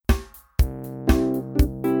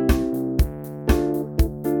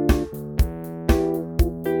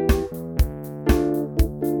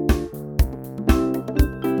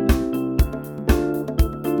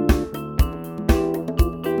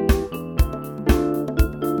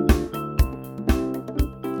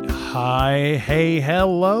Hi, hey,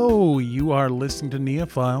 hello. You are listening to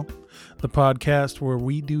Neophile, the podcast where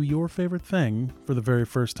we do your favorite thing for the very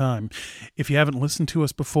first time. If you haven't listened to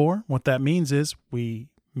us before, what that means is we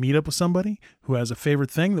meet up with somebody who has a favorite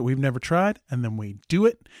thing that we've never tried, and then we do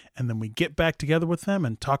it, and then we get back together with them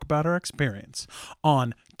and talk about our experience.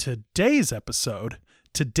 On today's episode,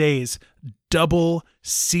 today's double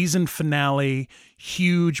season finale,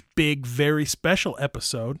 huge, big, very special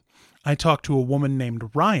episode, I talked to a woman named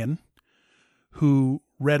Ryan who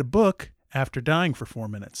read a book after dying for 4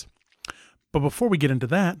 minutes. But before we get into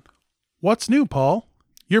that, what's new, Paul?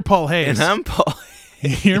 You're Paul Hayes. And I'm Paul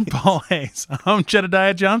Hayes. You're Paul Hayes. I'm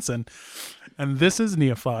Jedediah Johnson. And this is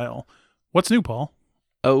Neophile. What's new, Paul?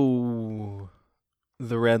 Oh,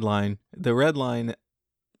 the red line. The red line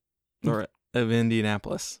of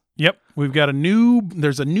Indianapolis. Yep.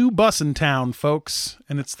 There's a new bus in town, folks,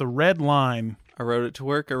 and it's the Red Line. I rode it to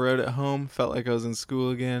work. I rode it home. Felt like I was in school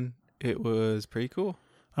again. It was pretty cool.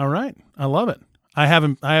 All right. I love it. I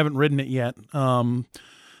haven't ridden it yet. I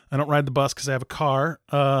don't ride the bus because I have a car.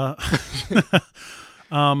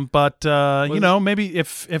 Maybe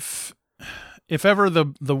if ever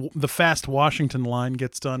the fast Washington line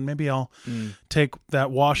gets done, maybe I'll take that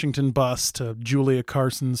Washington bus to Julia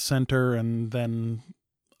Carson's Center and then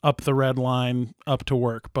up the Red Line up to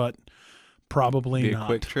work. But probably Be not. a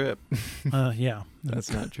quick trip. Yeah,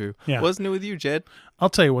 That's not true. Yeah. What's new with you, Jed? I'll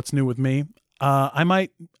tell you what's new with me. I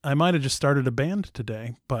might have just started a band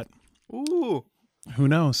today, but Ooh. who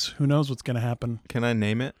knows? Who knows what's going to happen? Can I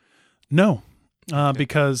name it? No,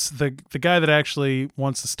 because the guy that actually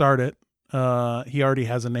wants to start it, he already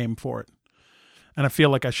has a name for it, and I feel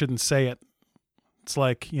like I shouldn't say it. It's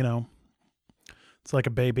like, it's like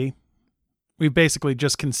a baby. We've basically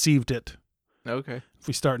just conceived it. Okay. If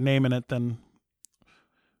we start naming it, then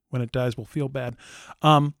when it dies, we'll feel bad.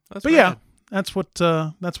 That's Yeah, rad. that's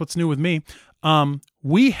what's new with me.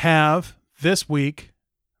 We have this week.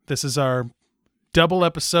 This is our double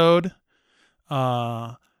episode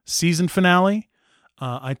season finale.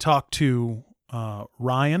 I talked to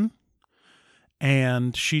Ryan,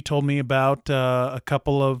 and she told me about a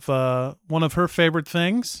couple of one of her favorite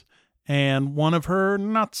things and one of her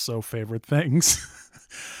not so favorite things.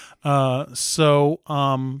 So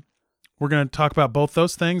we're going to talk about both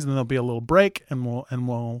those things, and then there'll be a little break, and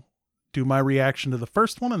we'll do my reaction to the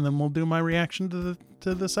first one, and then we'll do my reaction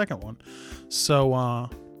to the second one. So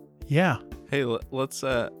yeah. Hey, let's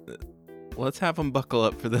have them buckle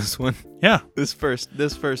up for this one. Yeah. This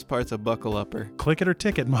first part's a buckle upper. Click it or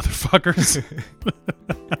ticket, motherfuckers.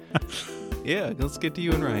 Yeah, let's get to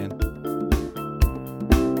you and Ryan.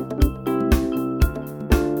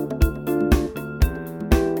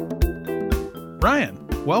 Ryan,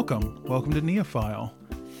 welcome to Neophile.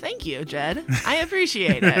 Thank you, Jed. I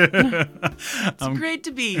appreciate it. It's great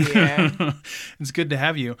to be here. It's good to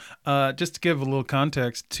have you. Just to give a little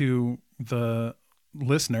context to the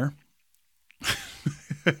listener.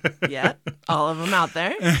 Yeah, all of them out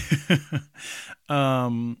there. How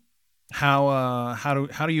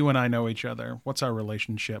do you and I know each other? What's our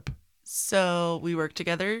relationship? So we work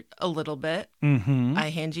together a little bit. Mm-hmm. I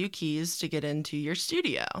hand you keys to get into your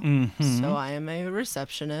studio. Mm-hmm. So I am a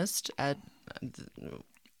receptionist at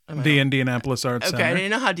the Indianapolis Arts Okay, Center. I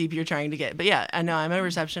didn't know how deep you're trying to get. But yeah, I know I'm a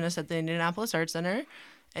receptionist at the Indianapolis Arts Center.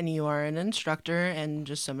 And you are an instructor and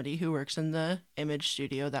just somebody who works in the image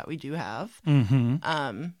studio that we do have.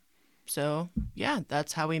 Mm-hmm. So yeah,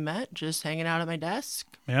 that's how we met. Just hanging out at my desk.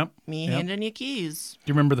 Yep. Me handing you keys. Do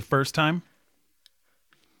you remember the first time?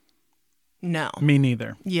 No. Me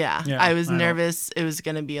neither. Yeah, Yeah, I was I don't- nervous it was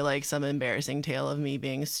going to be like some embarrassing tale of me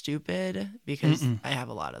being stupid because I have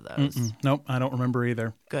a lot of those. Nope, I don't remember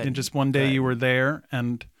either. Good. And just one day Good. you were there,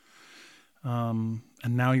 and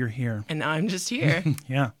now you're here. And now I'm just here,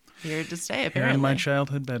 Yeah, here to stay here apparently. in my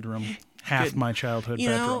childhood bedroom, half Good. my childhood You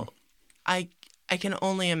bedroom. know, I can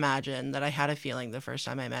only imagine that I had a feeling the first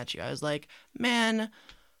time I met you. I was like, man,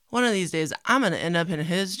 one of these days I'm going to end up in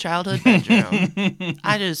his childhood bedroom.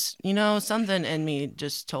 I just, something in me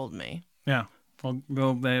just told me. Yeah.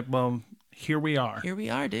 Well, here we are. Here we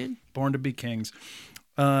are, dude. Born to be kings.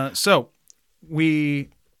 So we've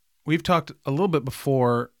talked a little bit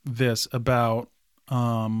before this about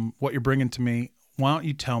what you're bringing to me. Why don't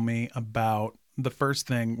you tell me about the first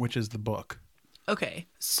thing, which is the book? Okay,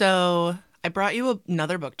 so I brought you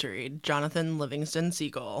another book to read, Jonathan Livingston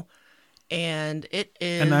Seagull, and it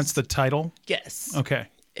is... And that's the title? Yes. Okay.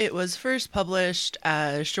 It was first published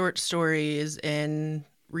as short stories in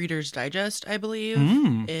Reader's Digest, I believe,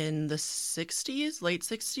 in the 60s, late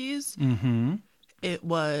 60s. Mm-hmm. It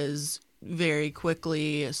was very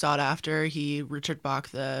quickly sought after. Richard Bach,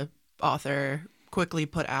 the author, quickly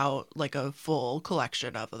put out like a full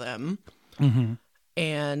collection of them. Mm-hmm.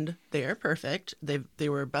 And they are perfect. They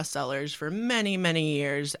were bestsellers for many, many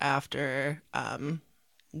years after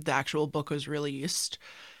the actual book was released.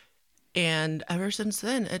 And ever since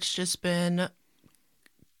then, it's just been,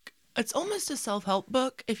 it's almost a self-help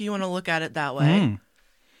book, if you want to look at it that way.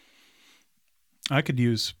 I could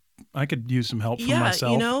use some help from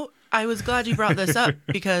myself. You know, I was glad you brought this up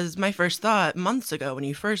because my first thought months ago when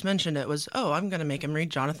you first mentioned it was, oh, I'm going to make him read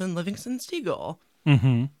Jonathan Livingston Seagull.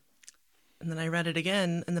 Mm-hmm. And then I read it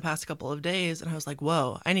again in the past couple of days, and I was like,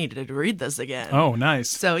 whoa, I needed to read this again. Oh, nice.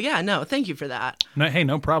 So, yeah, no, thank you for that. No, hey,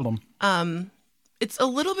 no problem. It's a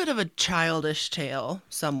little bit of a childish tale,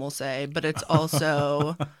 some will say, but it's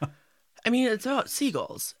also, I mean, it's about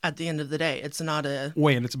seagulls at the end of the day. It's not a...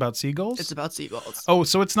 Wait, it's about seagulls? It's about seagulls. Oh,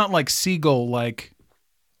 so it's not like seagull, like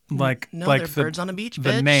No, like they're birds on a beach, the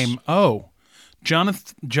bitch. name. Oh,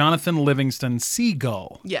 Jonathan Livingston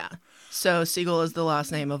Seagull. Yeah. So Seagull is the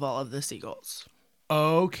last name of all of the seagulls.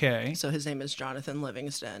 Okay. So his name is Jonathan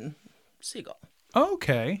Livingston Seagull.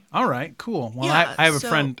 Okay. All right. Cool. Well, Yeah, I have a so-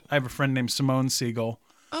 friend. I have a friend named Simone Seagull,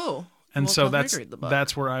 Oh. and well, so tell her to that's read the book.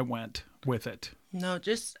 that's where I went with it. No,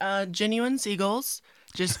 just genuine seagulls,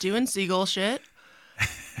 just doing seagull shit.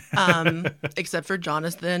 Except for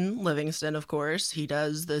Jonathan Livingston, of course. He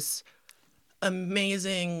does this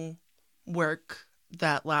amazing work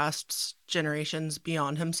that lasts generations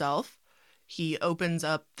beyond himself. He opens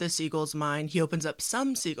up the seagull's mind. He opens up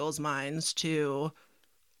some seagulls' minds to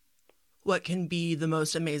what can be the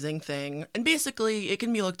most amazing thing. And basically, it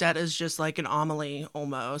can be looked at as just like an homily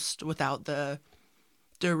almost, without the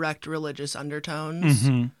direct religious undertones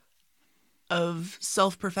of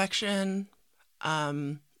self-perfection,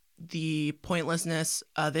 the pointlessness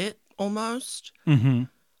of it almost,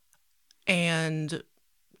 and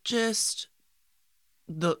just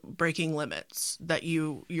the breaking limits that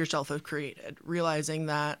you yourself have created, realizing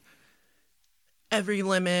that every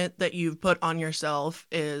limit that you've put on yourself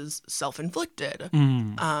is self-inflicted.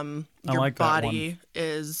 I Your like that body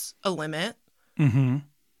is a limit. Mm-hmm.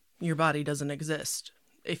 Your body doesn't exist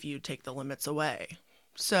if you take the limits away.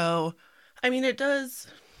 So, I mean, it does.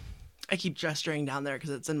 I keep gesturing down there because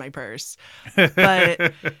it's in my purse,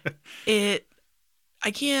 but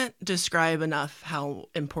I can't describe enough how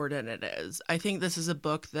important it is. I think this is a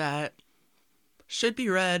book that should be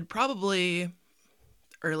read probably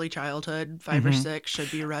early childhood, 5 or 6,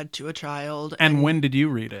 should be read to a child. And when did you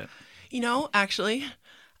read it? You know, actually,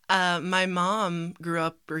 my mom grew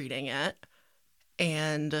up reading it,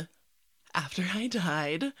 and after I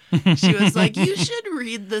died, she was like, you should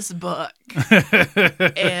read this book.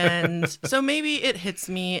 And so maybe it hits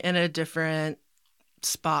me in a different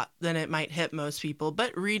spot than it might hit most people,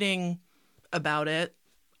 but reading about it,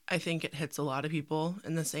 I think it hits a lot of people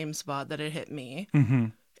in the same spot that it hit me.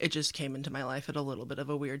 It just came into my life at a little bit of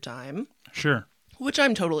a weird time, Sure. which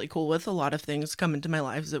I'm totally cool with. A lot of things come into my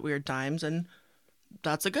lives at weird times, and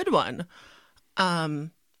that's a good one.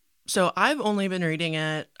 So I've only been reading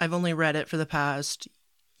it. I've only read it for the past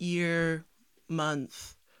year,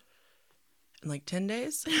 month, and like 10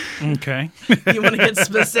 days. Okay. You want to get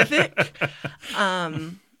specific?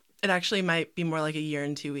 It actually might be more like a year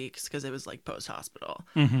and 2 weeks because it was like post-hospital.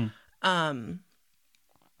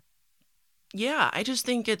 Yeah, I just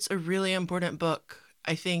think it's a really important book.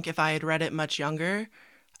 I think if I had read it much younger,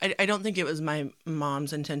 I don't think it was my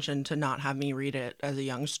mom's intention to not have me read it as a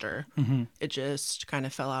youngster. It just kind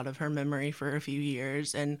of fell out of her memory for a few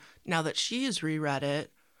years. And now that she's reread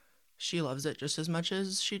it, she loves it just as much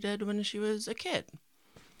as she did when she was a kid.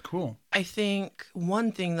 Cool. I think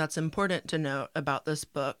one thing that's important to note about this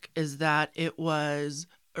book is that it was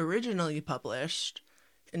originally published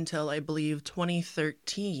until I believe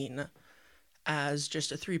 2013 as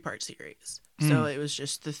just a 3-part series. So it was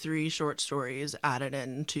just the 3 short stories added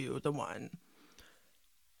into the one.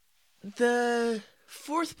 The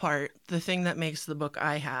 4th part, the thing that makes the books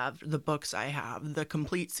I have, the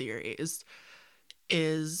complete series,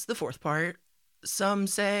 is the 4th part. Some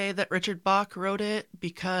say that Richard Bach wrote it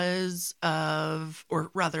because of,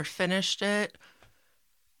 or rather finished it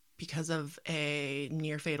because of a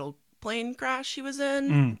near fatal plane crash he was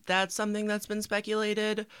in. That's something that's been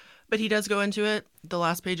speculated, but he does go into it. The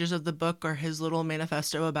last pages of the book are his little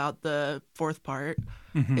manifesto about the 4th part.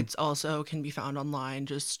 It's also can be found online,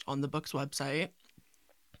 just on the book's website.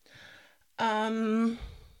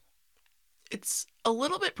 It's a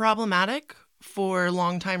little bit problematic for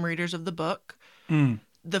longtime readers of the book.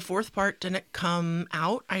 The 4th part didn't come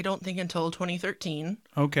out, I don't think, until 2013.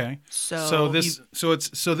 Okay. So this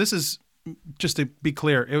is, just to be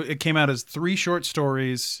clear, it came out as 3 short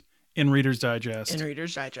stories in Reader's Digest. in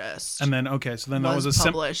Reader's Digest. And then, okay, so then that was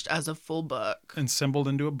published as a full book. assembled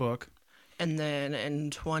into a book. And then in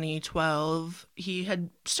 2012, he had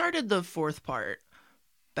started the fourth part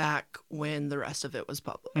back when the rest of it was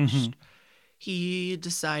published. He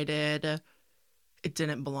decided it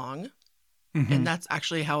didn't belong. And that's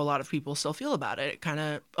actually how a lot of people still feel about it.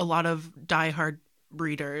 A lot of diehard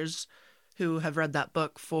readers who have read that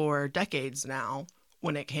book for decades now,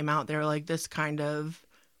 when it came out, they're like,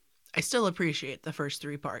 I still appreciate the first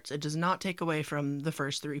three parts. It does not take away from the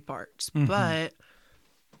first three parts, but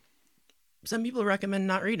some people recommend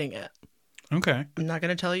not reading it. Okay. I'm not going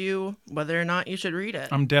to tell you whether or not you should read it.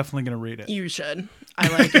 I'm definitely going to read it. You should. I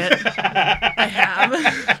like it. I have.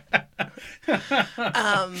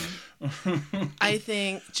 I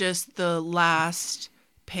think just the last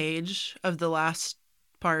page of the last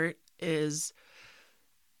part is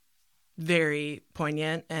very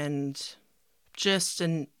poignant and just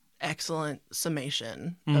an excellent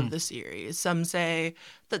summation of the series. Some say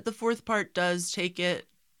that the fourth part does take it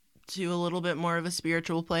to a little bit more of a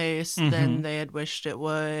spiritual place than they had wished it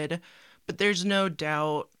would, but there's no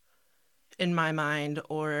doubt in my mind,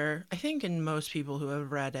 or I think in most people who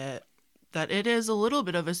have read it, that it is a little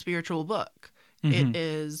bit of a spiritual book. It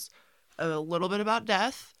is a little bit about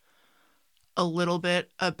death, a little bit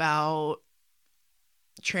about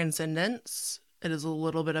transcendence. It is a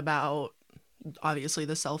little bit about, obviously,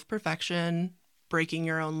 the self-perfection, breaking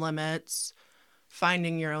your own limits,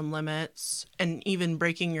 finding your own limits, and even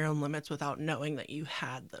breaking your own limits without knowing that you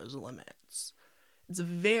had those limits. It's a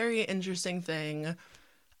very interesting thing.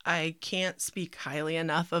 I can't speak highly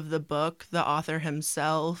enough of the book, the author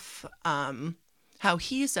himself, how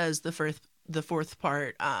he says the fourth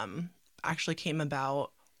part actually came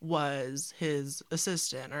about was his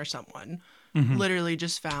assistant or someone literally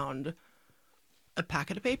just found a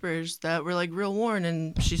packet of papers that were like real worn,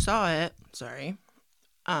 and she saw it.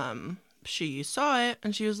 She saw it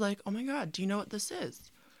and she was like, "Oh my God, do you know what this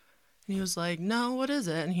is?" And he was like, "No, what is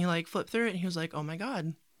it?" And he like flipped through it and he was like, "Oh my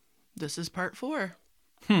God, this is part 4.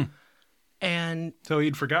 And so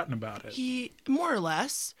he'd forgotten about it. He, more or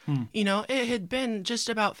less, it had been just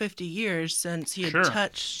about 50 years since he had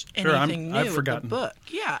touched anything new I've forgotten. with the book.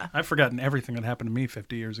 Yeah. I've forgotten everything that happened to me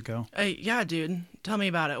 50 years ago. Yeah, dude. Tell me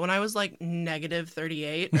about it. When I was like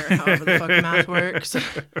 -38 or however the fuck math works.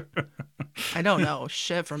 I don't know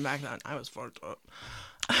shit from back then. I was fucked up.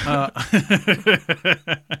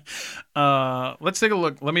 Let's take a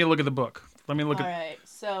look. Let me look at the book. All right.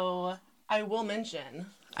 So I will mention,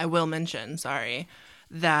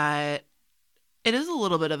 that it is a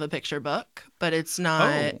little bit of a picture book, but it's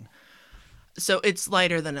not. Oh. So it's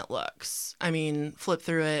lighter than it looks. I mean, flip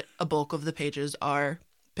through it. A bulk of the pages are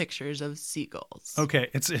pictures of seagulls. Okay.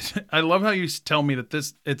 I love how you tell me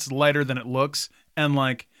that it's lighter than it looks, and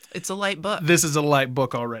like it's a light book. This is a light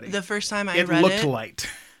book already. The first time I read it, it looked light.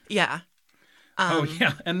 Yeah. Oh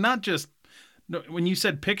yeah, and not just. No, when you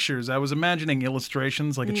said pictures, I was imagining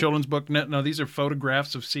illustrations, like a children's book. No, these are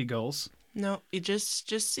photographs of seagulls. No, it just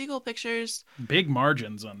seagull pictures. Big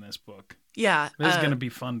margins on this book. Yeah. This is going to be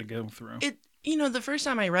fun to go through. The first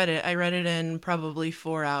time I read it in probably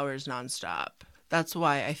 4 hours nonstop. That's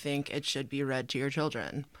why I think it should be read to your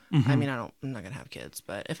children. I mean, I'm not going to have kids,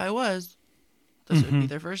 but if I was, this would be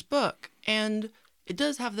their first book. And it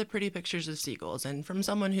does have the pretty pictures of seagulls. And from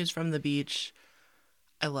someone who's from the beach,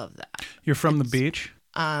 I love that. You're from the beach?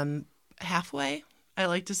 Halfway. I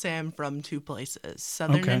like to say I'm from two places,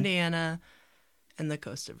 Southern Indiana and the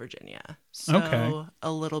coast of Virginia. So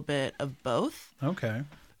a little bit of both. Okay.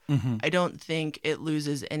 I don't think it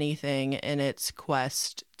loses anything in its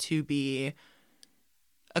quest to be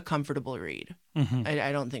a comfortable read.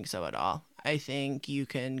 I don't think so at all. I think you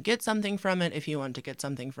can get something from it if you want to get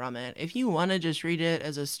something from it. If you want to just read it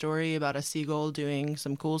as a story about a seagull doing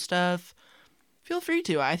some cool stuff, feel free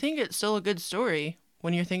to. I think it's still a good story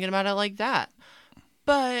when you're thinking about it like that.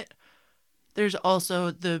 But there's also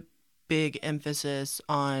the big emphasis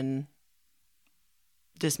on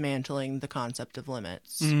dismantling the concept of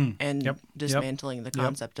limits and dismantling the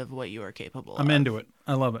concept of what you are capable of. I'm into it.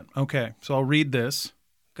 I love it. Okay, so I'll read this.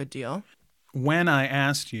 Good deal. When I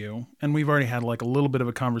asked you, and we've already had like a little bit of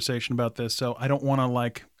a conversation about this, so I don't want to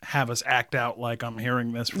like have us act out like I'm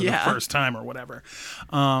hearing this for the first time or whatever.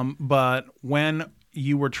 But when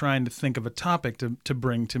you were trying to think of a topic to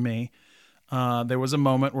bring to me, there was a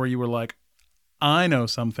moment where you were like, I know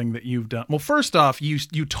something that you've done. Well, first off,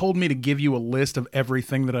 you told me to give you a list of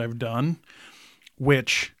everything that I've done,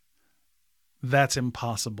 which that's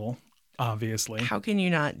impossible. Obviously. How can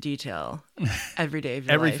you not detail every day of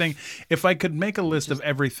your everything? life? If I could make a list of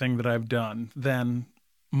everything that I've done, then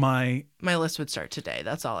my list would start today.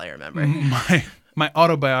 That's all I remember. my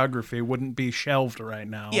autobiography wouldn't be shelved right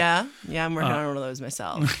now. Yeah, I'm working on one of those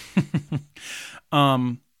myself.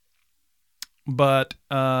 But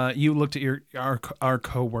you looked at our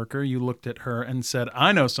coworker. You looked at her and said,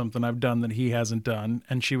 "I know something I've done that he hasn't done."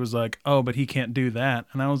 And she was like, "Oh, but he can't do that."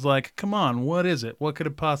 And I was like, "Come on, what is it? What could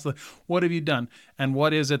it possibly? What have you done? And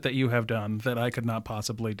what is it that you have done that I could not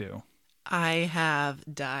possibly do?" I have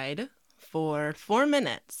died for 4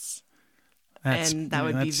 minutes. And that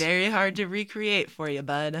would be very hard to recreate for you,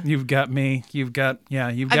 bud. You've got me. I've got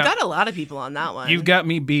a lot of people on that one. You've got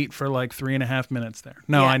me beat for like 3.5 minutes there.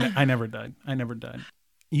 No, yeah. I never died.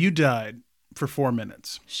 You died for 4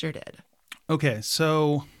 minutes. Sure did. Okay,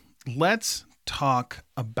 so let's talk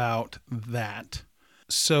about that.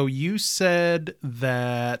 So you said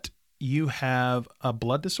that you have a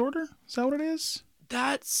blood disorder? Is that what it is?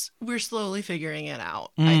 We're slowly figuring it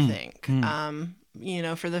out, I think.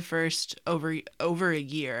 For the first over a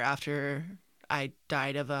year after I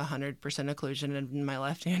died of 100% occlusion in my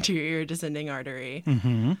left anterior descending artery,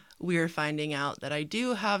 we were finding out that I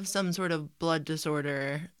do have some sort of blood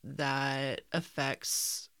disorder that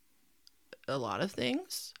affects a lot of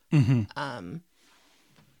things.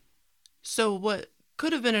 So what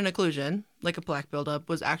could have been an occlusion, like a plaque buildup,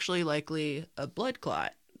 was actually likely a blood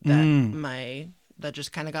clot that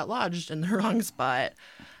just kind of got lodged in the wrong spot.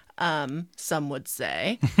 Some would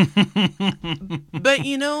say. But,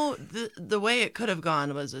 the way it could have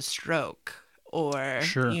gone was a stroke or,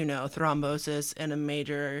 thrombosis in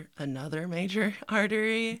another major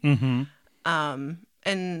artery. And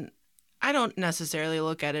I don't necessarily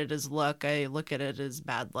look at it as luck. I look at it as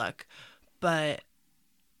bad luck. But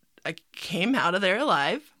I came out of there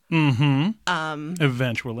alive. Eventually.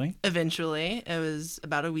 It was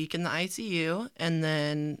about a week in the ICU and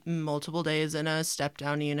then multiple days in a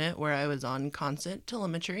step-down unit where I was on constant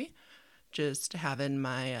telemetry, just having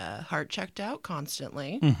my heart checked out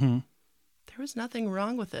constantly. There was nothing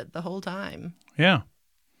wrong with it the whole time. Yeah.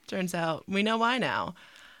 Turns out we know why now,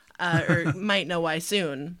 or might know why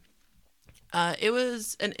soon. It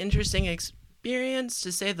was an interesting experience,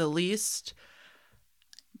 to say the least.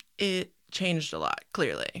 It changed a lot,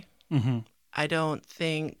 clearly. I don't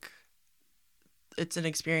think it's an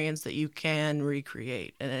experience that you can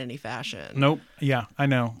recreate in any fashion. Nope. Yeah, I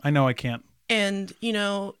know I can't. And,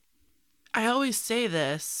 I always say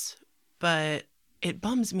this, but it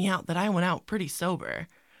bums me out that I went out pretty sober.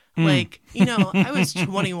 Like, I was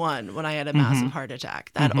 21 when I had a massive heart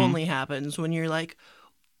attack. That only happens when you're like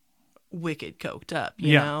wicked coked up,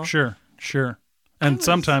 you know? Sure. And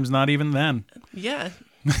sometimes not even then. Yeah.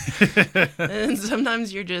 And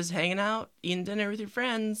sometimes you're just hanging out, eating dinner with your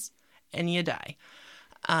friends, and you die.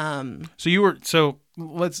 So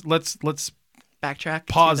let's backtrack.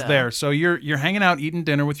 Pause there. So you're hanging out, eating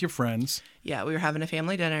dinner with your friends. Yeah, we were having a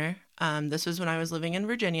family dinner. This was when I was living in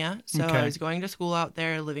Virginia. So I was going to school out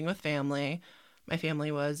there, living with family. My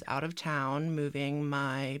family was out of town, moving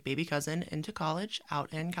my baby cousin into college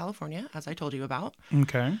out in California, as I told you about.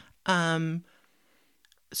 Okay.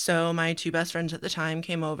 So my two best friends at the time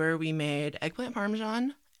came over. We made eggplant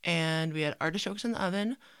parmesan, and we had artichokes in the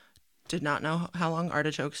oven. Did not know how long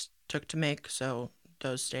artichokes took to make, so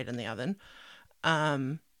those stayed in the oven.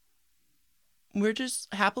 We're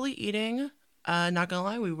just happily eating. Not gonna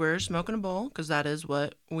lie, we were smoking a bowl, because that is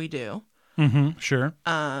what we do. Sure.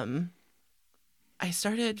 I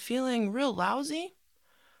started feeling real lousy.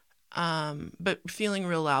 But feeling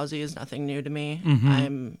real lousy is nothing new to me.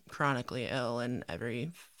 I'm chronically ill in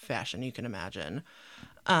every fashion you can imagine.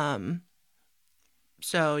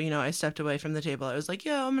 So, I stepped away from the table. I was like,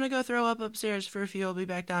 I'm going to go throw up upstairs for a few. I'll be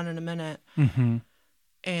back down in a minute.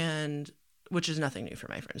 And, which is nothing new for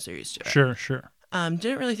my friends. They're used to it. Sure.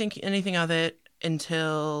 Didn't really think anything of it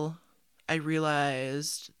until I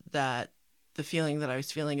realized that the feeling that I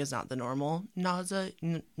was feeling is not the normal nausea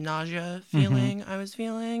feeling I was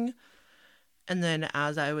feeling. And then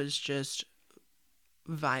as I was just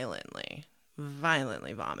violently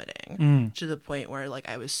vomiting to the point where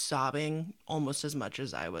I was sobbing almost as much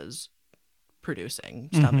as I was producing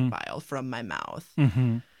stomach bile from my mouth.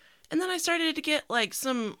 And then I started to get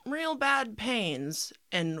some real bad pains.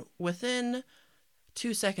 And within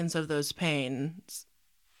 2 seconds of those pains,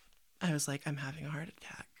 I was like, I'm having a heart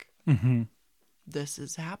attack. This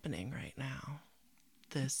is happening right now.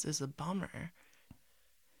 This is a bummer.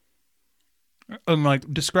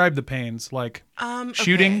 And describe the pains,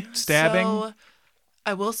 shooting, stabbing. So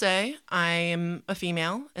I will say I'm a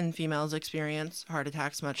female, and females experience heart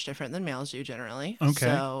attacks much different than males do generally. Okay.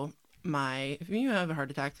 So if you have a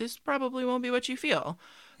heart attack, this probably won't be what you feel.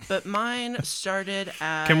 but mine started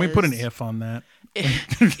as. Can we put an if on that?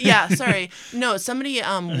 Yeah, sorry. No, somebody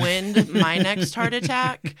winged my next heart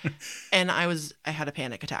attack, and I had a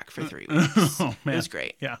panic attack for 3 weeks. Oh, man. It was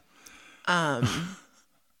great. Yeah. Yeah,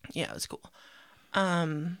 it was cool.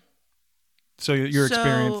 So your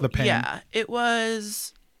experience, the pain. Yeah, it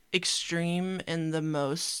was extreme in the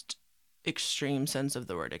most extreme sense of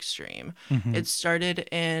the word extreme. Mm-hmm. It started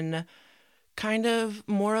in kind of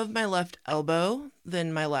more of my left elbow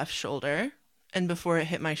than my left shoulder. And before it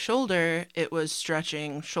hit my shoulder, it was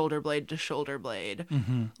stretching shoulder blade to shoulder blade.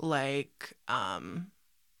 Mm-hmm. Like,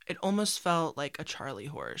 it almost felt like a Charlie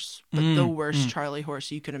horse, but the worst Charlie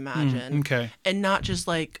horse you could imagine. Okay. And not just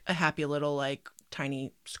like a happy little, like,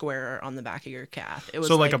 tiny square on the back of your calf. It was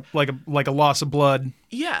So like a loss of blood.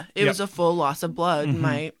 Yeah, it was a full loss of blood.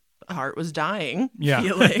 My heart was dying. Yeah.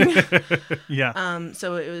 Feeling. Yeah.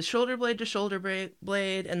 So it was shoulder blade to shoulder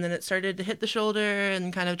blade, and then it started to hit the shoulder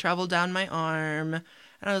and kind of travel down my arm. And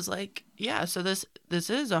I was like, yeah, so this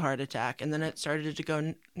is a heart attack. And then it started to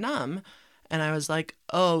go numb, and I was like,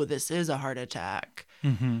 oh, this is a heart attack.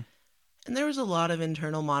 Mm-hmm. And there was a lot of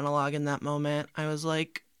internal monologue in that moment. I was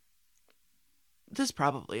like, this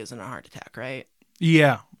probably isn't a heart attack, right?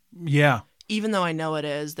 Yeah. Yeah. Even though I know it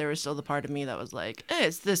is, there was still the part of me that was like,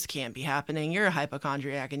 this can't be happening. You're a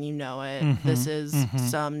hypochondriac and you know it. Mm-hmm. This is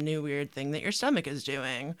some new weird thing that your stomach is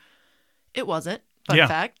doing. It wasn't. Fun Yeah.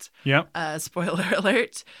 fact. Yep. Spoiler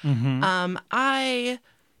alert. Mm-hmm. I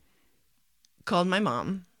called my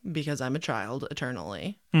mom because I'm a child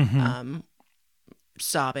eternally. Mm-hmm.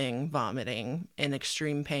 Sobbing, vomiting, in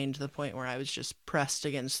extreme pain to the point where I was just pressed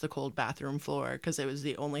against the cold bathroom floor because it was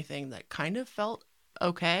the only thing that kind of felt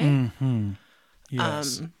okay. Mm-hmm.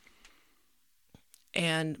 Yes.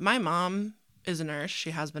 And my mom is a nurse. She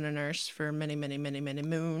has been a nurse for many, many, many, many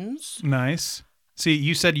moons. Nice. See,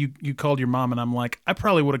 you said you called your mom, and I'm like, I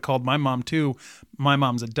probably would have called my mom too. My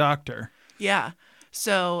mom's a doctor. Yeah.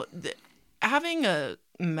 So having a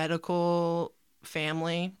medical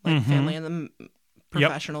family, like family in the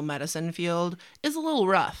professional medicine field, is a little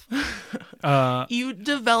rough. You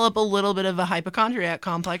develop a little bit of a hypochondriac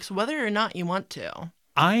complex, whether or not you want to.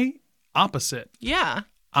 Opposite. Yeah.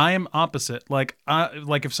 I am opposite. Like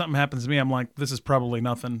if something happens to me, I'm like, this is probably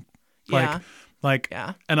nothing. Yeah.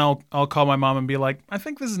 Yeah. And I'll call my mom and be like, I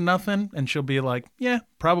think this is nothing, and she'll be like, yeah,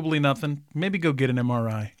 probably nothing. Maybe go get an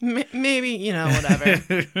MRI. Maybe,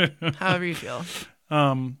 whatever. However you feel.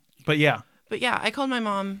 But yeah. But yeah, I called my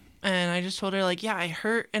mom. And I just told her, like, yeah, I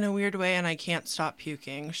hurt in a weird way and I can't stop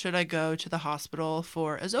puking. Should I go to the hospital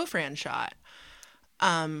for a Zofran shot?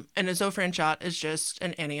 And a Zofran shot is just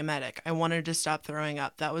an antiemetic. I wanted to stop throwing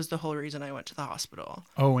up. That was the whole reason I went to the hospital.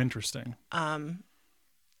 Oh, interesting.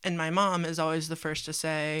 And my mom is always the first to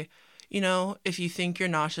say, if you think you're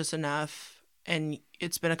nauseous enough and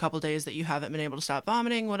it's been a couple days that you haven't been able to stop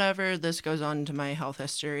vomiting, whatever, this goes on to my health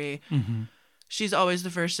history. Mm-hmm. She's always the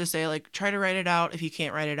first to say, like, try to write it out. If you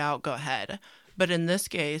can't write it out, go ahead. But in this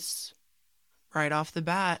case, right off the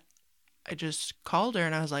bat, I just called her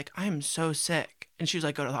and I was like, I am so sick. And she was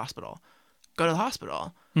like, go to the hospital. Go to the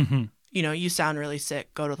hospital. Mm-hmm. You sound really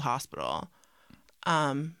sick. Go to the hospital.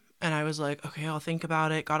 And I was like, okay, I'll think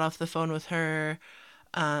about it. Got off the phone with her.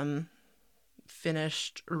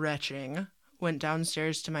 Finished retching. Went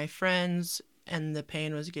downstairs to my friends. And the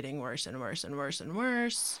pain was getting worse and worse and worse and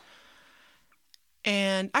worse.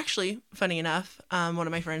 And actually, funny enough, one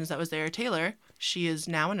of my friends that was there, Taylor, she is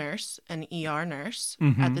now a nurse, an ER nurse.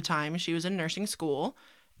 Mm-hmm. At the time, she was in nursing school.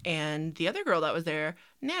 And the other girl that was there,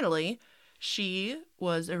 Natalie, she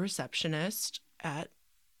was a receptionist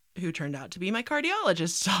who turned out to be my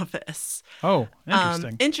cardiologist's office. Oh,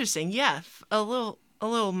 interesting. Interesting, yeah. A little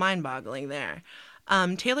mind-boggling there.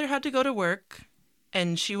 Taylor had to go to work,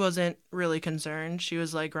 and she wasn't really concerned. She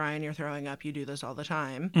was like, Ryan, you're throwing up. You do this all the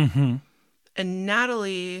time. Mm-hmm. And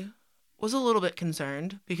Natalie was a little bit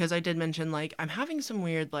concerned because I did mention, like, I'm having some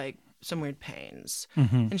weird pains.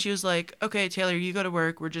 Mm-hmm. And she was like, okay, Taylor, you go to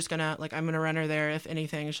work. We're just gonna, like, I'm gonna run her there. If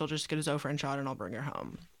anything, she'll just get a Zofran shot and I'll bring her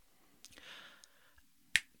home.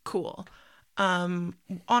 Cool. On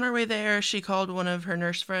her way there, she called one of her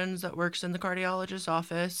nurse friends that works in the cardiologist's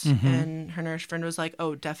office. Mm-hmm. And her nurse friend was like,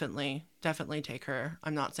 oh, definitely take her.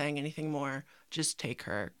 I'm not saying anything more. Just take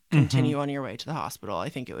her. Continue on your way to the hospital. I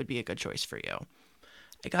think it would be a good choice for you.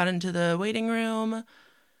 I got into the waiting room,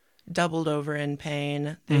 doubled over in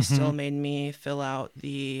pain. They still made me fill out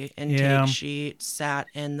the intake sheet, sat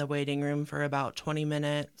in the waiting room for about 20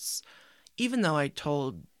 minutes, even though I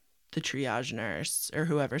told the triage nurse or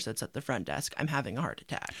whoever sits at the front desk, I'm having a heart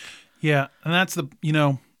attack. Yeah. And that's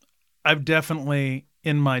I've definitely,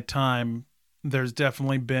 in my time, there's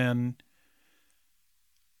definitely been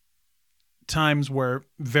times where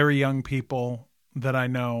very young people that I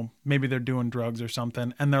know, maybe they're doing drugs or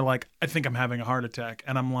something, and they're like, I think I'm having a heart attack.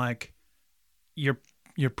 And I'm like, you're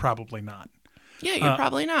probably not. Yeah, you're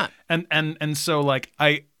probably not. And so like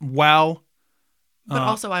but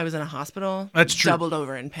also I was in a hospital. That's true. Doubled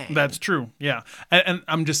over in pain. That's true. Yeah. And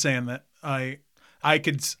I'm just saying that I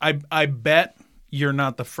bet you're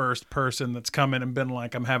not the first person that's come in and been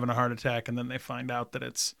like, I'm having a heart attack, and then they find out that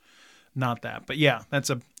it's not that. But yeah, it's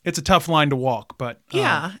a tough line to walk, but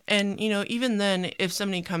yeah. And even then, if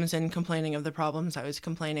somebody comes in complaining of the problems I was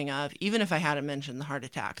complaining of, even if I hadn't mentioned the heart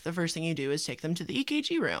attack, the first thing you do is take them to the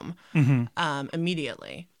EKG room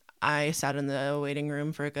immediately. I sat in the waiting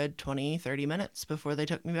room for a good 20-30 minutes before they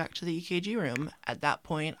took me back to the EKG room. At that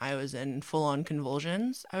point, I was in full-on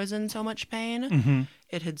convulsions. I was in so much pain.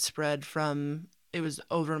 It had spread it was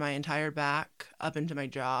over my entire back, up into my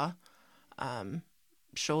jaw.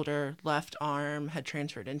 Shoulder, left arm, had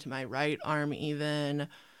transferred into my right arm even.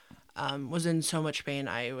 Was in so much pain,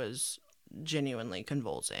 I was genuinely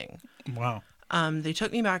convulsing. Wow. They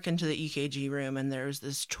took me back into the EKG room, and there was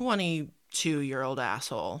this 22-year-old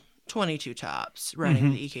asshole, 22 tops,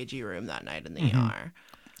 running the EKG room that night in the ER.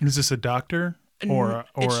 Is this a doctor or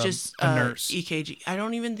it's just a nurse? EKG. I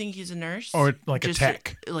don't even think he's a nurse. Or like just a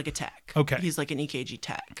tech. Like a tech. Okay. He's like an EKG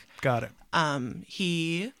tech. Got it.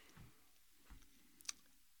 He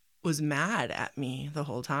was mad at me the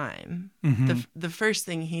whole time. The first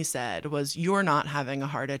thing he said was, "You're not having a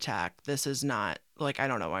heart attack. This is not, like, I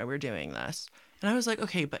don't know why we're doing this." And I was like,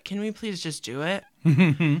 okay, but can we please just do it?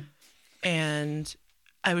 And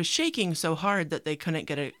I was shaking so hard that he couldn't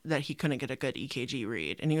get a good EKG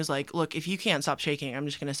read. And he was like, "Look, if you can't stop shaking, I'm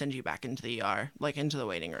just going to send you back into the ER, like into the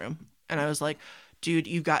waiting room." And I was like, "Dude,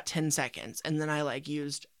 you've got 10 seconds. And then I like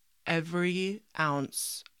used every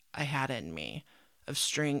ounce I had in me of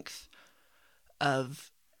strength,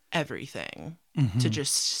 of everything, to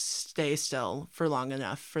just stay still for long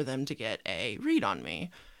enough for them to get a read on me."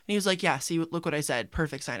 And he was like, "Yeah, see, look what I said.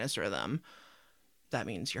 Perfect sinus rhythm. That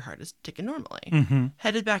means your heart is ticking normally."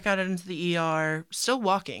 Headed back out into the ER, still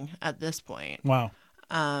walking at this point. Wow.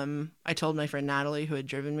 I told my friend Natalie, who had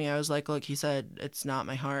driven me, I was like, "Look," he said, "it's not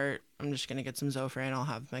my heart. I'm just going to get some Zofran. I'll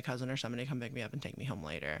have my cousin or somebody come pick me up and take me home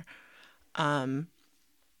later."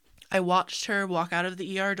 I watched her walk out of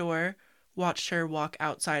the ER door, watched her walk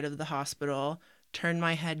outside of the hospital, turn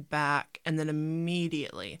my head back, and then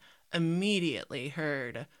immediately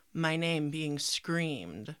heard my name being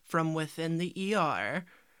screamed from within the ER,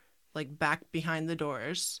 like back behind the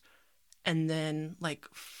doors. And then like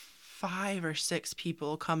 5 or 6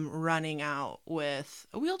 people come running out with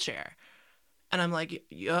a wheelchair. And I'm like,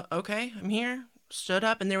 "Yeah, okay, I'm here." Stood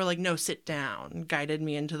up, and they were like, "No, sit down." Guided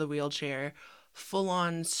me into the wheelchair. Full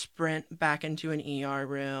on sprint back into an ER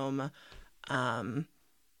room. A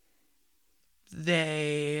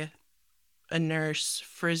nurse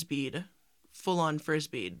frisbeed, full on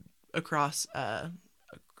frisbeed across a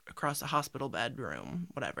hospital bedroom,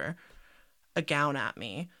 whatever, a gown at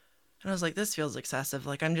me. And I was like, "This feels excessive.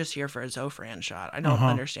 Like, I'm just here for a Zofran shot. I don't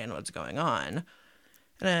understand what's going on."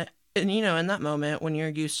 And in that moment, when you're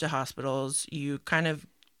used to hospitals, you kind of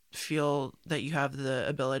feel that you have the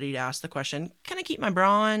ability to ask the question, "Can I keep my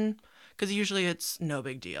bra on?" Because usually it's no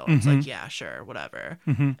big deal. It's like, "Yeah, sure, whatever."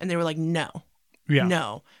 And they were like, "No,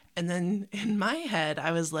 no." And then in my head,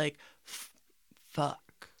 I was like,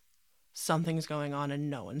 fuck, something's going on and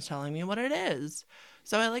no one's telling me what it is.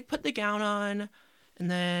 So I like put the gown on,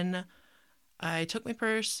 and then I took my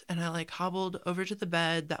purse and I like hobbled over to the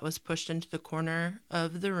bed that was pushed into the corner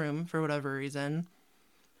of the room for whatever reason.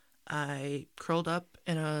 I curled up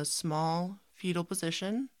in a small fetal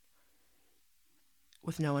position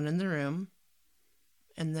with no one in the room,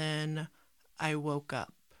 and then I woke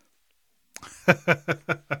up.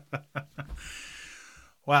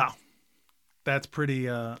 Wow. That's pretty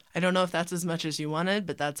I don't know if that's as much as you wanted,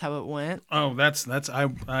 but that's how it went. Oh, that's the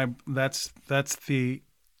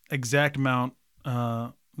exact amount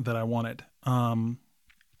that I wanted.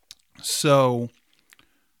 So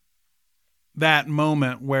that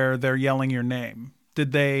moment where they're yelling your name,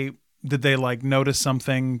 did they like notice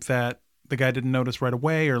something that the guy didn't notice right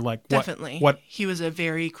away, or like what? Definitely. What? He was a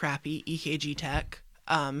very crappy EKG tech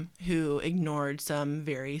who ignored some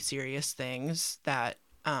very serious things that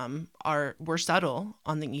were subtle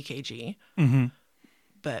on the EKG.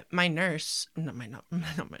 But my nurse, not my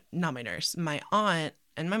nurse, my aunt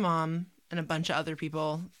and my mom and a bunch of other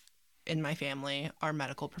people in my family are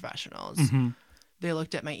medical professionals. They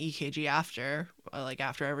looked at my EKG after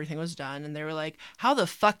everything was done, and they were like, "How the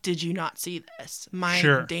fuck did you not see this?"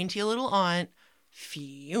 My dainty little aunt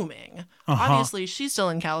fuming. Obviously, she's still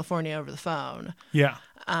in California over the phone. Yeah.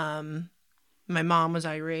 My mom was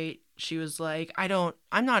irate. She was like,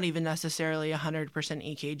 I'm not even necessarily 100%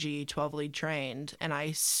 EKG 12 lead trained, and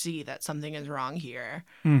I see that something is wrong here.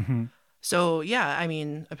 Mm-hmm. So, yeah, I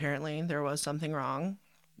mean, apparently there was something wrong.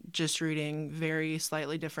 Just reading very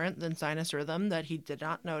slightly different than sinus rhythm that he did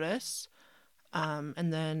not notice.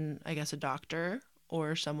 And then I guess a doctor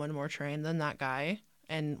or someone more trained than that guy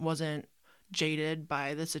and wasn't jaded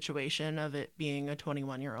by the situation of it being a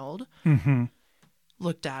 21-year-old Mm-hmm.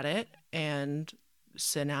 looked at it and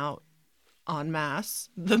sent out en masse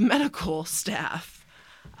the medical staff,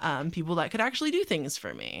 people that could actually do things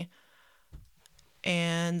for me.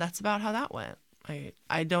 And that's about how that went.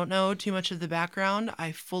 I don't know too much of the background.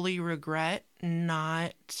 I fully regret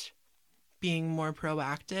not being more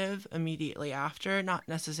proactive immediately after. Not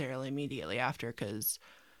necessarily immediately after, because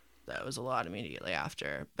that was a lot immediately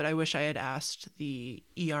after. But I wish I had asked the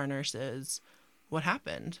ER nurses what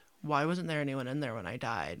happened. Why wasn't there anyone in there when I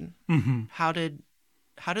died? Mm-hmm. How did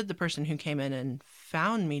the person who came in and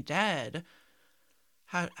found me dead,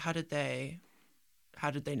 how did they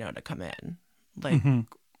know to come in? Like, Mm-hmm.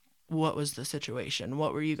 what was the situation?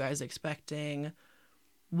 What were you guys expecting?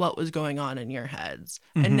 What was going on in your heads?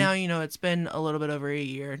 Mm-hmm. And now, it's been a little bit over a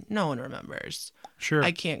year. No one remembers. Sure.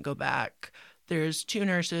 I can't go back. There's 2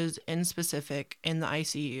 nurses in specific in the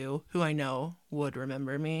ICU who I know would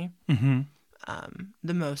remember me. Mm-hmm.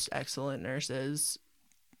 The most excellent nurses,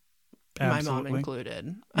 Absolutely. my mom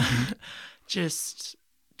included. Just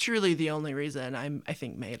truly the only reason I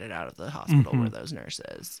think made it out of the hospital were those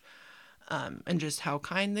nurses. And just how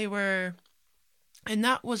kind they were. And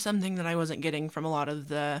that was something that I wasn't getting from a lot of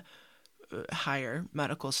the higher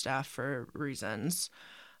medical staff for reasons,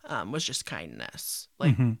 was just kindness.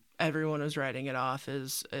 Like, everyone was writing it off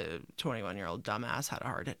as a 21-year-old dumbass had a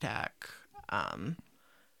heart attack.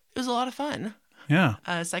 It was a lot of fun. Yeah.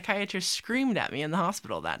 A psychiatrist screamed at me in the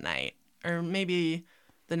hospital that night, or maybe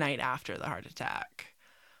the night after the heart attack.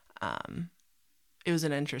 It was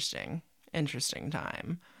an interesting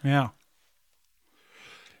time. Yeah.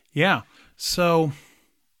 Yeah. So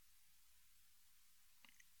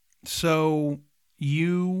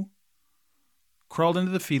you crawled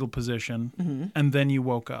into the fetal position and then you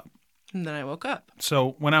woke up. And then I woke up.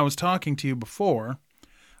 So when I was talking to you before,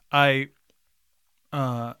 I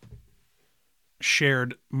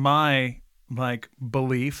shared my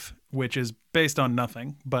belief, which is based on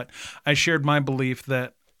nothing, but I shared my belief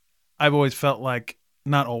that I've always felt like,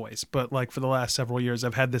 not always, but for the last several years,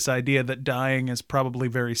 I've had this idea that dying is probably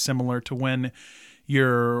very similar to when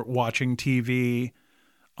you're watching TV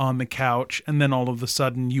on the couch and then all of a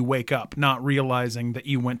sudden you wake up, not realizing that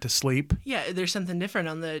you went to sleep. Yeah, there's something different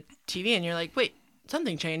on the TV and you're like, wait,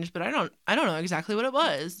 something changed, but I don't know exactly what it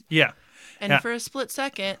was. Yeah. And Yeah. for a split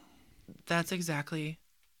second, that's exactly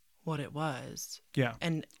what it was. Yeah.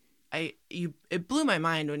 And it blew my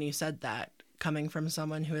mind when you said that, coming from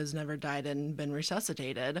someone who has never died and been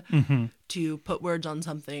resuscitated, to put words on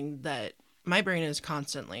something that my brain is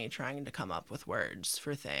constantly trying to come up with words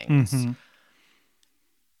for things.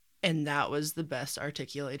 And that was the best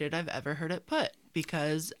articulated I've ever heard it put,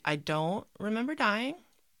 because I don't remember dying.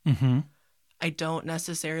 I don't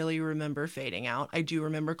necessarily remember fading out. I do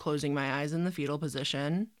remember closing my eyes in the fetal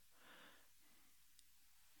position.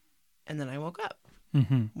 And then I woke up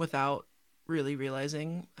without really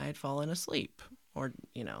realizing I had fallen asleep or,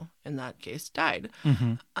 in that case, died.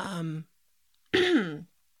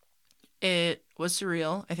 It was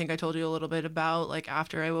surreal. I think I told you a little bit about,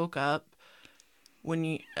 after I woke up,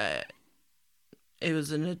 when it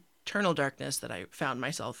was an eternal darkness that I found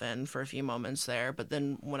myself in for a few moments there. But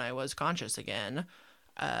then when I was conscious again,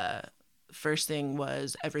 first thing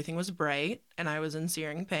was everything was bright and I was in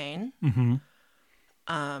searing pain.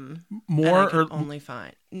 More or only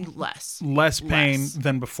find less pain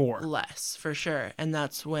than before. Less, for sure. And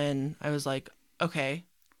that's when I was like, okay,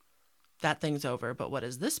 that thing's over, but what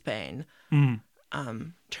is this pain?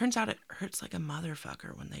 Turns out it hurts like a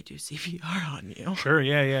motherfucker when they do CPR on you. Sure,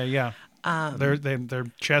 yeah. They're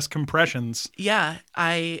chest compressions. Yeah,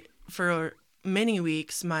 for many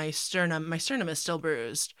weeks my sternum is still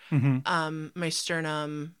bruised. My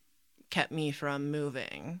sternum kept me from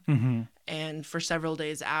moving. And for several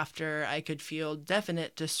days after, I could feel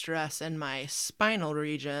definite distress in my spinal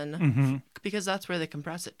region, because that's where they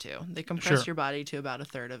compress it to. They compress your body to about a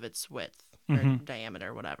third of its width or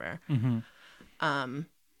diameter, whatever. So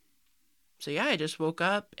yeah, I just woke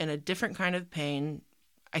up in a different kind of pain.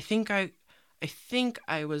 I think I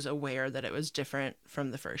was aware that it was different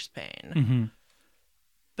from the first pain.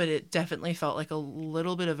 But it definitely felt like a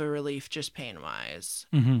little bit of a relief, just pain-wise.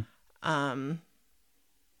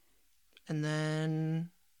 And then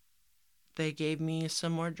they gave me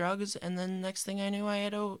some more drugs, and then next thing I knew, I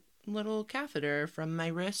had a little catheter from my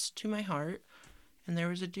wrist to my heart, and there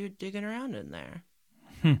was a dude digging around in there.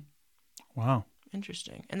 Wow.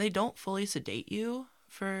 Interesting. And they don't fully sedate you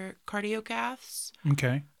for cardio caths.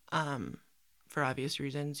 Okay. For obvious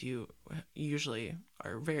reasons. You usually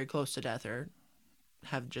are very close to death or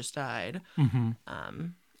have just died. Mm-hmm.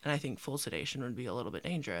 And I think full sedation would be a little bit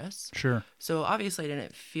dangerous. Sure. So obviously I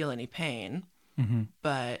didn't feel any pain, Mm-hmm.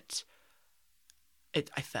 but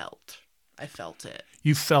I felt it.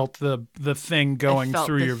 You felt the thing going I felt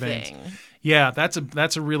through the your veins. thing. Yeah, that's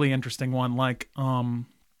a really interesting one. Like,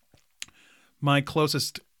 my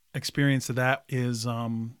closest experience to that is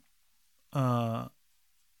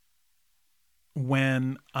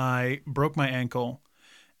when I broke my ankle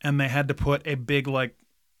and they had to put a big,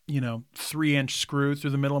 3-inch screw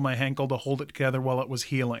through the middle of my ankle to hold it together while it was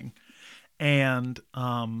healing. And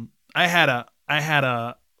I had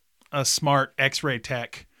a smart X-ray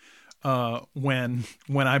tech when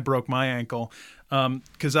I broke my ankle,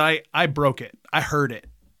 because I broke it. I heard it.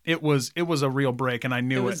 It was a real break, and I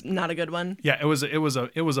knew it. It was not a good one. Yeah, it was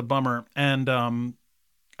a bummer. And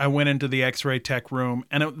I went into the X-ray tech room,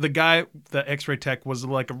 and the X-ray tech was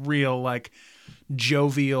like a real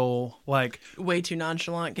jovial, Way too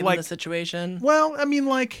nonchalant given the situation. Well, I mean,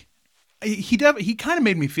 he kind of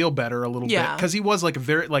made me feel better a little bit, because he was a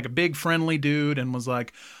very a big friendly dude, and was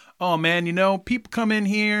like, oh man, people come in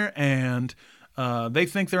here and they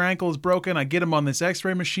think their ankle is broken. I get them on this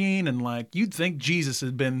X-ray machine, and you'd think Jesus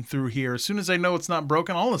had been through here. As soon as they know it's not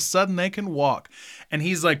broken, all of a sudden they can walk. And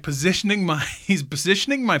he's positioning my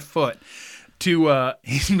foot to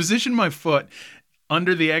he's positioned my foot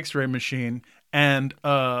under the X-ray machine, and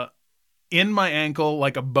in my ankle,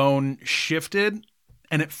 a bone shifted,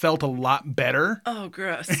 and it felt a lot better. Oh,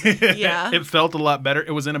 gross. Yeah. It felt a lot better.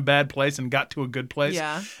 It was in a bad place and got to a good place.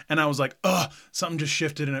 Yeah. And I was like, oh, something just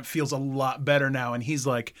shifted and it feels a lot better now. And he's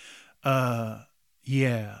like,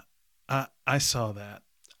 yeah, I saw that.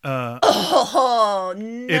 Oh,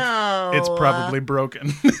 no. It's probably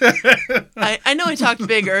broken. I know I talked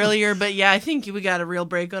big earlier, but yeah, I think we got a real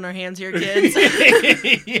break on our hands here, kids.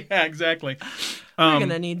 Yeah, exactly. We're going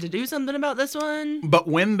to need to do something about this one. But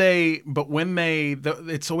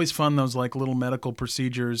it's always fun, those little medical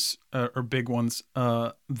procedures or big ones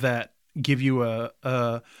that give you a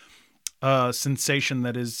sensation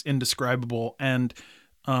that is indescribable. And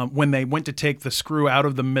when they went to take the screw out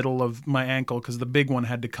of the middle of my ankle, because the big one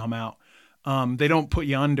had to come out, they don't put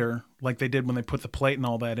you under like they did when they put the plate and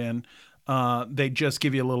all that in. They just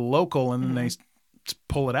give you a little local, and then they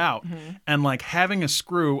pull it out. Mm-hmm. And having a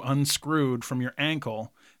screw unscrewed from your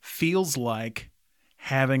ankle feels like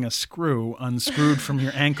having a screw unscrewed from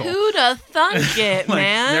your ankle. Who'd have thunk it,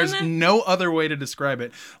 man? There's no other way to describe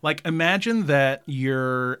it. Imagine that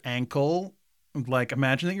your ankle,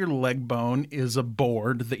 imagine that your leg bone is a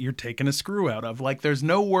board that you're taking a screw out of. There's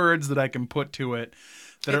no words that I can put to it.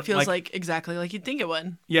 It feels exactly like you'd think it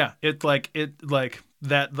would. Yeah,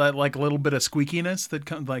 that little bit of squeakiness that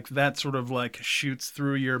comes, that sort of shoots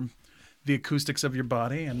through the acoustics of your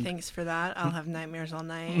body. And thanks for that. I'll have nightmares all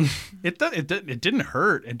night. It didn't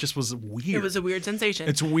hurt. It just was weird. It was a weird sensation.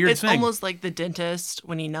 It's a weird thing. It's almost like the dentist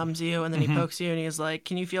when he numbs you and then he pokes you and he's like,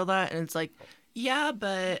 "Can you feel that?" And it's like, "Yeah,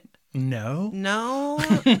 but no."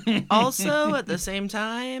 Also at the same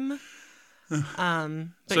time.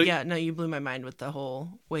 But you blew my mind with the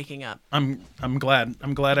whole waking up. I'm glad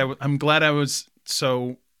I was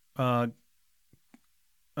so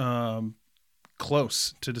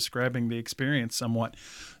close to describing the experience somewhat.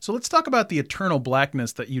 So let's talk about the eternal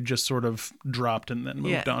blackness that you just sort of dropped and then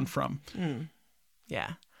moved on from.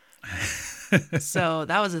 Yeah. So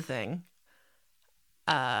that was a thing.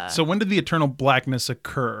 So when did the eternal blackness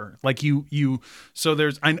occur? So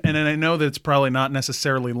there's, and I know that it's probably not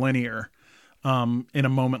necessarily linear in a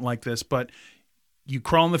moment like this, but you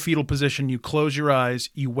crawl in the fetal position, you close your eyes,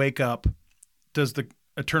 you wake up. Does the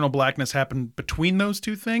eternal blackness happen between those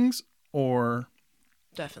two things, or?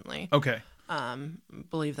 Definitely. Okay.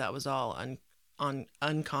 Believe that was all on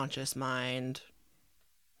unconscious mind,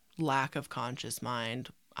 lack of conscious mind.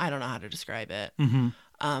 I don't know how to describe it.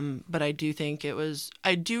 Mm-hmm. But I do think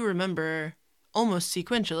I do remember almost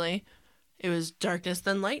sequentially, it was darkness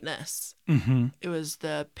then lightness. Mm-hmm. It was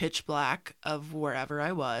the pitch black of wherever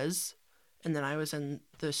I was. And then I was in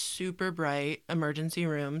the super bright emergency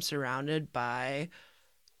room surrounded by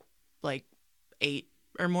 8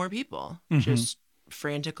 or more people. Mm-hmm. Just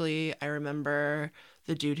frantically. I remember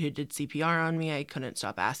the dude who did CPR on me, I couldn't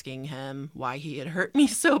stop asking him why he had hurt me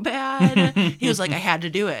so bad. He was like, I had to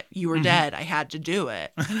do it. You were dead. I had to do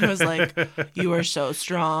it. And I was like, you are so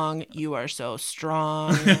strong. You are so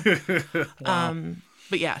strong. Wow.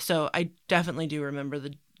 But yeah, so I definitely do remember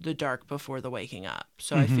the dark before the waking up.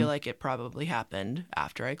 So I feel like it probably happened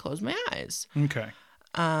after I closed my eyes. Okay.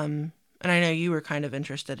 And I know you were kind of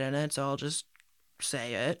interested in it, so I'll just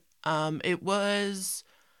say it. It was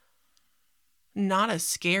not a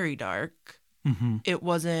scary dark. It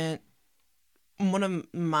wasn't one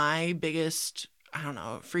of my biggest, I don't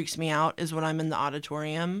know, it freaks me out is when I'm in the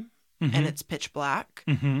auditorium and it's pitch black.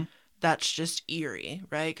 That's just eerie,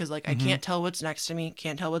 right? Because like I can't tell what's next to me,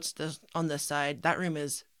 can't tell what's on this side. That room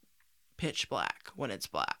is pitch black when it's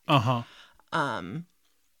black. And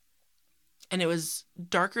it was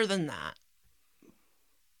darker than that.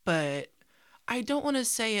 But I don't want to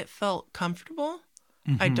say it felt comfortable.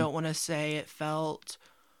 I don't want to say it felt...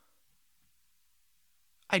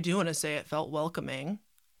 I do want to say it felt welcoming.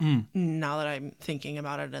 Now that I'm thinking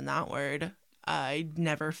about it in that word. I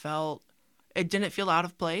never felt... It didn't feel out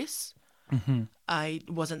of place. I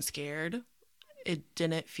wasn't scared. It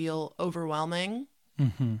didn't feel overwhelming.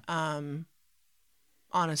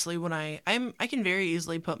 Honestly, when I can very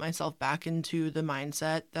easily put myself back into the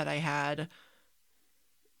mindset that I had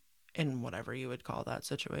in whatever you would call that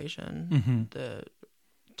situation. The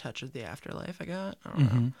touch of the afterlife I got. I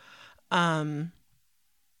don't know.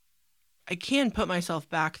 I can put myself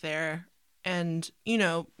back there, and you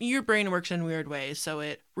know, your brain works in weird ways, so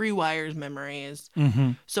it rewires memories.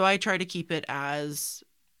 So I try to keep it as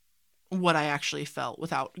what I actually felt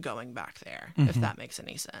without going back there, if that makes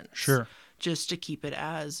any sense. Sure. Just to keep it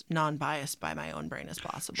as non-biased by my own brain as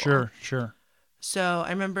possible. Sure. So I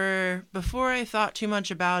remember before I thought too much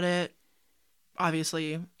about it,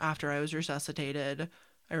 obviously after I was resuscitated,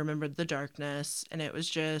 I remembered the darkness, and it was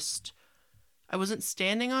just, I wasn't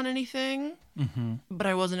standing on anything, but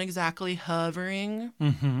I wasn't exactly hovering.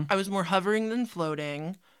 I was more hovering than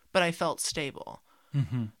floating, but I felt stable.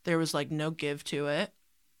 There was like no give to it.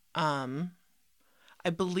 I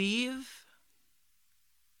believe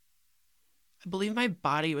my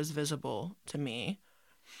body was visible to me.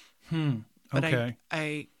 But Okay.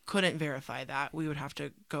 I couldn't verify that. We would have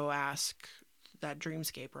to go ask that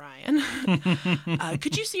Dreamscape Ryan.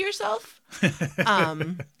 Could you see yourself?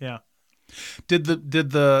 Yeah. Did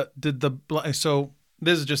the so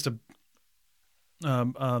this is just a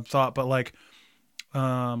thought, but like,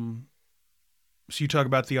 so you talk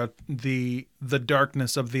about the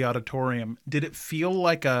darkness of the auditorium. Did it feel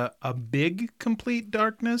like a big complete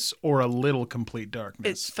darkness or a little complete It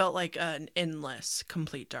darkness? felt like an endless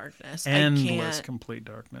complete darkness. Complete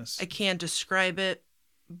darkness. I can't describe it,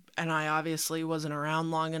 and I obviously wasn't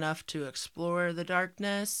around long enough to explore the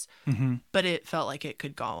darkness, but it felt like it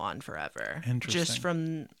could go on forever. Interesting. Just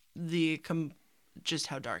from just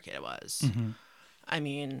how dark it was. I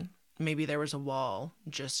mean, maybe there was a wall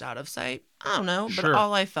just out of sight. I don't know, but Sure.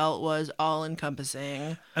 all I felt was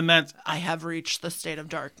all-encompassing. And that's I have reached the state of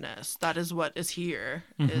darkness. That is what is here,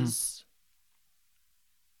 is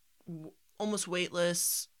almost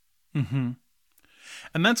weightless. and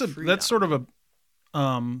that's Freedom. sort of a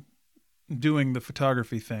doing the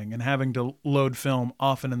photography thing and having to load film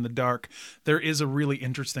often in the dark. There is a really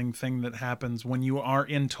interesting thing that happens when you are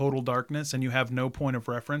in total darkness and you have no point of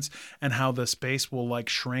reference, and how the space will like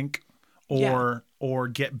shrink or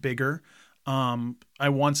get bigger. I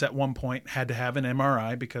once at one point had to have an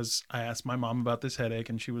MRI because I asked my mom about this headache,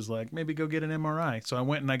 and she was like, maybe go get an MRI. So I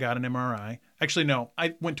went and I got an MRI. Actually, no,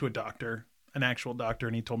 I went to a doctor, an actual doctor,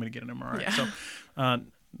 and he told me to get an MRI. Yeah. So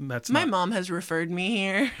that's My not... mom has referred me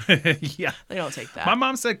here. Yeah. They don't take that. My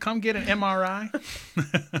mom said, come get an MRI.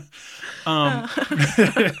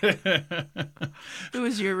 Who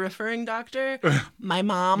is your referring doctor? My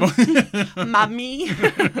mom. Mommy.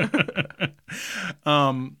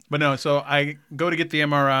 But no, so I go to get the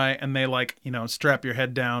MRI, and they like, strap your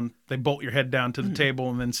head down. They bolt your head down to the table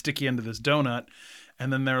and then stick you into this donut.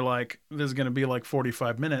 And then they're like, this is going to be like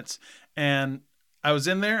 45 minutes. And I was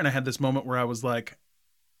in there, and I had this moment where I was like,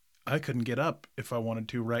 I couldn't get up if I wanted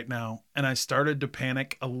to right now. And I started to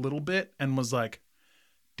panic a little bit and was like,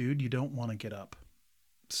 dude, you don't want to get up.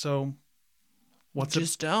 So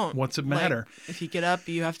what's don't. What's it matter? Like, if you get up,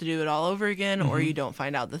 you have to do it all over again, or you don't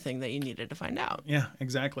find out the thing that you needed to find out. Yeah,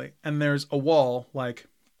 exactly. And there's a wall like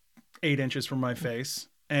 8 inches from my face,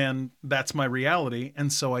 and that's my reality.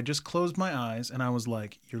 And so I just closed my eyes, and I was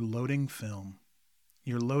like, you're loading film.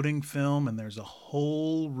 You're loading film, and there's a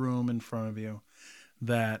whole room in front of you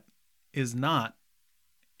that is not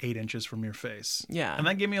 8 inches from your face. Yeah. And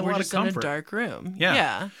that gave me a We're lot of just in comfort. a dark room. Yeah.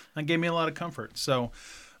 Yeah. That gave me a lot of comfort. So,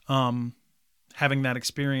 having that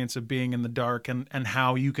experience of being in the dark and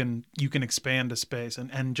how you can expand a space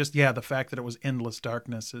and just, the fact that it was endless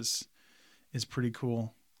darkness is pretty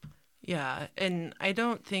cool. Yeah, and I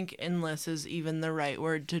don't think endless is even the right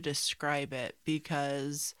word to describe it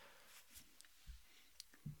because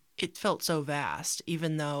it felt so vast,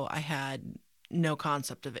 even though I had no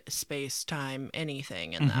concept of space, time,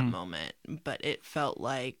 anything in that moment. But it felt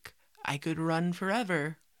like I could run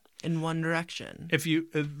forever in one direction. If you,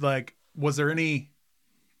 was there any...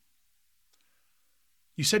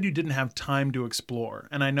 You said you didn't have time to explore.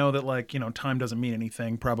 And I know that, time doesn't mean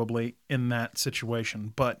anything probably in that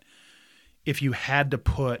situation. But if you had to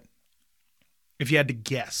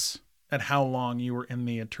guess at how long you were in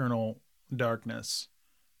the eternal darkness,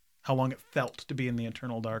 how long it felt to be in the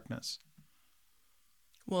eternal darkness.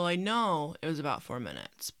 Well, I know it was about 4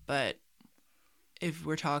 minutes, but if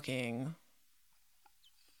we're talking,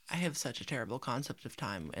 I have such a terrible concept of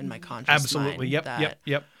time in my conscious Absolutely. mind.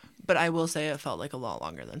 Yep. But I will say it felt like a lot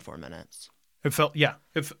longer than 4 minutes. It felt, I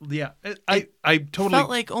totally felt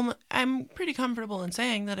like I'm pretty comfortable in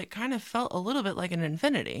saying that it kind of felt a little bit like an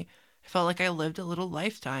infinity. It felt like I lived a little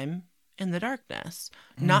lifetime in the darkness,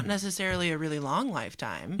 not necessarily a really long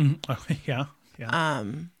lifetime. Yeah.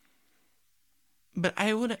 But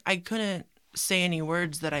I couldn't say any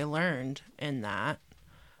words that I learned in that,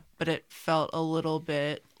 but it felt a little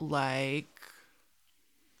bit like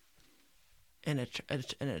an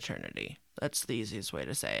eternity. That's the easiest way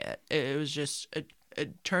to say it. It was just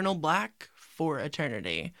eternal black for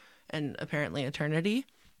eternity, and apparently eternity,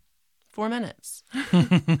 4 minutes.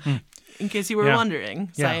 In case you were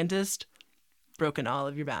wondering, scientist, broken all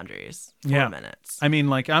of your boundaries. 4 minutes. I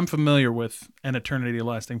mean, I'm familiar with an eternity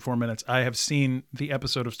lasting 4 minutes. I have seen the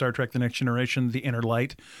episode of Star Trek The Next Generation, The Inner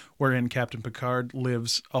Light, wherein Captain Picard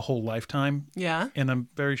lives a whole lifetime in a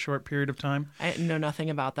very short period of time. I know nothing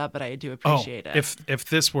about that, but I do appreciate it. If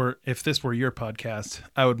this were your podcast,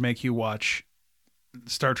 I would make you watch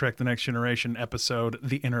Star Trek The Next Generation episode,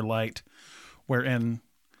 The Inner Light, wherein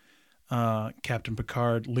Captain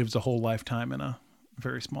Picard lives a whole lifetime in a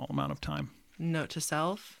very small amount of time. Note to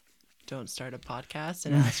self, don't start a podcast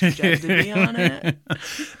and ask Jed to be on it.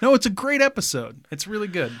 No, it's a great episode. It's really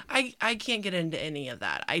good. I can't get into any of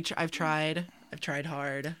that. I've tried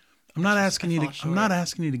hard. I'm not asking you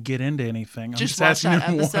to get into anything. I'm just asking watch that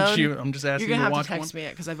you to watch episode. you. I'm just asking You're you gonna to have watch to text one. me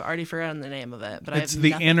it because I've already forgotten the name of it. But It's I have The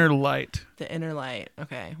nothing. Inner Light. The Inner Light.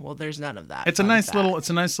 Okay. Well, there's none of that. It's a nice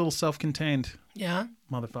little self-contained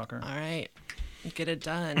motherfucker. All right. Get it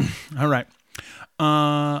done. All right.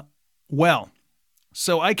 Well,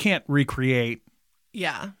 so I can't recreate.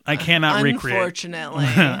 Yeah. I cannot recreate. Unfortunately.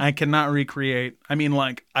 I cannot recreate. I mean,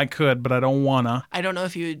 I could, but I don't wanna. I don't know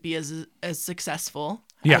if you would be as successful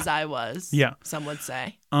Yeah. as I was. Yeah. Some would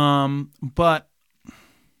say. But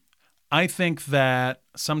I think that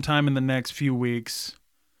sometime in the next few weeks,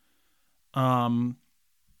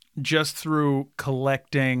 just through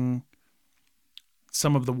collecting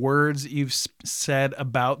some of the words you've said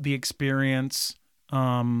about the experience,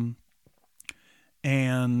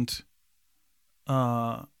 and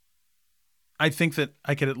I think that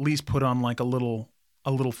I could at least put on a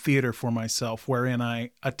little theater for myself wherein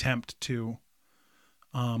I attempt to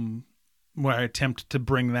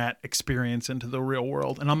bring that experience into the real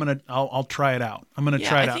world. And I'll try it out. I'm going to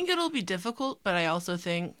try it out. I think it'll be difficult, but I also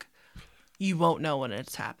think you won't know when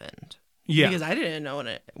it's happened. Yeah. Because I didn't know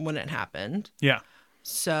when it happened. Yeah.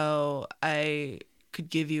 So I could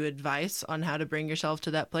give you advice on how to bring yourself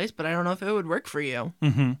to that place, but I don't know if it would work for you.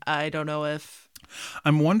 Mm-hmm. I don't know if...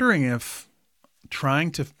 I'm wondering if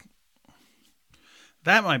trying to...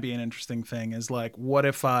 That might be an interesting thing, is what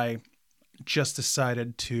if I just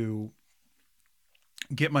decided to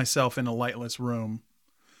get myself in a lightless room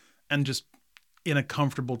and just in a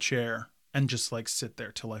comfortable chair and just sit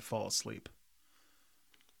there till I fall asleep.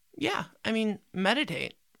 Yeah. I mean,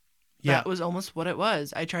 meditate. Yeah. That was almost what it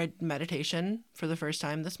was. I tried meditation for the first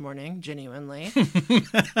time this morning, genuinely.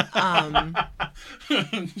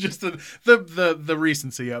 Just the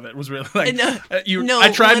recency of it was really No,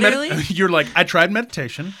 I tried literally? I tried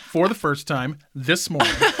meditation for the first time this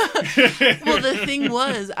morning. Well, the thing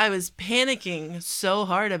was, I was panicking so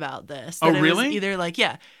hard about this. Oh, that it really? was either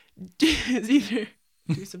it's either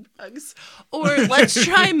do some drugs or let's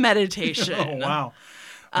try meditation. Oh, wow.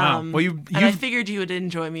 Wow. Well, and I figured you would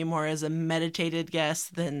enjoy me more as a meditated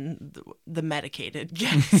guest than the medicated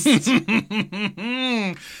guest.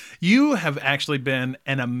 You have actually been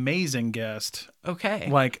an amazing guest. Okay.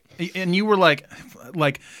 And you were like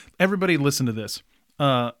everybody listen to this.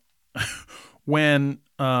 When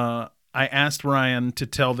I asked Ryan to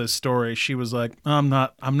tell this story. She was like, I'm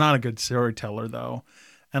not a good storyteller though.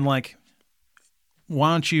 And like,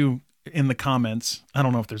 why don't you in the comments, I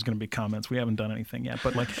don't know if there's going to be comments. We haven't done anything yet,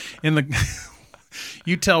 but like in the,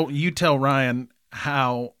 you tell Ryan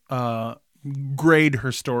how, grade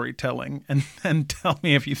her storytelling and tell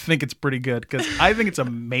me if you think it's pretty good, because I think it's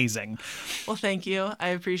amazing. Well, thank you. I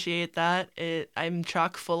appreciate that. I'm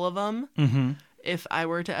chock full of them. Mm-hmm. If I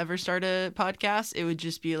were to ever start a podcast, it would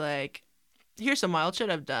just be like, here's some wild shit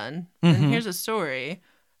I've done, Mm-hmm. and here's a story.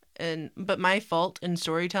 But my fault in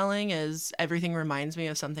storytelling is everything reminds me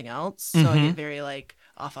of something else, so I get very like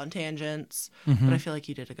off on tangents. But I feel like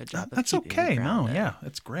you did a good job. That's of keeping me okay. No, grounded. yeah,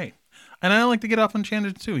 it's great. And I like to get off on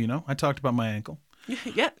tangents too. You know, I talked about my ankle.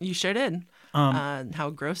 Yeah, you sure did.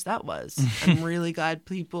 How gross that was. I'm really glad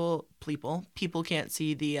people can't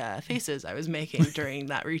see the faces I was making during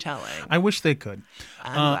that retelling. I wish they could.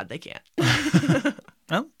 I'm glad they can't.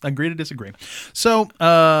 Well, agree to disagree. So,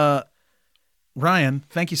 Ryan,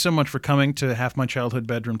 thank you so much for coming to Half My Childhood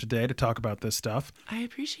Bedroom today to talk about this stuff. I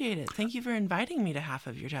appreciate it. Thank you for inviting me to half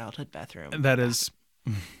of your childhood bedroom. That is,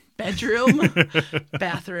 Bedroom,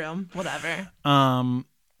 bathroom, whatever.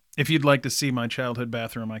 if you'd like to see my childhood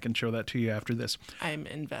bathroom, I can show that to you after this. I'm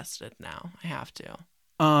invested now. I have to.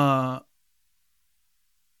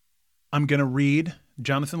 I'm going to read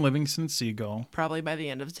Jonathan Livingston Seagull. Probably by the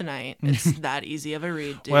end of tonight. It's that easy of a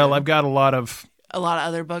read, dude. Well, I've got a lot of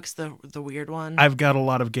other books, the weird one. I've got a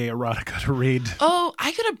lot of gay erotica to read. Oh,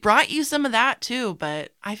 I could have brought you some of that too,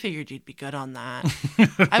 but I figured you'd be good on that.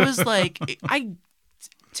 I was like, I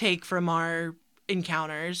take from our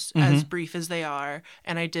encounters, as brief as they are,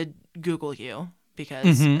 and I did Google you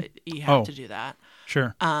because you have to do that.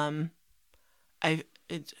 Sure. I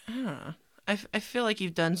don't know. I feel like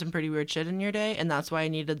you've done some pretty weird shit in your day, and that's why I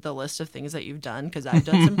needed the list of things that you've done, because I've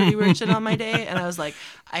done some pretty weird shit on my day, and I was like,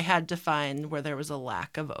 I had to find where there was a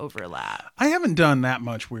lack of overlap. I haven't done that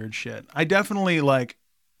much weird shit. I definitely, like,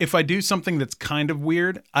 if I do something that's kind of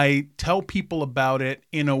weird, I tell people about it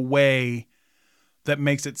in a way that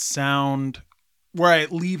makes it sound, where I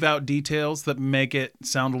leave out details that make it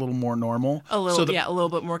sound a little more normal. A little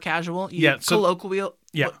bit more casual.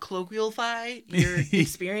 Colloquialify your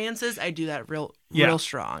experiences. I do that real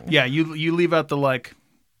strong. Yeah, you leave out the like,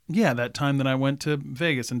 yeah, that time that I went to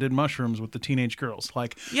Vegas and did mushrooms with the teenage girls.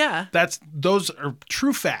 Like, yeah, those are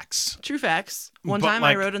true facts. True facts. One time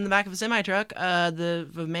I rode in the back of a semi truck,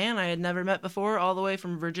 the man I had never met before, all the way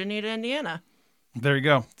from Virginia to Indiana. There you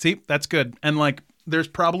go. See, that's good. And like, there's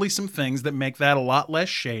probably some things that make that a lot less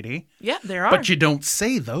shady. Yeah, there are. But you don't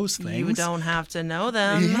say those things. You don't have to know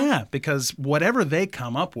them. Yeah, because whatever they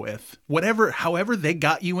come up with, however they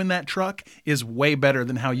got you in that truck is way better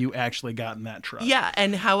than how you actually got in that truck. Yeah,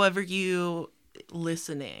 and however the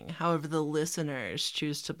listeners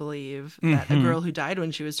choose to believe that a girl who died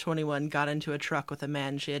when she was 21 got into a truck with a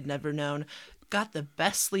man she had never known, got the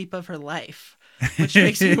best sleep of her life. Which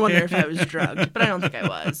makes me wonder if I was drugged, but I don't think I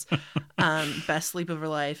was. Best sleep of her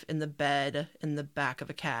life in the bed in the back of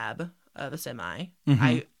a cab of a semi.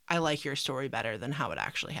 I like your story better than how it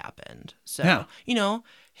actually happened. So,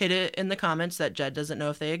 hit it in the comments that Jed doesn't know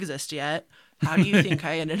if they exist yet. How do you think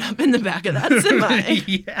I ended up in the back of that semi?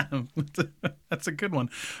 Yeah, that's a good one.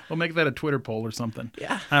 We'll make that a Twitter poll or something.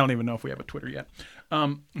 Yeah. I don't even know if we have a Twitter yet.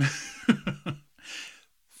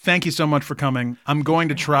 Thank you so much for coming. I'm going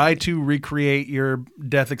to try to recreate your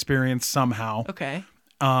death experience somehow. Okay.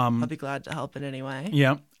 I'll be glad to help in any way.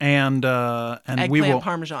 Yeah, and we will.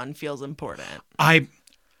 Parmesan feels important. I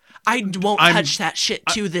won't touch that shit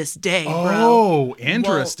to this day, bro. Oh,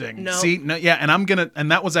 interesting. No. See, yeah,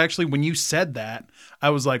 and that was actually when you said that, I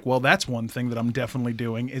was like, well, that's one thing that I'm definitely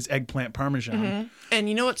doing is eggplant Parmesan. And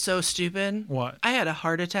you know what's so stupid? What? I had a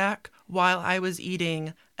heart attack while I was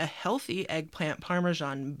eating a healthy eggplant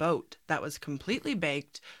Parmesan boat that was completely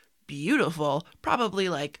baked, beautiful, probably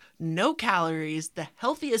like no calories, the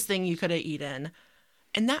healthiest thing you could have eaten.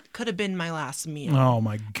 And that could have been my last meal. Oh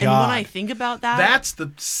my God. And when I think about that, that's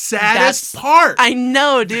the saddest part. I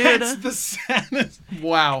know, dude. That's the saddest.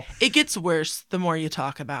 Wow. It gets worse the more you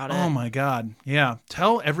talk about it. Oh my God. Yeah.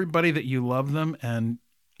 Tell everybody that you love them and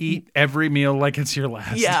eat every meal like it's your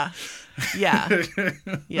last. Yeah. Yeah.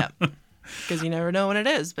 Yeah. Because you never know when it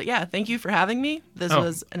is. But yeah, thank you for having me. This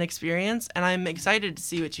was an experience, and I'm excited to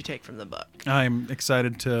see what you take from the book. I'm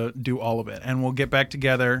excited to do all of it. And we'll get back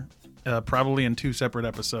together probably in 2 separate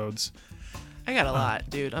episodes. I got a lot,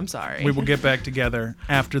 dude. I'm sorry. We will get back together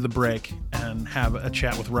after the break and have a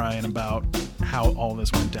chat with Ryan about how all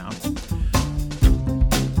this went down.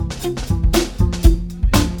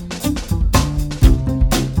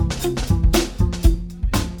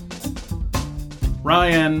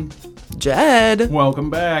 Ryan, Jed. welcome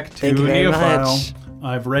back to Thank you very Neophile. much.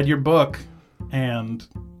 I've read your book, and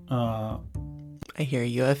I hear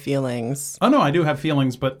you have feelings. oh no, I do have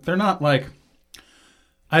feelings, but they're not like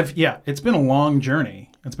it's been a long journey.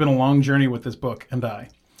 It's been a long journey with this book and I.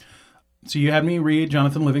 So you had me read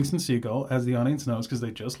Jonathan Livingston Seagull, as the audience knows, because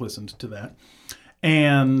they just listened to that.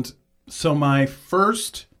 And so my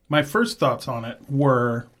first thoughts on it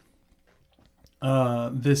were,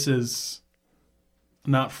 this is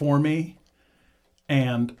not for me,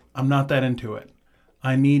 and I'm not that into it.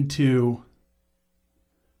 I need to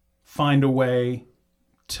find a way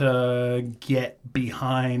to get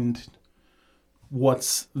behind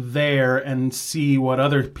what's there and see what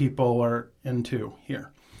other people are into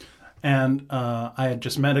here. And I had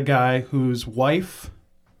just met a guy whose wife,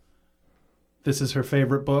 this is her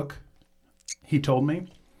favorite book, he told me.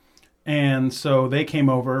 And so they came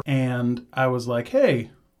over and I was like, hey,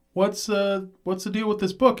 what's the deal with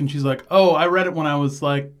this book? And she's like, oh, I read it when I was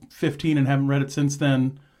like 15 and haven't read it since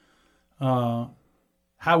then. How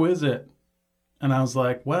is it? And I was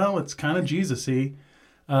like, well, it's kind of Jesus-y.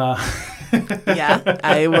 Yeah,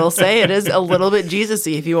 I will say it is a little bit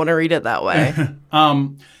Jesus-y if you want to read it that way.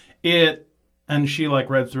 And she like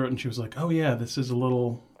read through it and she was like, oh yeah, this is a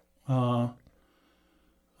little,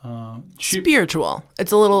 Spiritual.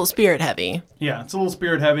 It's a little spirit heavy. yeah, it's a little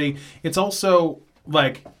spirit heavy. It's also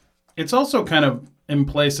kind of in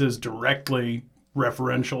places directly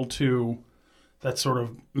referential to that sort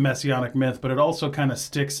of messianic myth, but it also kind of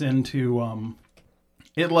sticks into,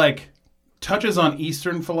 it like touches on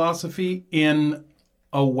Eastern philosophy in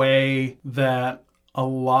a way that a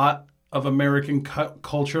lot of American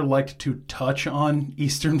culture liked to touch on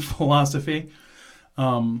Eastern philosophy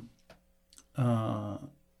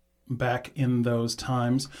back in those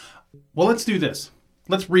times. Well, let's do this.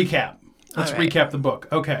 Let's recap. Let's recap the book.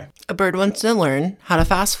 Okay. A bird wants to learn how to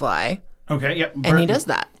fast fly, Okay, yep. and he does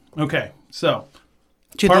that Okay, so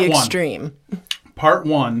to Part the one. extreme. Part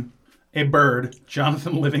 1, a bird,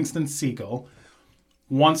 Jonathan Livingston Seagull,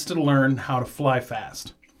 wants to learn how to fly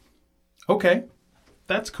fast. Okay,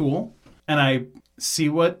 that's cool. And I see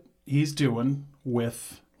what he's doing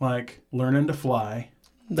with, like, learning to fly.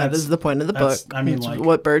 That is the point of the book. I mean, It's like,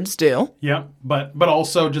 what birds do. yeah, but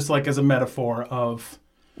also just like as a metaphor of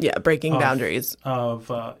Yeah, breaking boundaries.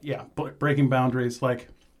 breaking boundaries. Like,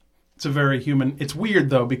 it's a very human. It's weird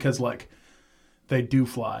though because like they do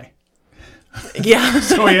fly. Yeah.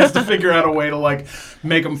 So he has to figure out a way to like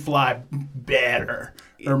make them fly better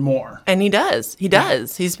or more. And he does. He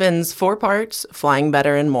does. He spends 4 parts flying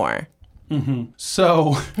better and more.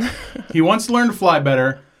 So he wants to learn to fly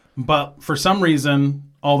better, but for some reason,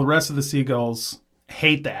 all the rest of the seagulls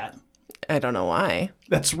hate that. I don't know why.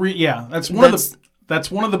 That's one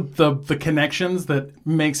of the connections that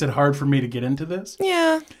makes it hard for me to get into this.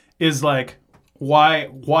 Yeah. Is like why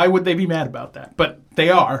would they be mad about that? But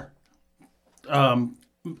they are.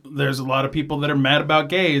 There's a lot of people that are mad about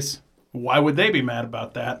gays. Why would they be mad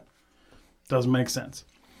about that? Doesn't make sense.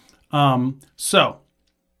 So,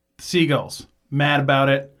 seagulls, mad about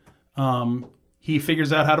it. He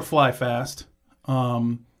figures out how to fly fast.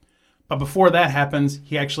 But before that happens,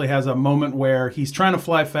 he actually has a moment where he's trying to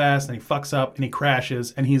fly fast and he fucks up and he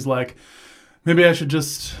crashes and he's like, maybe I should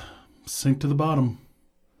just sink to the bottom.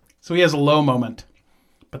 So he has a low moment.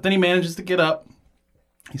 But then he manages to get up.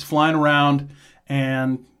 He's flying around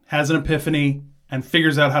and has an epiphany and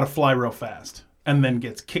figures out how to fly real fast and then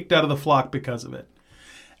gets kicked out of the flock because of it.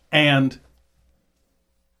 And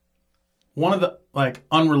one of the like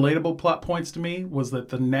unrelatable plot points to me was that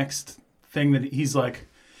the next thing that he's like,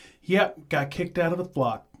 yep, got kicked out of the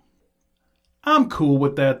flock. I'm cool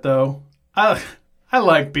with that though. I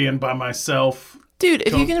like being by myself. Dude,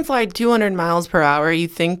 if you can fly 200 miles per hour, you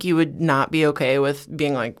think you would not be okay with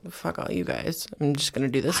being like, fuck all you guys. I'm just going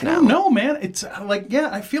to do this now. I don't know, man. It's like, yeah,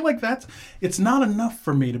 I feel like it's not enough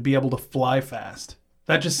for me to be able to fly fast.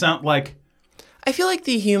 That just sounds like... I feel like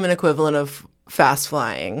the human equivalent of fast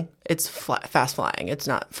flying, it's fast flying. It's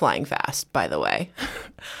not flying fast, by the way.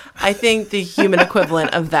 I think the human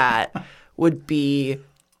equivalent of that would be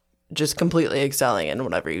just completely excelling in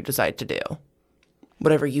whatever you decide to do.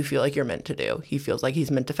 Whatever you feel like you're meant to do. He feels like he's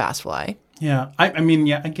meant to fast fly. Yeah, I mean,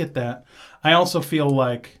 yeah, I get that. I also feel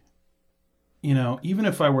like, you know, even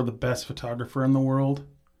if I were the best photographer in the world,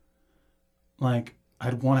 like,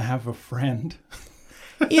 I'd want to have a friend.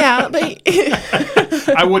 Yeah, but...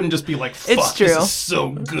 I wouldn't just be like, fuck, it's true. This is so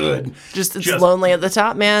good. Just lonely at the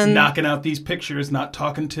top, man. Knocking out these pictures, not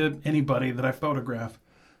talking to anybody that I photograph.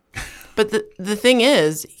 But the thing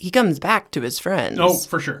is, he comes back to his friends. Oh,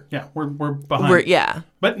 for sure. Yeah, we're behind. Yeah.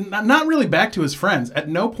 But not really back to his friends. At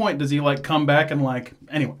no point does he like come back and like.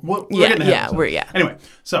 Anyway, we're Yeah, getting ahead of ourselves. yeah. Anyway,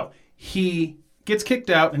 so he gets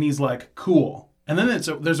kicked out and he's like, cool. And then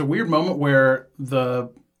there's a weird moment where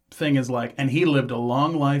the thing is like, and he lived a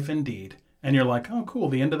long life indeed. And you're like, oh, cool,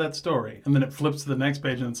 the end of that story. And then it flips to the next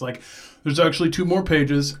page and it's like, there's actually 2 more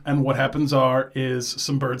pages. And what happens is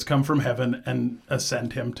some birds come from heaven and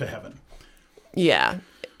ascend him to heaven. Yeah.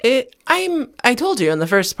 I told you in the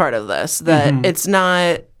first part of this that it's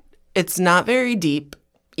not very deep,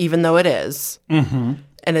 even though it is. Mm-hmm.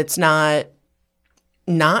 And it's not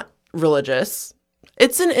religious.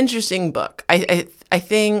 It's an interesting book. I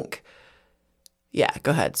think. Yeah,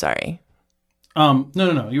 go ahead. Sorry. No.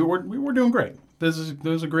 We're doing great.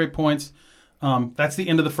 Those are great points. That's the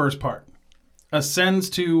end of the first part. Ascends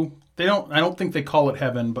to. I don't think they call it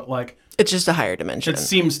heaven, but like it's just a higher dimension. It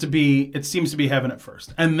seems to be heaven at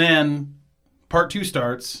first, and then part 2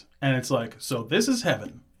 starts, and it's like, so this is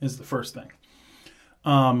heaven is the first thing.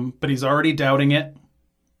 But he's already doubting it.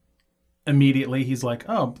 Immediately, he's like,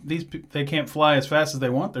 oh, they can't fly as fast as they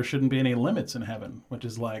want. There shouldn't be any limits in heaven, which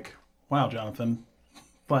is like, wow, Jonathan.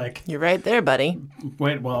 Like, you're right there, buddy.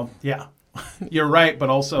 Wait, well, yeah, you're right, but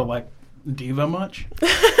also like diva much.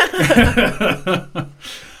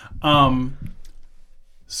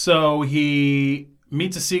 So he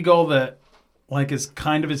meets a seagull that like is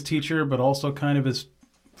kind of his teacher, but also kind of his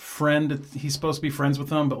friend. He's supposed to be friends with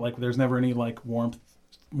him, but like there's never any like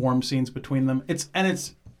warm scenes between them. It's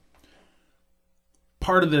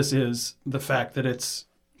part of this is the fact that it's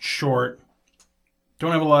short.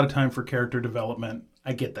 Don't have a lot of time for character development.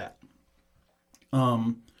 I get that.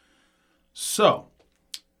 So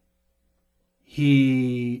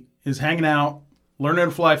he is hanging out, learning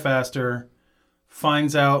to fly faster,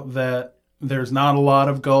 finds out that there's not a lot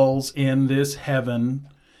of gulls in this heaven,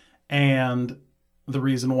 and the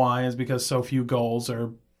reason why is because so few gulls are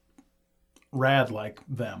rad like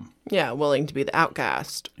them. Yeah, willing to be the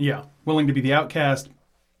outcast. Yeah, willing to be the outcast,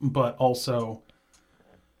 but also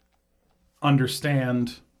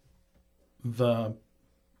understand the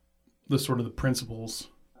sort of the principles.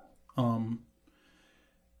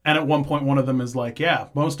 And at one point, one of them is like, yeah,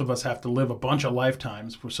 most of us have to live a bunch of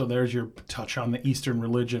lifetimes. So there's your touch on the Eastern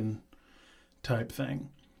religion type thing.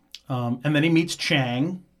 And then he meets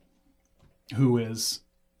Chang, who is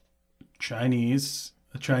Chinese,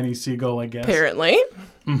 a Chinese seagull, I guess. Apparently.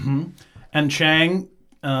 Mm-hmm. And Chang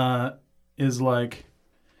is like,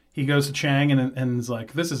 he goes to Chang and is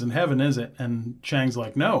like, this isn't heaven, is it? And Chang's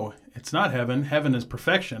like, no, it's not heaven. Heaven is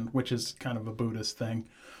perfection, which is kind of a Buddhist thing.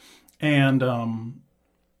 And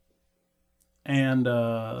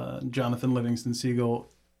Jonathan Livingston Seagull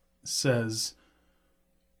says,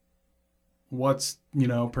 what's,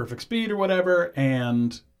 perfect speed or whatever?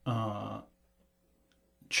 And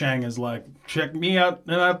Chang is like, check me out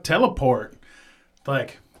and I'll teleport.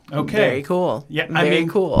 Like, okay. Very cool. Yeah, Very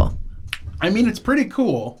cool. I mean, it's pretty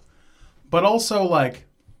cool, but also like,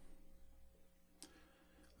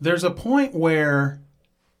 there's a point where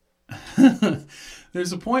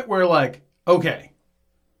like, okay,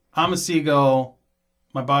 I'm a seagull.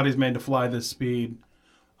 My body's made to fly this speed.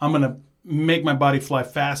 I'm going to make my body fly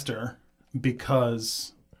faster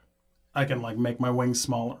because I can like make my wings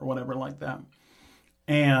smaller or whatever like that.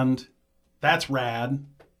 And that's rad.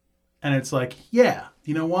 And it's like, yeah,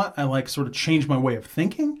 you know what? I like sort of changed my way of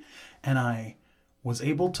thinking and I was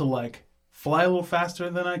able to like fly a little faster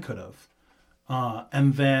than I could have.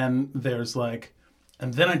 And then there's like,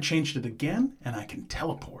 and then I changed it again and I can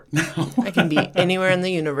teleport now. I can be anywhere in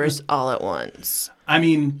the universe all at once. I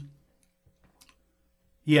mean,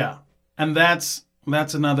 yeah. And that's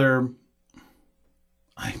another,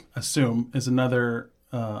 I assume, is another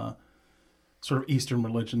sort of Eastern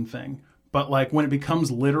religion thing. But like when it becomes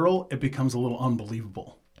literal, it becomes a little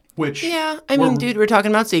unbelievable. Which yeah, I mean, dude, we're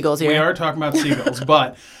talking about seagulls here. We are talking about seagulls,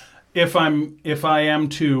 but if I am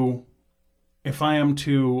to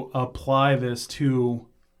apply this to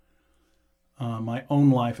my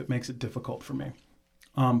own life, it makes it difficult for me.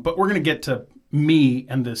 But we're going to get to me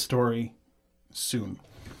and this story soon.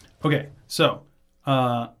 Okay, so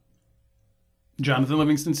Jonathan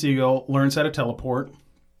Livingston Seagull learns how to teleport,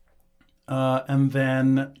 and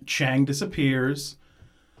then Chang disappears,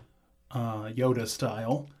 Yoda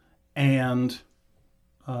style, and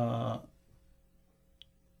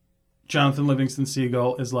Jonathan Livingston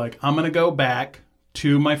Seagull is like, I'm going to go back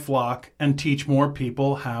to my flock and teach more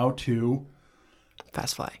people how to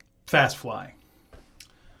fast fly.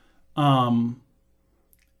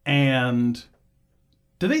 And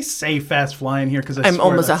Do they say fast flying here? Because I'm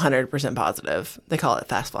almost 100% positive. They call it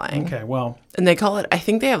fast flying. Okay, well. And they call it, I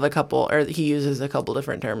think they have a couple, or he uses a couple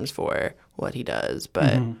different terms for what he does,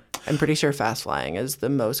 but I'm pretty sure fast flying is the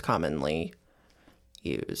most commonly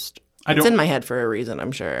used. It's in my head for a reason,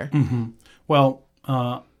 I'm sure. Well,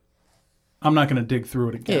 I'm not going to dig through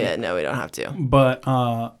it again. Yeah, no, we don't have to. But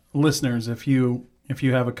listeners, if you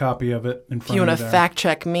have a copy of it in front of you, if you want to fact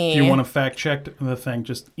check me, if you want to fact check the thing,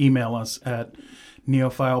 just email us at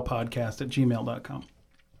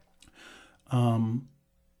neophilepodcast@gmail.com.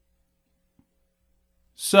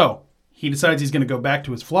 So he decides he's going to go back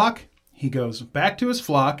to his flock. He goes back to his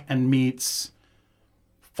flock and meets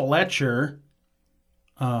Fletcher,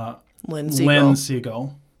 Lynn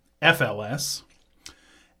Siegel, FLS,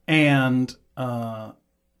 and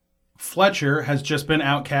Fletcher has just been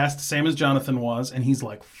outcast, same as Jonathan was, and he's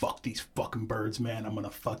like, fuck these fucking birds, man. I'm going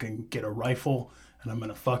to fucking get a rifle, and I'm going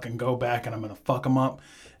to fucking go back, and I'm going to fuck them up.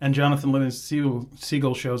 And Jonathan Livingston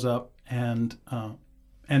Seagull shows up, and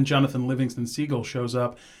Jonathan Livingston Seagull shows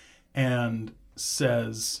up and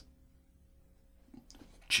says,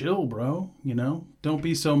 chill, bro, don't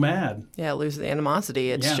be so mad. Yeah, lose the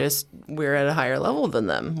animosity. It's just we're at a higher level than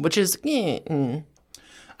them, which is... I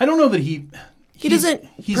don't know that he doesn't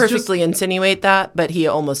perfectly insinuate that, but he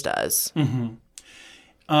almost does.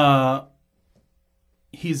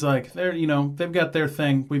 He's like, they've got their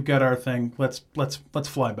thing, we've got our thing. Let's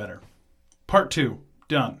fly better. Part 2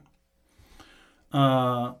 done.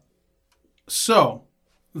 So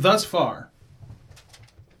thus far,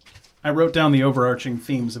 I wrote down the overarching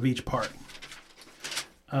themes of each part.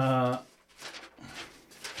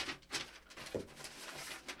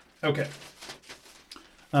 Okay.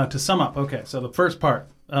 To sum up, okay, so the first part,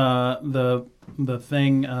 the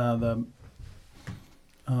theme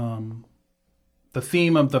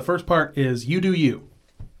of the first part is you do you.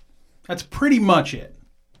 That's pretty much it.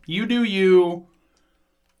 You do you.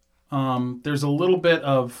 There's a little bit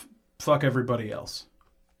of fuck everybody else.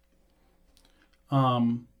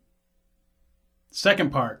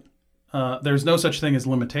 Second part, there's no such thing as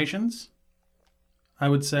limitations, I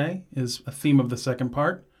would say, is a theme of the second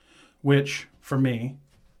part, which, for me,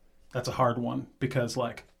 that's a hard one because,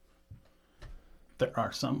 there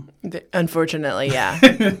are some. Unfortunately, yeah.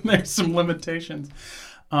 There's some limitations.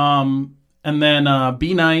 And then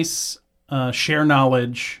be nice, share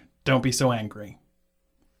knowledge, don't be so angry.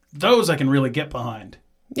 Those I can really get behind.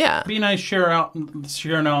 Yeah. Be nice, share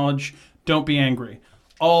knowledge, don't be angry.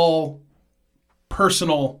 All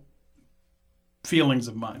personal feelings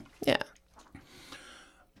of mine. Yeah.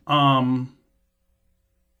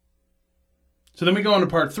 So then we go into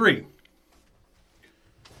part 3.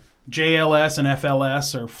 JLS and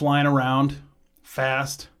FLS are flying around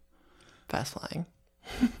fast. Fast flying.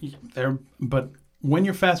 But when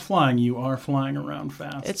you're fast flying, you are flying around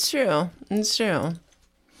fast. It's true.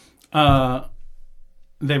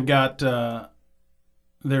 They've got,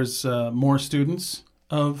 there's more students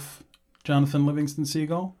of Jonathan Livingston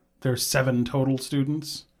Seagull. There's 7 total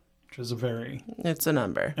students, which is it's a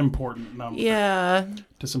number. Important number. Yeah.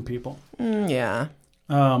 To some people. Yeah.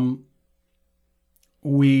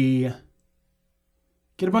 We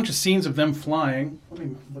get a bunch of scenes of them flying. Let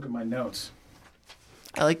me look at my notes.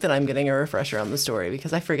 I like that I'm getting a refresher on the story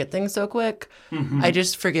because I forget things so quick. I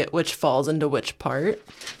just forget which falls into which part.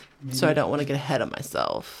 So I don't want to get ahead of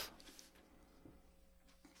myself.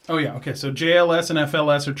 Oh, yeah. Okay. So JLS and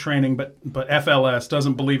FLS are training, but FLS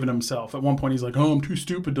doesn't believe in himself. At one point, he's like, oh, I'm too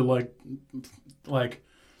stupid to like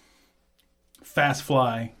fast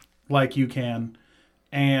fly like you can.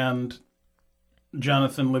 And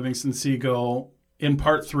Jonathan Livingston Seagull in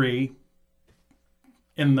part 3,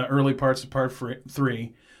 in the early parts of part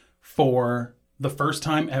 3, for the first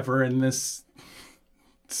time ever in this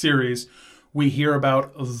series, we hear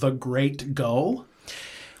about the Great Gull.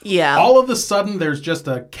 Yeah. All of a sudden, there's just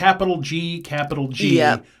a capital G,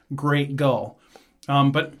 yep. Great Gull.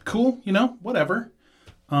 But cool, whatever.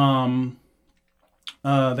 They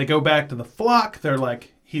go back to the flock. They're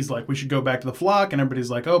like, he's like, we should go back to the flock, and everybody's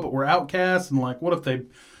like, oh, but we're outcasts, and like, what if they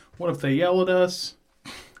yell at us?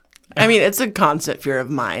 I mean, it's a constant fear of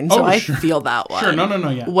mine, so I feel that one. Sure, no,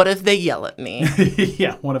 yeah. What if they yell at me?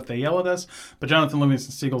 Yeah, what if they yell at us? But Jonathan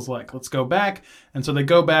Livingston Seagull's like, let's go back. And so they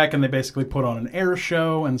go back, and they basically put on an air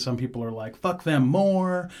show, and some people are like, fuck them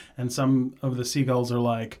more. And some of the seagulls are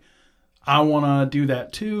like, I want to do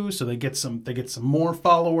that too. So they get some more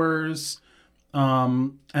followers.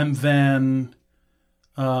 And then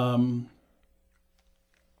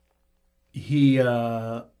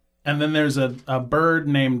and then there's a bird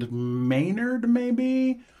named Maynard,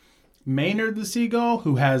 maybe? Maynard the seagull,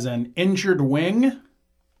 who has an injured wing.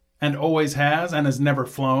 and always has and has never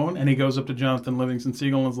flown. And he goes up to Jonathan Livingston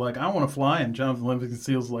Seagull and is like, I want to fly. And Jonathan Livingston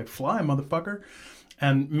Seagull's like, fly, motherfucker.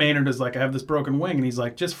 And Maynard is like, I have this broken wing. And he's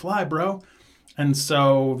like, just fly, bro. And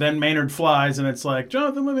so then Maynard flies, and it's like,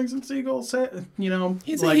 Jonathan Livingston Seagull said,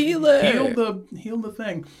 he's like, a healer. Healed the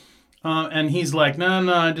thing. And he's like,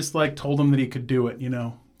 no, I just like told him that he could do it,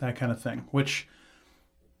 that kind of thing. Which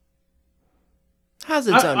has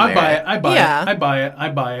its own merit. I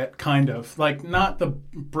buy it, kind of. Like, not the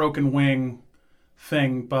broken wing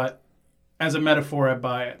thing, but as a metaphor, I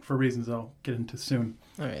buy it for reasons I'll get into soon.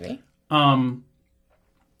 Alrighty. And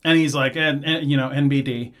he's like, and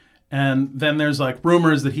NBD. And then there's like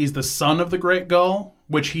rumors that he's the son of the Great Gull,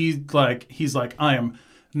 which he's like, I am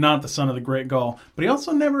not the son of the Great Gull. But he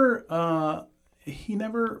also never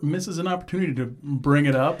misses an opportunity to bring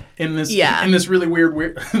it up in this really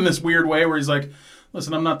weird in this weird way where he's like,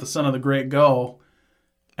 listen, I'm not the son of the Great Gull.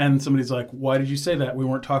 And somebody's like, why did you say that? We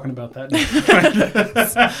weren't talking about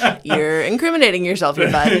that. You're incriminating yourself here,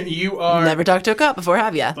 bud. You are. Never talked to a cop before,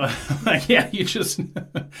 have you? Yeah, you just...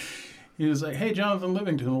 He was like, hey, Jonathan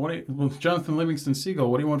Livingston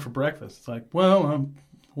Seagull, what do you want for breakfast? It's like, well,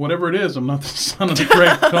 whatever it is, I'm not the son of the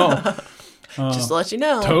Great Gull. Just to let you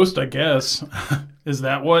know. Toast, I guess. Is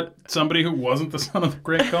that what somebody who wasn't the son of the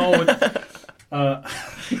Great Gull would...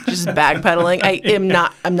 Just backpedaling.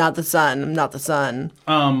 I'm not the son. I'm not the son.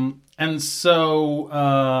 And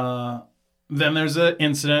so then there's an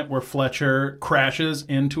incident where Fletcher crashes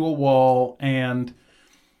into a wall, and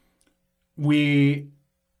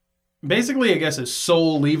basically, I guess his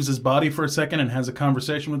soul leaves his body for a second and has a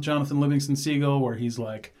conversation with Jonathan Livingston Seagull where he's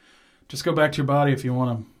like, just go back to your body if you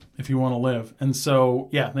want to live. And so,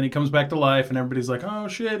 yeah, then he comes back to life and everybody's like, oh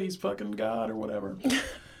shit, he's fucking God or whatever.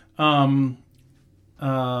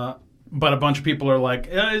 But a bunch of people are like,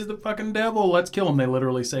 yeah, he's the fucking devil. Let's kill him. They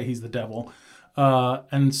literally say he's the devil.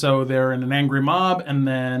 And so they're in an angry mob, and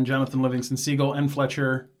then Jonathan Livingston Seagull and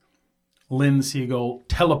Fletcher Lynn Seagull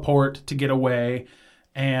teleport to get away.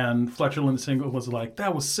 And Fletcher Lynn Seagull was like,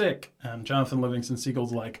 that was sick. And Jonathan Livingston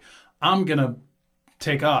Seagull's like, I'm going to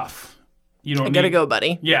take off. I gotta go,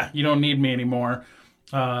 buddy. Yeah, you don't need me anymore.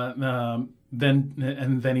 Then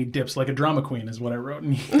he dips like a drama queen is what I wrote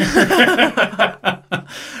in here. I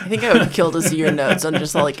think I would kill to see your notes on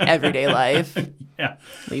just like everyday life. Yeah.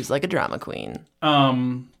 Leaves like a drama queen.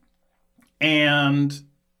 And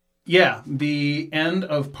yeah, the end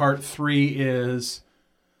of part 3 is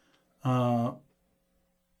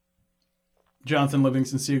Jonathan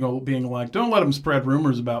Livingston Seagull being like, don't let them spread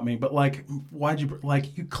rumors about me. But like,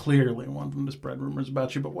 you clearly want them to spread rumors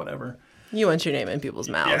about you, but whatever. You want your name in people's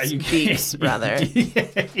mouths. Yeah, beaks, rather.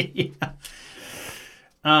 Yeah.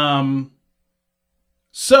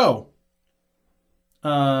 So,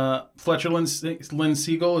 Fletcher Lynn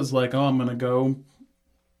Seagull is like, oh, I'm going to go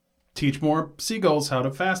teach more seagulls how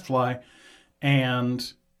to fast fly.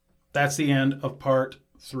 And that's the end of part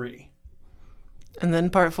 3. And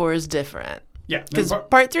then part 4 is different. Yeah. Because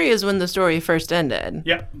part 3 is when the story first ended.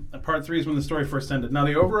 Yeah. Part 3 is when the story first ended. Now,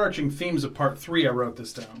 the overarching themes of part 3, I wrote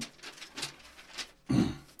this down.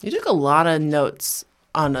 You took a lot of notes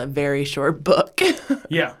on a very short book.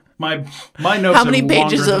 Yeah. My notes How many are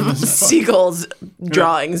pages longer of seagulls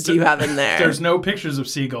drawings do you have in there? There's no pictures of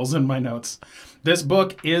seagulls in my notes. This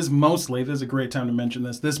book is mostly, this is a great time to mention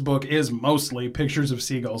this book is mostly pictures of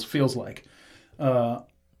seagulls, feels like. Yeah,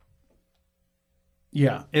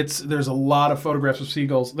 there's a lot of photographs of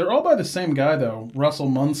seagulls. They're all by the same guy, though, Russell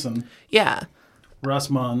Munson. Yeah. Russ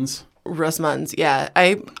Munns, yeah.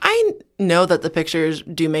 I know that the pictures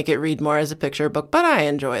do make it read more as a picture book, but I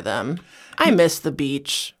enjoy them. I miss the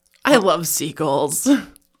beach. I love seagulls.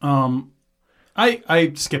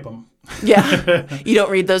 I skip them. Yeah. You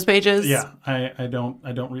don't read those pages? Yeah, I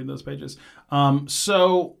don't read those pages.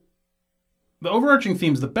 So the overarching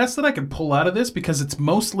themes, the best that I could pull out of this, because it's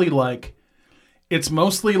mostly like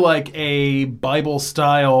a Bible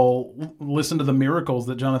style listen to the miracles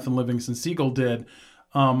that Jonathan Livingston Seagull did.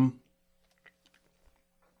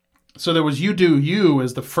 So there was You Do You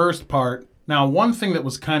as the first part. Now, one thing that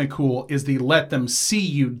was kind of cool is the let them see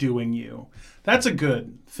you doing you. That's a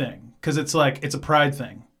good thing, because it's like, it's a pride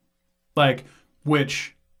thing. Like,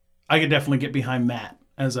 which I could definitely get behind that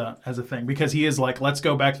as a thing, because he is like, let's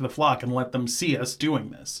go back to the flock and let them see us doing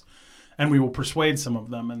this. And we will persuade some of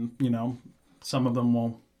them, and, some of them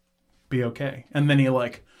will be okay. And then he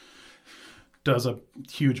like does a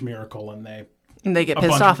huge miracle, and they get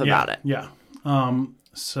pissed off about it. Yeah.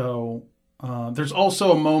 So there's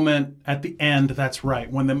also a moment at the end. That's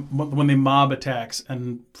right, when the mob attacks,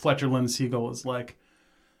 and Fletcher Lynn Seagull is like,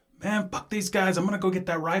 man, fuck these guys. I'm gonna go get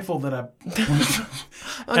that rifle that I.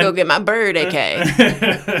 I'll go get my bird AK.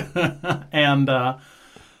 And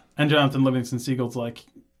Jonathan Livingston Seagull's like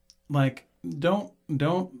don't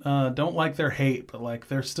like their hate, but like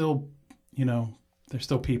they're still, they're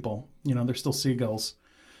still people, they're still seagulls.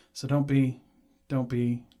 So don't be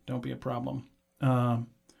a problem.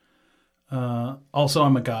 Also,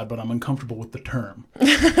 I'm a god, but I'm uncomfortable with the term.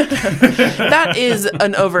 That is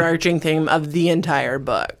an overarching theme of the entire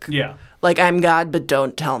book. Yeah. Like, I'm God, but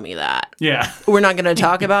don't tell me that. Yeah. We're not going to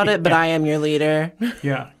talk about it, but I am your leader.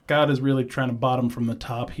 Yeah. God is really trying to bottom from the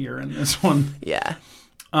top here in this one. Yeah.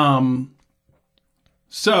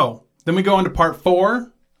 So then we go into part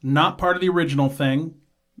 4, not part of the original thing.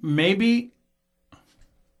 Maybe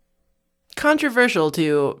controversial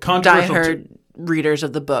to diehard readers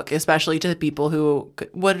of the book, especially to people who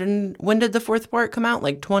when did the 4th part come out?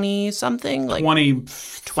 Like 20 something, like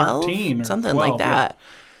 2013 or something 12, like that. Yeah.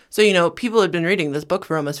 So, people had been reading this book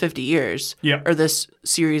for almost 50 years. Yeah. Or this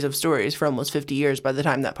series of stories for almost 50 years by the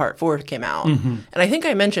time that part 4 came out. Mm-hmm. And I think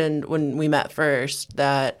I mentioned when we met first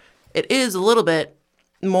that it is a little bit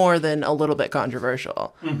more than a little bit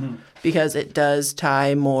controversial. Mm-hmm. Because it does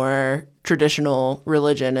tie more traditional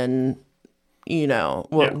religion and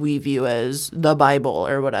what we view as the Bible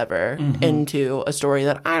or whatever into a story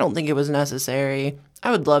that I don't think it was necessary.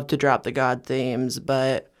 I would love to drop the God themes,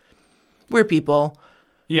 but we're people.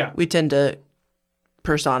 Yeah. We tend to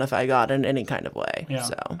personify God in any kind of way. Yeah.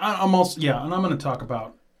 So I'm also, and I'm going to talk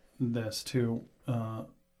about this too in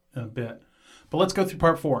a bit. But let's go through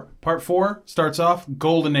part 4. Part 4 starts off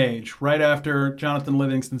Golden Age. Right after Jonathan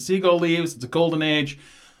Livingston Seagull leaves, it's a Golden Age.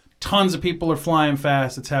 Tons of people are flying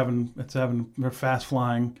fast. They're fast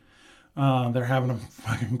flying. They're having a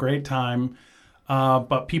fucking great time.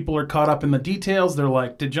 But people are caught up in the details. They're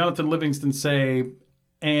like, did Jonathan Livingston say,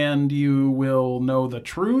 and you will know the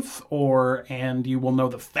truth, or and you will know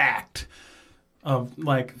the fact of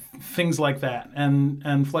like things like that?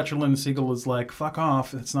 And Fletcher Lynn Seagull is like, fuck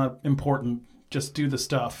off. It's not important. Just do the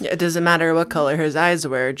stuff. yeah, it doesn't matter what color his eyes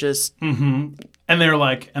were. Just And they're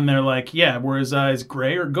like, yeah, were his eyes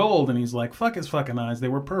gray or gold? And he's like, fuck his fucking eyes. They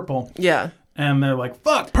were purple. yeah. And they're like,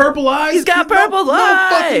 fuck, purple eyes? He's got purple No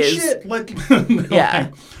fucking eyes. shit. Like,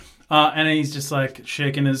 Yeah. And he's just like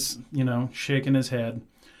shaking his head.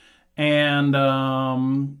 And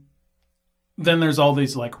then there's all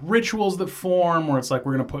these like rituals that form where it's like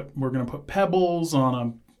we're gonna put pebbles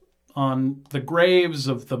on the graves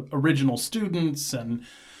of the original students, and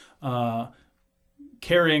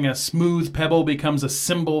carrying a smooth pebble becomes a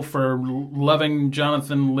symbol for loving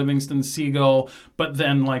Jonathan Livingston Seagull. But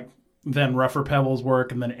then rougher pebbles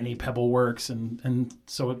work, and then any pebble works, and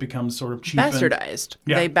so it becomes sort of cheapened. Bastardized.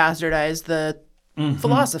 Yeah. They bastardized the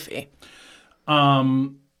philosophy.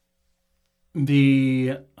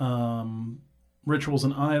 The rituals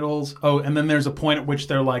and idols. Oh, and then there's a point at which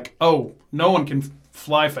they're like, oh, no one can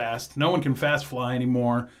fly fast. No one can fast fly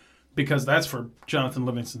anymore, because that's for Jonathan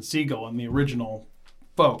Livingston Seagull and the original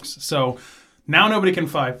folks. So now nobody can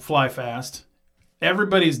fly fast.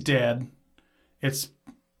 Everybody's dead. It's,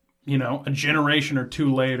 a generation or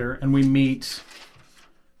two later, and we meet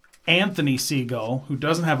Anthony Seagull, who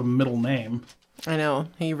doesn't have a middle name. I know.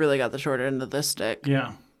 He really got the short end of this stick.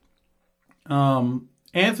 Yeah.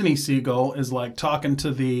 Anthony Seagull is like talking to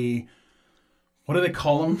the, what do they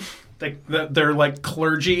call them? They're like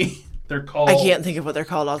clergy. They're called. I can't think of what they're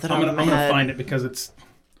called off the top of my head. I'm gonna find it because it's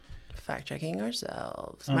fact checking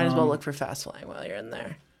ourselves. Might as well look for fast flying while you're in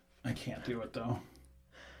there. I can't do it though.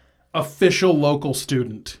 Official local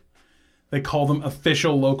student. They call them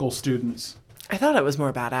official local students. I thought it was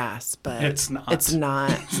more badass, but it's not. It's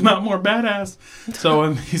not. It's not more badass.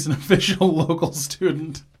 So he's an official local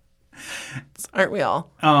student. Aren't we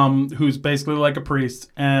all? Who's basically like a priest.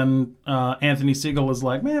 And Anthony Seagull is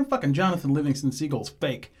like, man, fucking Jonathan Livingston Seagull's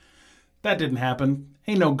fake. That didn't happen.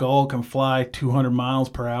 Ain't no gull can fly 200 miles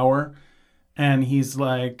per hour. And he's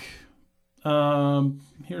like,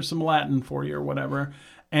 here's some Latin for you or whatever.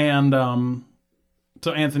 And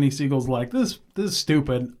so Anthony Seagull's like, this is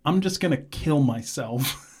stupid. I'm just going to kill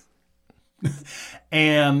myself.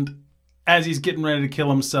 And as he's getting ready to kill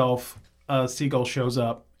himself, Seagull shows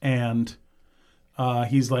up. And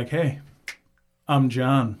he's like, hey, I'm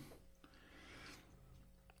John.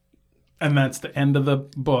 And that's the end of the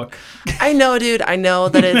book. I know, dude. I know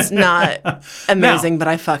that it's not amazing, but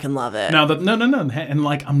I fucking love it. No. And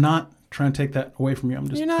like, I'm not trying to take that away from you.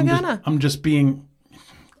 You're not gonna. I'm just being,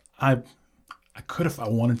 I could if I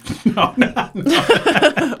wanted to. No.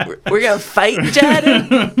 We're going to fight, Jed?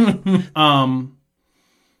 Oh,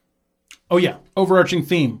 yeah. Overarching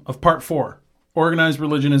theme of part 4. Organized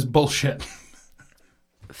religion is bullshit.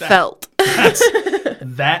 Felt.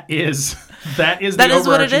 That is That is That the is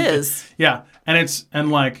what it overarching thing. is. Yeah,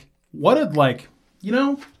 and like what a like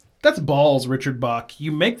that's balls, Richard Bach.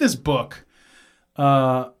 You make this book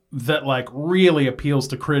that like really appeals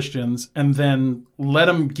to Christians, and then let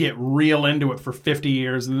them get real into it for 50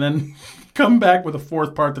 years, and then come back with a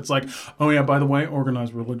fourth part that's like, oh yeah, by the way,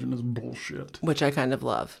 organized religion is bullshit. Which I kind of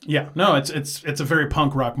love. Yeah, no, it's a very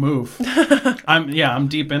punk rock move. I'm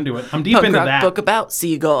deep into it. I'm deep Punk into rock that. book about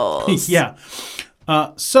seagulls. Yeah.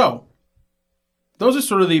 So those are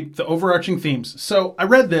sort of the overarching themes. So I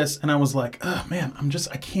read this and I was like, oh man,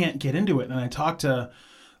 I can't get into it. And I talked to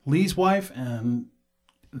Lee's wife, and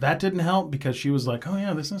that didn't help because she was like, oh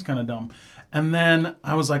yeah, this is kind of dumb. And then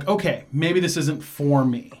I was like, okay, maybe this isn't for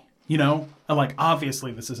me. Like,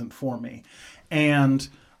 obviously this isn't for me. And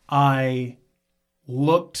I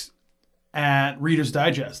looked at Reader's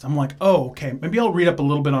Digest. I'm like, oh, okay, maybe I'll read up a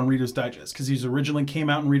little bit on Reader's Digest, because these originally came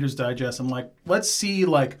out in Reader's Digest. I'm like, let's see,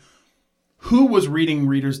 like, who was reading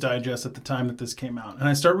Reader's Digest at the time that this came out. And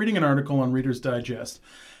I start reading an article on Reader's Digest,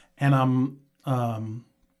 and I'm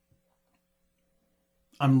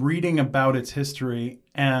reading about its history,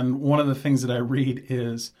 and one of the things that I read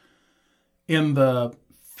is in the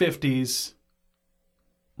 50s,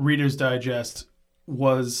 Reader's Digest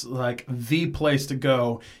was like the place to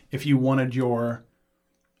go if you wanted your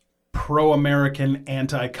pro-American,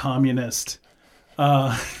 anti-communist.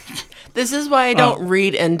 This is why I don't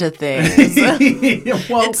read into things.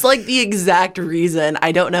 Well, It's like the exact reason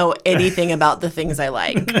I don't know anything about the things I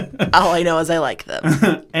like. All I know is I like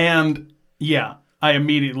them. and yeah, I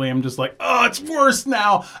immediately am just like, oh, it's worse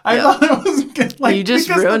now. I thought it was good. Like, You just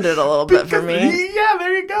ruined it a little bit for me. Yeah,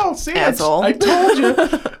 there you go. See, Asshole. I told you.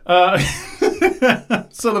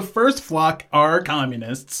 So the first flock are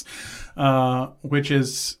communists, which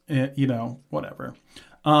is, whatever.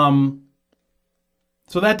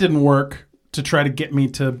 So that didn't work to try to get me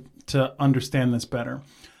to understand this better.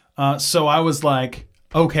 So I was like,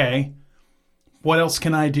 okay, what else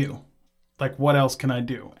can I do? Like, what else can I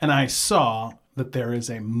do? And I saw that there is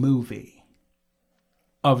a movie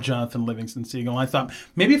of Jonathan Livingston Seagull. And I thought,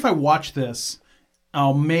 maybe if I watch this,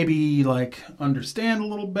 I'll maybe, like, understand a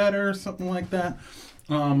little better, something like that.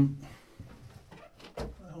 What the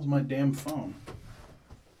hell's my damn phone?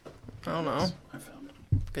 I don't know. I found it.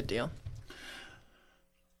 Good deal.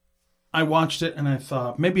 I watched it and I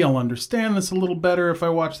thought, maybe I'll understand this a little better if I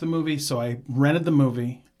watch the movie. So I rented the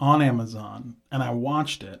movie on Amazon and I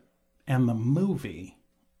watched it. And the movie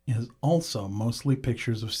is also mostly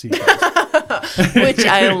pictures of seagulls. Which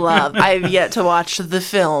I love. I've yet to watch the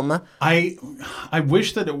film. I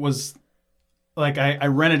wish that it was, like, I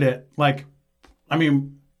rented it. Like, I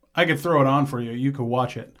mean, I could throw it on for you. You could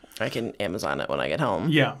watch it. I can Amazon it when I get home.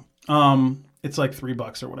 Yeah. It's like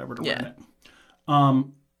 $3 or whatever to rent it.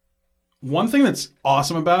 One thing that's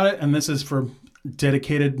awesome about it, and this is for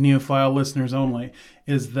dedicated Neophile listeners only,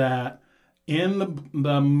 is that in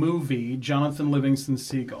the movie Jonathan Livingston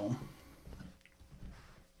Seagull,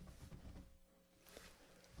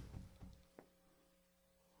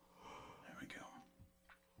 there we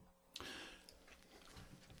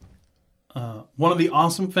go. One of the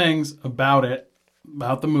awesome things about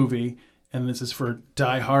the movie, and this is for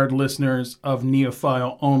diehard listeners of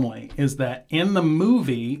Neophile only, is that in the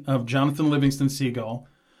movie of Jonathan Livingston Seagull,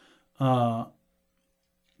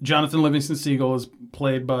 Jonathan Livingston Seagull is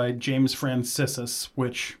played by James Franciscus,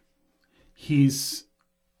 which he's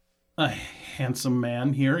a handsome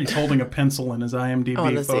man here. He's holding a pencil in his IMDb I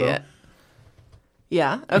want to photo. see it.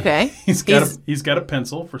 Yeah, okay. He's got a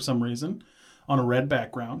pencil for some reason on a red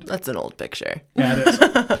background. That's an old picture. Yeah,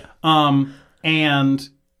 it is.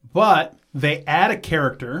 But they add a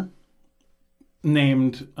character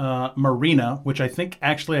named Marina, which I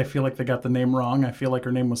feel like they got the name wrong. I feel like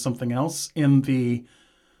her name was something else in the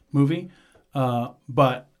movie.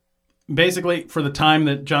 But basically, for the time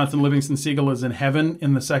that Jonathan Livingston Seagull is in heaven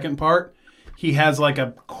in the second part, he has like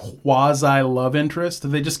a quasi love interest.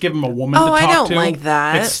 They just give him a woman to talk to. I don't like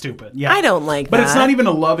that. It's stupid. Yeah, I don't like that. But it's not even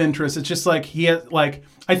a love interest. It's just like he has, like,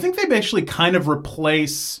 I think they actually kind of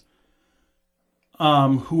replace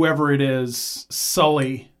whoever it is,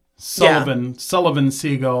 Sullivan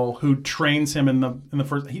Seagull, who trains him in the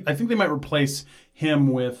first. I think they might replace him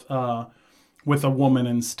with a woman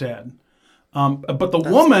instead. But the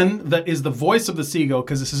woman that is the voice of the seagull,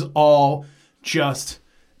 because this is all just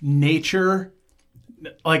nature,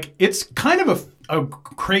 like, it's kind of a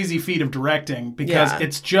crazy feat of directing, because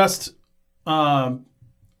it's just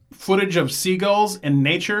footage of seagulls and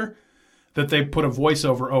nature that they put a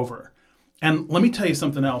voiceover over. And let me tell you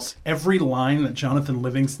something else. Every line that Jonathan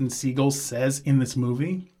Livingston Seagull says in this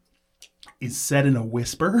movie is said in a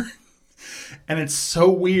whisper. And it's so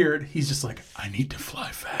weird. He's just like, I need to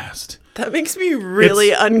fly fast. That makes me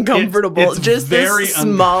really uncomfortable. it's Just very this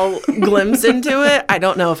small glimpse into it. I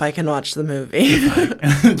don't know if I can watch the movie.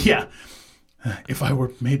 Yeah. If I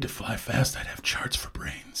were made to fly fast, I'd have charts for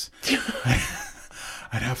brains.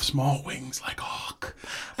 I'd have small wings like a hawk.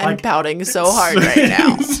 I'm pouting so hard right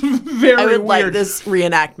now. It's very I would weird. like this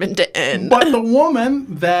reenactment to end. But the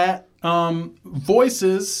woman that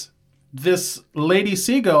voices this Lady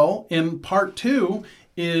Seagull in part 2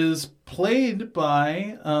 is played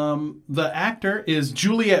by the actor is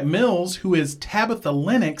Juliet Mills, who is Tabitha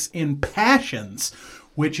Lennox in Passions,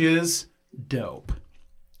 which is dope.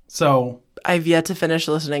 So I've yet to finish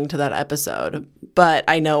listening to that episode, but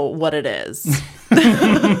I know what it is.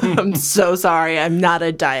 I'm so sorry. I'm not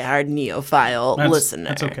a diehard Neophile listener.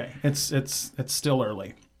 That's okay. It's still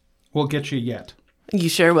early. We'll get you yet. You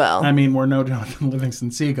sure will. I mean, we're no Jonathan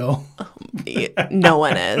Livingston Seagull. No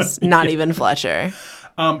one is. Not even Fletcher.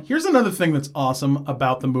 Here's another thing that's awesome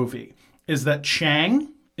about the movie is that Chang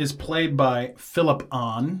is played by Philip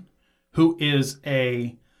Ahn, who is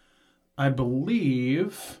I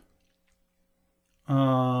believe,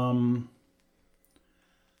 I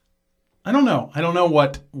don't know. I don't know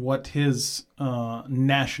what his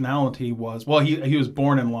nationality was. Well, he was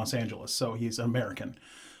born in Los Angeles, so he's American.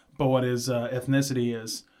 But what his ethnicity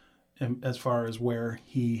is, as far as where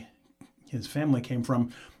his family came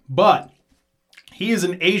from, but he is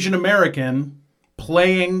an Asian American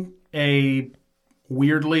playing a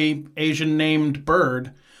weirdly Asian named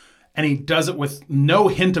bird, and he does it with no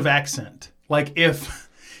hint of accent. Like if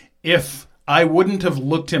I wouldn't have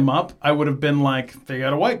looked him up, I would have been like, they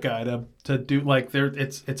got a white guy to do like there.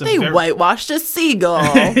 They whitewashed a seagull.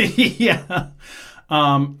 Yeah.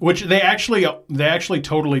 Which they actually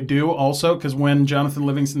totally do also, because when Jonathan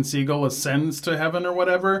Livingston Seagull ascends to heaven or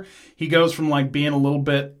whatever, he goes from like being a little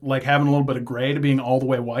bit like having a little bit of gray to being all the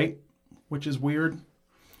way white, which is weird.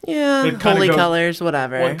 Yeah, holy colors,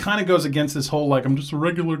 whatever. Well, it kind of goes against this whole like I'm just a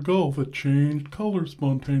regular gull that changed colors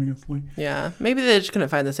spontaneously. Yeah, maybe they just couldn't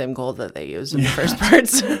find the same gold that they used in the first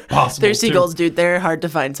parts. Possible. They're seagulls, dude. They're hard to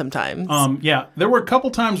find sometimes. Yeah, there were a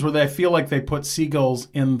couple times where I feel like they put seagulls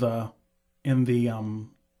in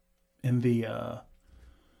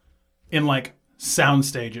like sound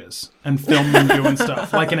stages and film them doing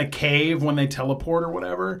stuff, like in a cave when they teleport or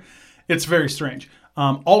whatever. It's very strange.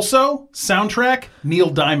 Also, soundtrack, Neil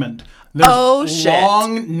Diamond. There's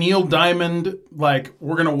long Neil Diamond, like,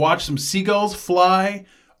 we're going to watch some seagulls fly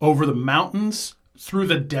over the mountains through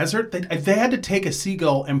the desert. They had to take a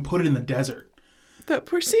seagull and put it in the desert. That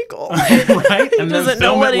poor seagull. Right? And doesn't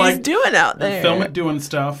know what he's doing out there. Film it doing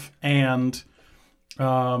stuff, and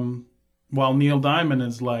while Neil Diamond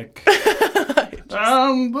is like,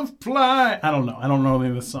 the fly. I don't know any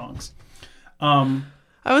of the songs.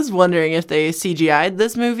 I was wondering if they CGI'd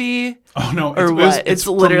this movie. Oh no, or what? It's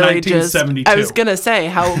literally just. I was gonna say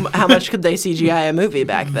how much could they CGI a movie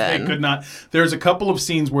back then? They could not. There's a couple of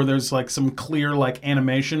scenes where there's like some clear like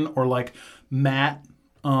animation or like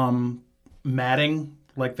matting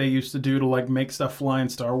like they used to do to like make stuff fly in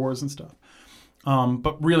Star Wars and stuff.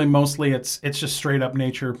 But really, mostly it's just straight up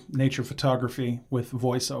nature photography with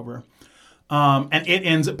voiceover. And it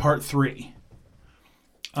ends at part 3.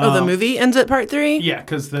 The movie ends at part 3? Yeah,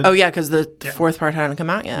 because the fourth part hadn't come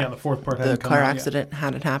out yet. Yeah, the fourth part hadn't come out yet. The car yet. accident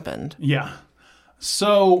hadn't happened. Yeah.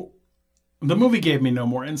 So the movie gave me no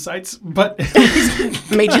more insights, but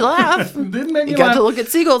made you laugh. Did make me laugh. You got to look at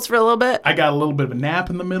seagulls for a little bit. I got a little bit of a nap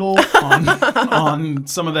in the middle on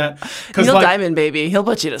some of that. Neil Diamond, baby, he'll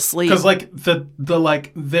put you to sleep. Because like the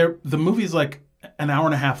movie's like an hour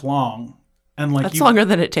and a half long, and like that's longer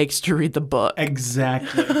than it takes to read the book.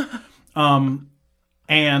 Exactly.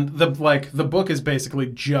 And the book is basically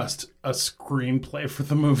just a screenplay for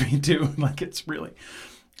the movie too. Like it's really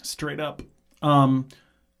straight up. So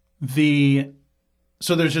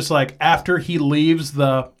there's just like after he leaves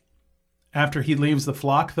the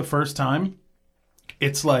flock the first time,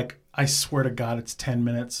 it's like, I swear to God, it's 10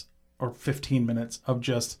 minutes or 15 minutes of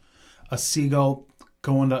just a seagull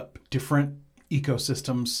going up different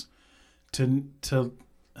ecosystems to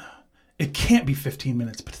it can't be 15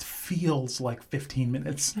 minutes, but it feels like 15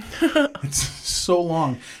 minutes. It's so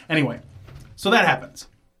long. Anyway, so that happens.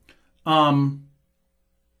 And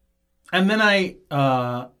then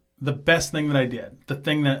the best thing that I did, the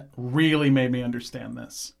thing that really made me understand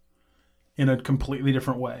this in a completely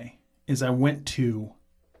different way, is I went to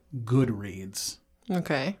Goodreads.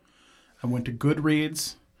 Okay. I went to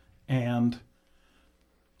Goodreads and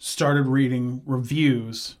started reading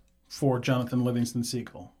reviews for Jonathan Livingston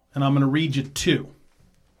Seagull. And I'm going to read you 2.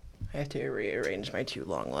 I have to rearrange my 2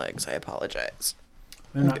 long legs. I apologize.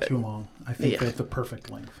 They're not Good. too long. I think Yeah. they're the perfect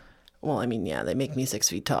length. Well, I mean, yeah, they make me 6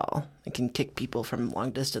 feet tall. I can kick people from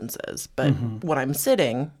long distances, but when I'm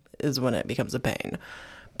sitting is when it becomes a pain.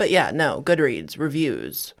 But yeah, no, Goodreads,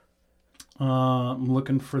 reviews. I'm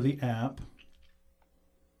looking for the app.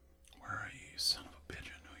 Where are you, son of a bitch?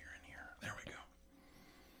 I know you're in here. There we go.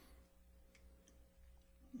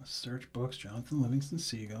 Let's search books, Jonathan Livingston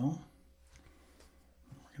Seagull.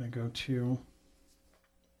 We're going to go to...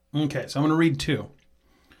 Okay, so I'm going to read 2.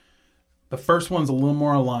 The first one's a little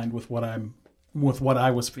more aligned with what I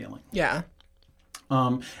was feeling. Yeah.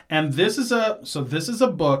 And this is a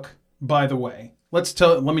book, by the way.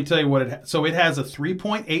 Let me tell you what it has. So it has a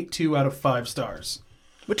 3.82 out of 5 stars.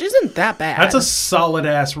 Which isn't that bad. That's a solid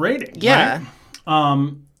ass rating. Yeah.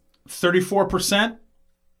 Right? 34%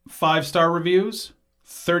 5-star reviews,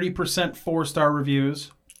 30% 4-star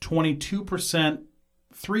reviews, 22%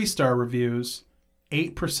 3-star reviews,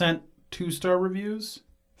 8% 2-star reviews,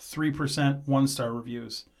 3% 1-star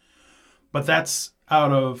reviews. But that's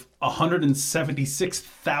out of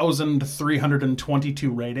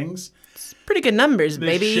 176,322 ratings. Pretty good numbers,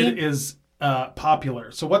 This baby. shit is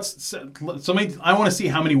popular. So I want to see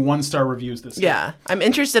how many 1-star reviews this Yeah, I'm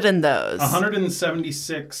interested in those.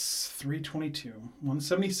 176, 322.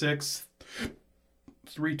 176,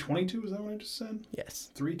 322, is that what I just said? Yes.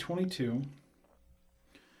 322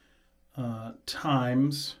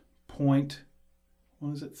 times point,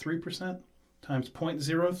 what is it, 3%? Times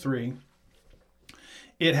 0.03.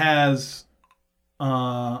 It has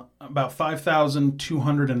about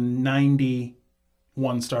 5,290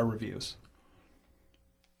 1-star reviews.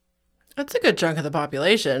 That's a good chunk of the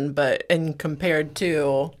population, but compared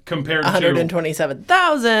to Compared to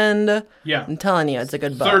 127,000, yeah, I'm telling you, it's a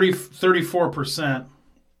good book. 34%.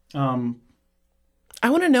 I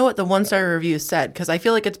want to know what the 1-star review said, because I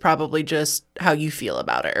feel like it's probably just how you feel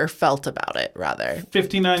about it, or felt about it, rather.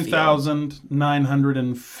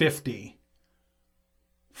 59,950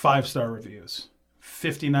 5-star reviews.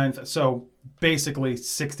 59. So basically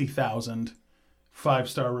 60,000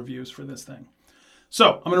 5-star reviews for this thing.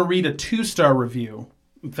 So I'm going to read a 2-star review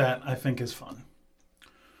that I think is fun.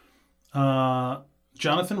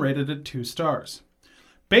 Jonathan rated it 2 stars.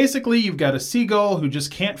 Basically, you've got a seagull who just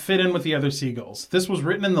can't fit in with the other seagulls. This was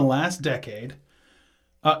written in the last decade.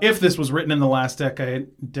 If this was written in the last decade,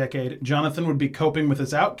 Jonathan would be coping with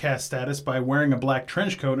his outcast status by wearing a black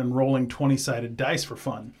trench coat and rolling 20-sided dice for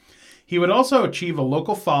fun. He would also achieve a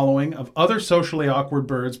local following of other socially awkward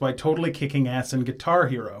birds by totally kicking ass in Guitar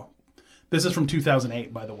Hero. This is from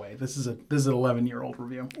 2008, by the way. This is an 11-year-old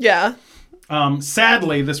review. Yeah.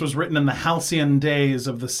 Sadly, this was written in the halcyon days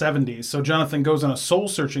of the 70s, so Jonathan goes on a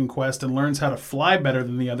soul-searching quest and learns how to fly better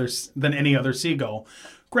than any other seagull.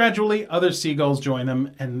 Gradually, other seagulls join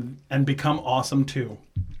him and become awesome too.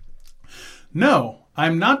 No,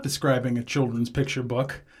 I'm not describing a children's picture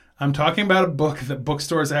book. I'm talking about a book that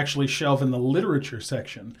bookstores actually shelve in the literature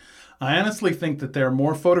section. I honestly think that there are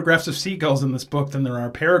more photographs of seagulls in this book than there are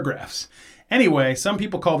paragraphs. Anyway, some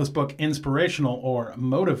people call this book inspirational or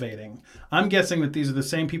motivating. I'm guessing that these are the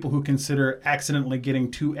same people who consider accidentally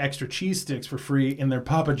getting 2 extra cheese sticks for free in their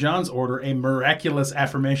Papa John's order a miraculous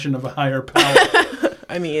affirmation of a higher power.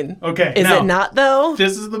 I mean, Okay, is now, it not, though?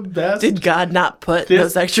 This is the best. Did God not put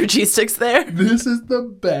those extra cheese sticks there? This is the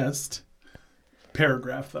best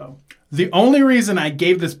paragraph, though. The only reason I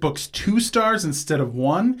gave this book 2 stars instead of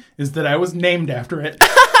 1 is that I was named after it.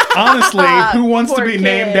 Honestly, who wants to Poor be kid.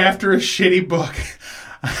 named after a shitty book?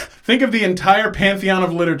 Think of the entire pantheon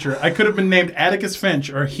of literature. I could have been named Atticus Finch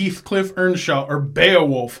or Heathcliff Earnshaw or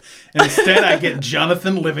Beowulf. Instead, I get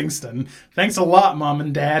Jonathan Livingston. Thanks a lot, Mom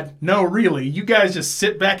and Dad. No, really, you guys just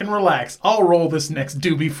sit back and relax. I'll roll this next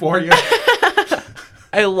doobie for you.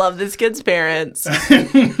 I love this kid's parents.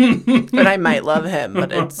 And I might love him,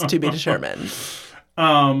 but it's to be determined.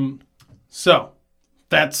 So,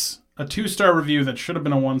 that's a 2-star review that should have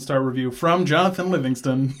been a 1-star review from Jonathan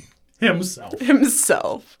Livingston himself.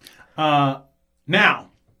 Himself. Now,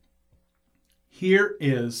 here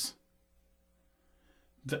is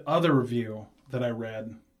the other review that I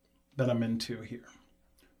read that I'm into here.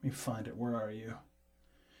 Let me find it. Where are you?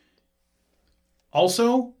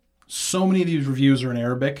 Also, so many of these reviews are in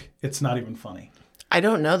Arabic, it's not even funny. I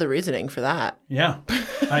don't know the reasoning for that. Yeah,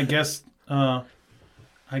 I guess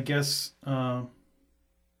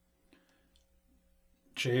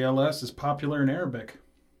JLS is popular in Arabic.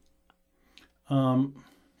 Trying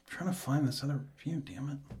to find this other review, damn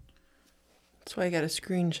it. That's why I got to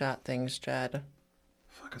screenshot things, Chad.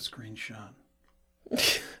 Fuck a screenshot.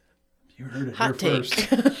 You heard it Hot here take.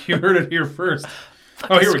 first. You heard it here first.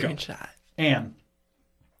 Fuck Oh, a here we go. screenshot. Anne.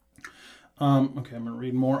 Okay, I'm going to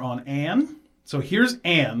read more on Anne. So here's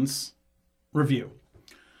Anne's review.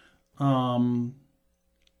 And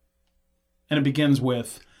it begins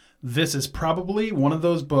with, "This is probably one of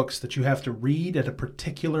those books that you have to read at a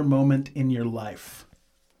particular moment in your life."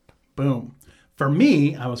 Boom. For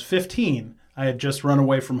me, I was 15. I had just run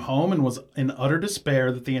away from home and was in utter despair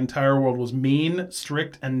that the entire world was mean,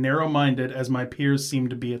 strict, and narrow-minded as my peers seemed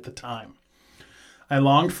to be at the time. I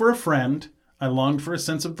longed for a friend. I longed for a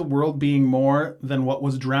sense of the world being more than what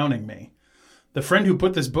was drowning me. The friend who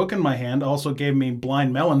put this book in my hand also gave me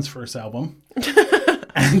Blind Melon's first album.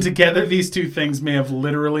 And together these two things may have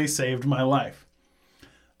literally saved my life.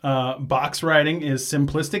 Box writing is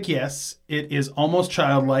simplistic, yes. It is almost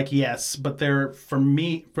childlike, yes. But there is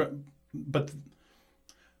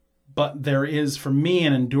for me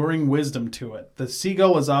an enduring wisdom to it. The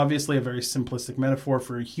seagull is obviously a very simplistic metaphor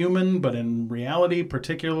for a human, but in reality,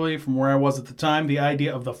 particularly from where I was at the time, the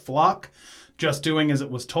idea of the flock just doing as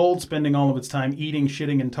it was told, spending all of its time eating,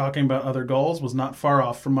 shitting, and talking about other gulls was not far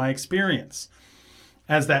off from my experience.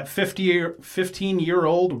 As that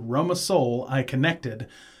 15-year-old Roma soul, I connected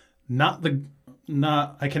not the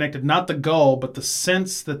gull, but the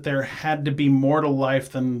sense that there had to be more to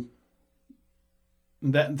life than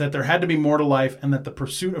that there had to be more to life, and that the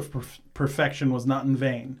pursuit of perfection was not in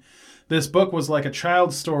vain. This book was like a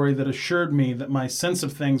child's story that assured me that my sense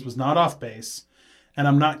of things was not off base, and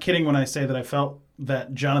I'm not kidding when I say that I felt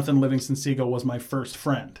that Jonathan Livingston Seagull was my first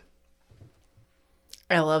friend.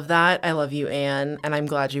 I love that. I love you, Anne, and I'm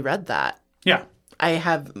glad you read that. Yeah. I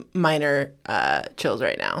have minor chills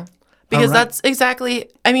right now. Because All right. that's exactly,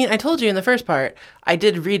 I mean, I told you in the first part, I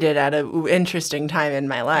did read it at an interesting time in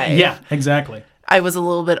my life. Yeah, exactly. I was a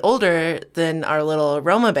little bit older than our little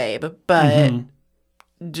Roma babe, but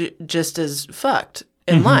just as fucked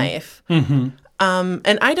in life. Mm-hmm.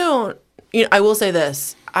 And I don't, I will say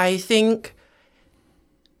this. I think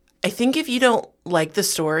if you don't like the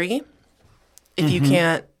story, if you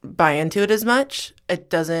can't buy into it as much, it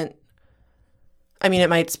doesn't, I mean, it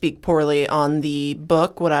might speak poorly on the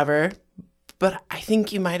book, whatever, but I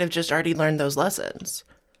think you might have just already learned those lessons.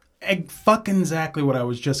 Fucking exactly what I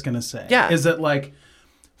was just going to say. Yeah. Is that like,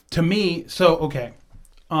 to me, so, okay.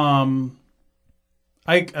 My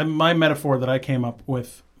metaphor that I came up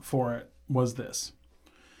with for it was this.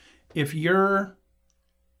 If you're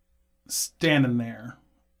standing there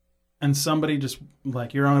and somebody just,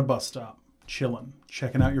 like, you're on a bus stop, chilling,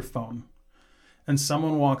 checking out your phone, and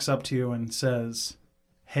someone walks up to you and says,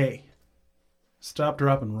 "Hey, stop,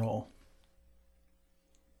 drop, and roll."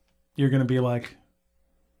 You're going to be like,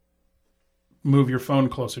 move your phone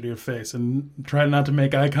closer to your face and try not to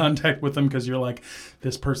make eye contact with them because you're like,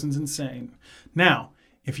 this person's insane. Now,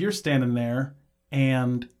 if you're standing there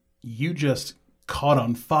and you just caught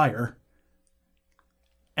on fire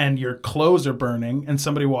and your clothes are burning and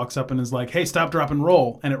somebody walks up and is like, "Hey, stop, drop, and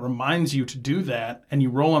roll," and it reminds you to do that and you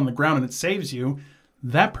roll on the ground and it saves you,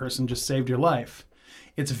 that person just saved your life.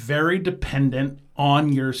 It's very dependent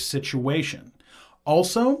on your situation.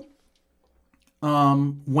 Also,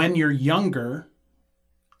 when you're younger,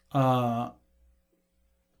 and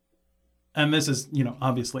this is,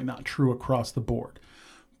 obviously not true across the board,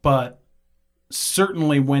 but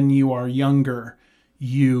certainly when you are younger,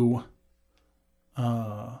 you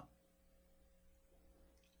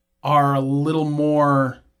are a little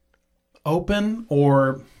more open,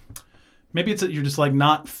 or maybe it's that you're just like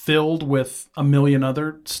not filled with a million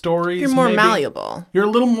other stories. You're more maybe. malleable. You're a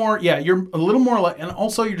little more, you're a little more like, and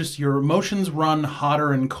also your emotions run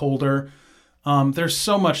hotter and colder. There's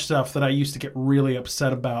so much stuff that I used to get really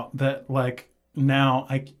upset about that, like, now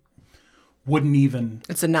I wouldn't even.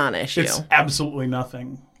 It's a non-issue. It's absolutely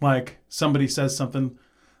nothing. Like, somebody says something,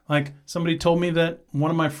 like, somebody told me that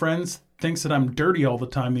one of my friends thinks that I'm dirty all the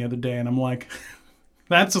time the other day, and I'm like,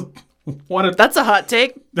 that's a hot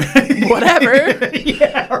take. Whatever.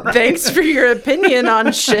 Yeah, right. Thanks for your opinion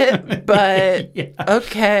on shit, but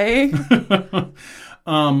okay.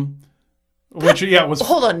 Which was.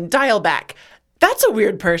 Hold on, dial back. That's a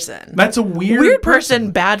weird person. That's a weird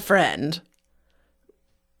person, bad friend.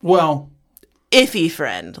 Well, iffy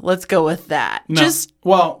friend. Let's go with that. No. That's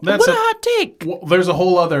what a hot take. Well, there's a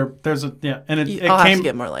whole other. And it I'll came. have to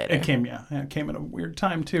get more later. It came, it came at a weird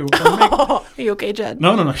time too. Are you okay, Jed?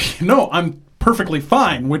 No. No, I'm perfectly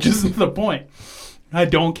fine, which isn't the point. I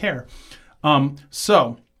don't care.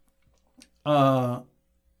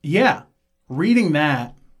 Reading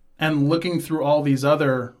that and looking through all these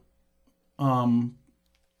other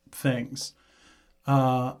things,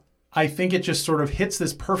 I think it just sort of hits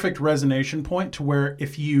this perfect resonation point to where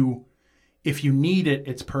if you need it,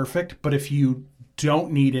 it's perfect, but if you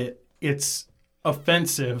don't need it, it's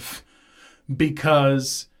offensive,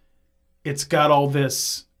 because it's got all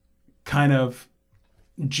this kind of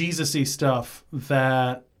Jesus-y stuff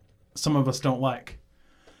that some of us don't like.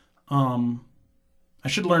 I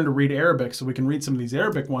should learn to read Arabic so we can read some of these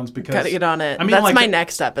Arabic ones because Gotta get on it. I mean, That's like, my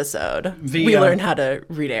next episode. We learn how to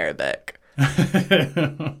read Arabic.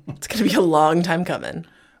 It's gonna be a long time coming.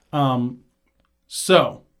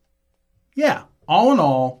 So, yeah, all in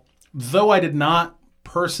all, though I did not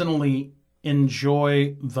personally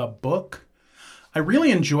enjoy the book, I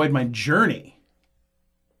really enjoyed my journey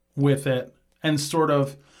with it and sort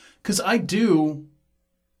of, because I do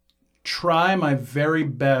try my very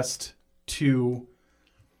best to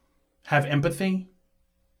have empathy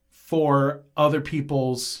for other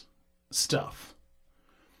people's stuff.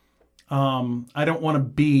 I don't want to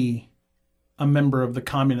be a member of the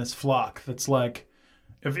communist flock that's like,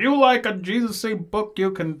 if you like a Jesus-y book,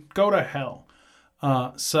 you can go to hell.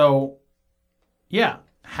 So, yeah,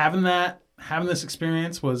 having this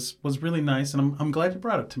experience was really nice, and I'm glad you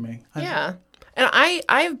brought it to me. Yeah. And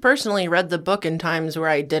I've personally read the book in times where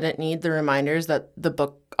I didn't need the reminders that the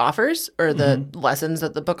book offers or the lessons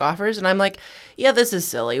that the book offers. And I'm like, yeah, this is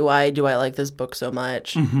silly. Why do I like this book so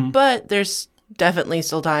much? But there's definitely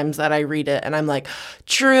still times that I read it and I'm like,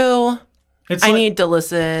 true, I need to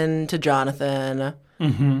listen to Jonathan.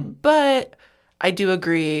 But I do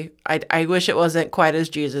agree. I wish it wasn't quite as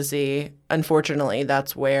Jesus-y. Unfortunately,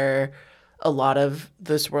 that's where a lot of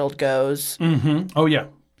this world goes. Oh, yeah.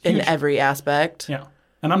 In every aspect. Yeah.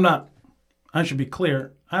 And I should be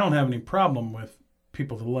clear, I don't have any problem with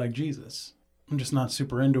people that like Jesus. I'm just not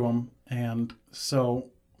super into him. And so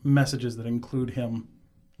messages that include him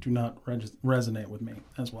do not resonate with me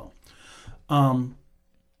as well.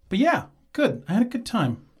 But yeah, good. I had a good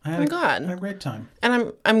time. I'm glad. I had a great time.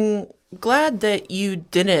 And I'm glad that you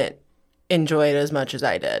didn't enjoy it as much as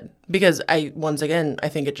I did. Because I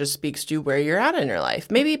think it just speaks to where you're at in your life.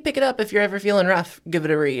 Maybe pick it up if you're ever feeling rough. Give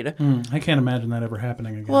it a read. I can't imagine that ever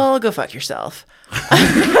happening again. Well, go fuck yourself.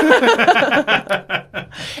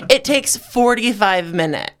 It takes 45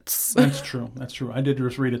 minutes. That's true. I did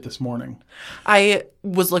just read it this morning. I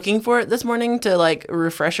was looking for it this morning to like a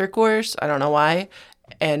refresher course. I don't know why.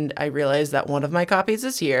 And I realized that one of my copies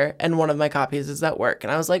is here and one of my copies is at work.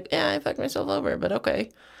 And I was like, yeah, I fucked myself over, but okay.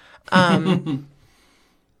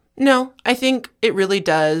 No, I think it really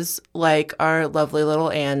does, like our lovely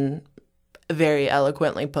little Anne very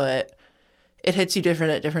eloquently put, it hits you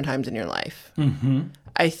different at different times in your life.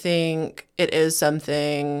 I think it is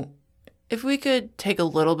something, if we could take a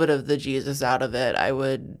little bit of the Jesus out of it,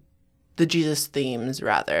 the Jesus themes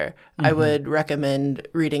rather, I would recommend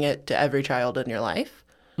reading it to every child in your life,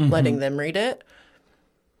 letting them read it.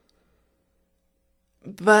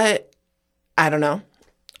 But I don't know.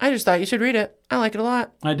 I just thought you should read it. I like it a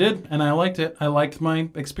lot. I did, and I liked it. I liked my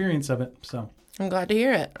experience of it, so. I'm glad to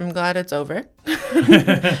hear it. I'm glad it's over.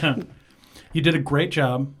 You did a great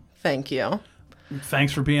job. Thank you.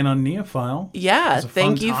 Thanks for being on Neophile. Yeah,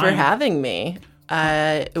 thank you for having me.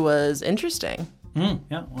 It was interesting. Yeah,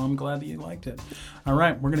 well, I'm glad that you liked it. All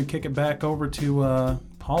right, we're going to kick it back over to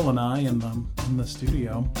Paul and I in the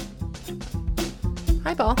studio.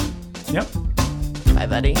 Hi, Paul. Yep. Bye,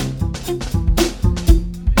 buddy.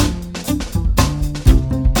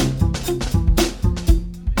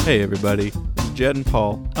 Hey everybody, it's Jed and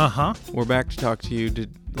Paul. Uh-huh. We're back to talk to you.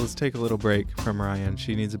 Let's take a little break from Ryan.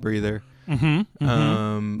 She needs a breather.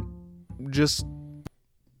 Just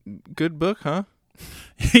good book, huh?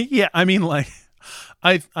 Yeah, I mean, like,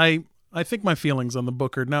 I think my feelings on the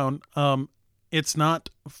book are known. It's not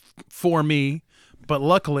for me, but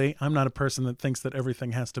luckily I'm not a person that thinks that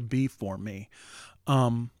everything has to be for me.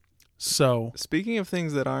 So speaking of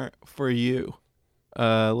things that aren't for you,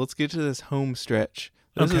 let's get to this home stretch.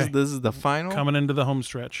 This is the final coming into the home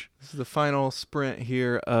stretch. This is the final sprint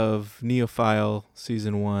here of Neophile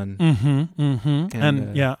season 1.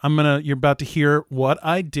 And yeah, you're about to hear what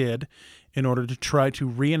I did in order to try to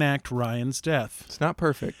reenact Ryan's death. It's not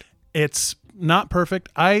perfect. It's not perfect.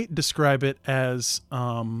 I describe it as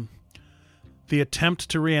the attempt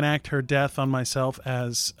to reenact her death on myself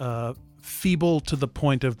as feeble to the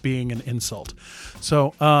point of being an insult.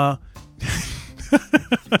 So,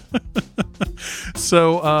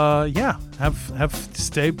 yeah, have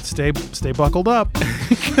stay buckled up.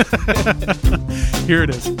 Here it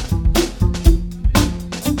is.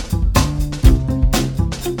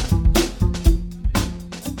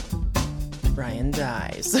 Ryan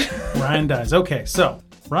dies. Ryan dies. Okay, so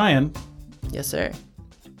Ryan. Yes, sir.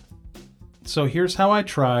 So here's how I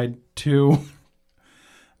tried to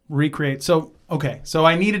recreate. So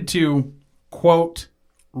I needed to quote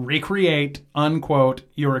recreate, unquote,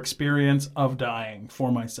 your experience of dying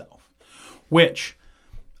for myself, which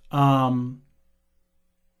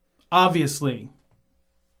Obviously,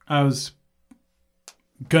 I was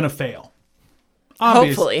gonna fail.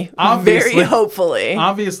 Hopefully. Obviously. Very hopefully.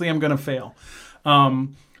 Obviously, I'm gonna fail.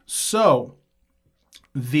 So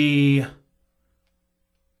the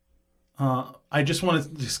I just want a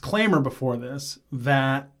disclaimer before this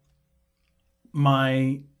that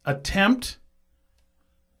my attempt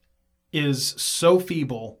is so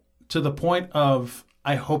feeble to the point of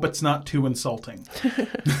I hope it's not too insulting.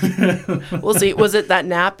 We'll see. Was it that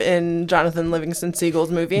nap in Jonathan Livingston Seagull's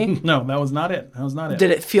movie? No, that was not it. That was not it. Did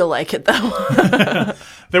it feel like it though?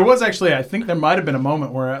 There was actually, I think there might have been a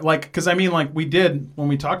moment where, because I mean, we did when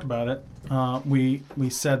we talked about it. We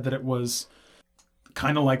said that it was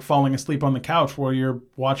kind of like falling asleep on the couch while you're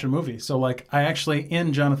watching a movie. So I actually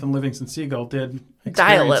in Jonathan Livingston Seagull did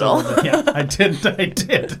Die a little. Yeah, I did.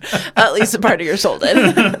 At least a part of your soul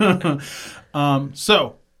did.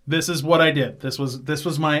 So this is what I did. This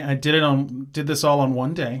was my. I did this all on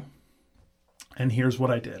one day, and here's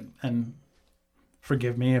what I did. And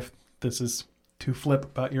forgive me if this is too flip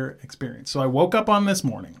about your experience. So I woke up on this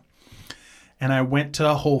morning, and I went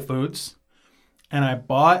to Whole Foods, and I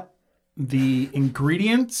bought the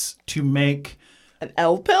ingredients to make An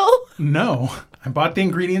L pill? No, I bought the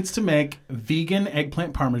ingredients to make vegan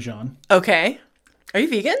eggplant parmesan. Okay. Are you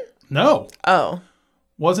vegan? No, Oh.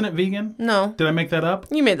 wasn't it vegan? No. Did I make that up?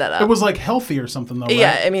 You made that up. It was healthy or something though, right?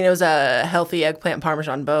 Yeah, I mean, it was a healthy eggplant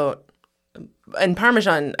Parmesan boat. And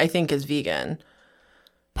Parmesan, I think, is vegan.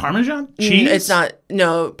 Parmesan? Cheese? It's not.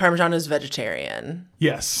 No, Parmesan is vegetarian.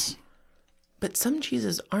 Yes. But some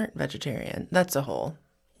cheeses aren't vegetarian. That's a whole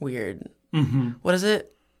weird. Mm-hmm. What is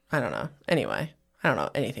it? I don't know. Anyway, I don't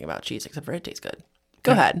know anything about cheese except for it tastes good.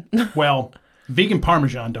 Go ahead. Well, vegan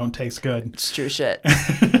Parmesan don't taste good. It's true shit.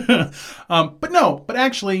 But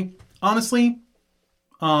actually, honestly,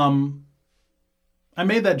 I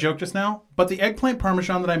made that joke just now, but the eggplant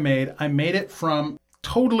Parmesan that I made it from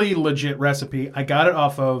totally legit recipe. I got it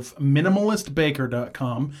off of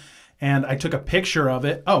minimalistbaker.com, and I took a picture of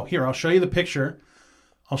it. Oh, here, I'll show you the picture.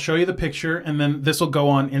 And then this will go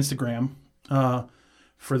on Instagram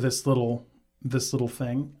for this little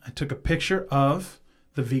thing. I took a picture of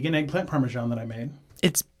the vegan eggplant Parmesan that I made.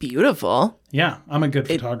 It's beautiful. Yeah, I'm a good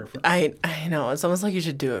photographer. I know. It's almost like you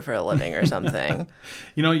should do it for a living or something.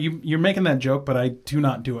 You're making that joke, but I do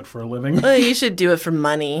not do it for a living. Well, you should do it for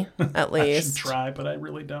money, at least. I should try, but I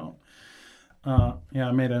really don't. Yeah,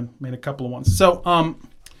 I made a couple of ones. So,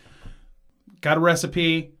 got a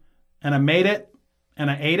recipe, and I made it,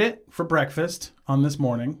 and I ate it for breakfast on this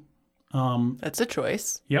morning. That's a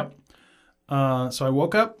choice. Yep. So I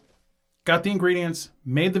woke up, got the ingredients,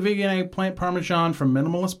 made the vegan eggplant Parmesan from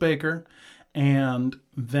Minimalist Baker, and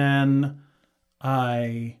then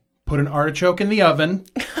I put an artichoke in the oven.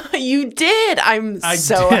 You did. I'm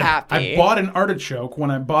so happy. I bought an artichoke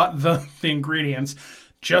when I bought the ingredients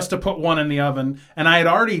just to put one in the oven, and I had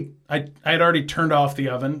already turned off the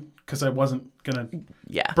oven because I wasn't gonna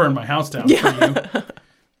burn my house down for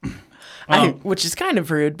you. Which is kind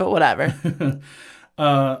of rude, but whatever.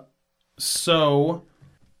 So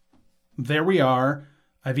there we are.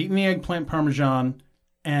 I've eaten the eggplant Parmesan,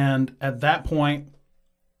 and at that point,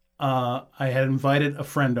 I had invited a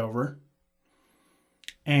friend over,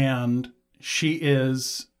 and she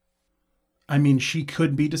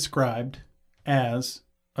could be described as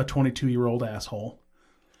a 22-year-old asshole,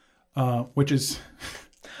 which is...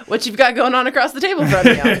 What you've got going on across the table from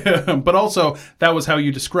you. But also, that was how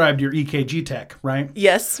you described your EKG tech, right?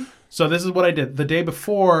 Yes. So this is what I did. The day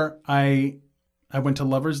before, I went to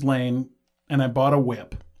Lover's Lane, and I bought a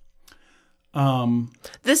whip.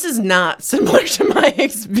 This is not similar to my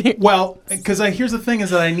experience. Well, because here's the thing is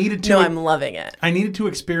that I needed to... No, I'm loving it. I needed to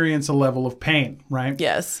experience a level of pain, right?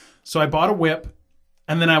 Yes. So I bought a whip,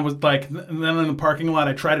 and then and then in the parking lot,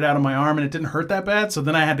 I tried it out on my arm, and it didn't hurt that bad. So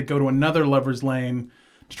then I had to go to another Lover's Lane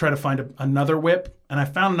to try to find another whip, and I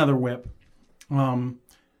found another whip,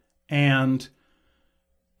 and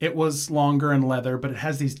it was longer and leather, but it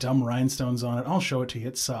has these dumb rhinestones on it. I'll show it to you.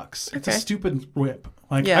 It sucks. It's a stupid whip.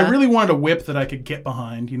 I really wanted a whip that I could get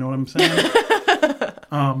behind. You know what I'm saying?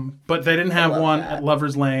 But they didn't have one at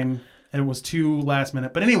Lover's Lane, and it was too last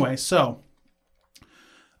minute. But anyway, so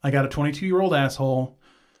I got a 22-year-old asshole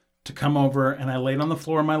to come over, and I laid on the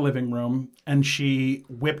floor in my living room, and she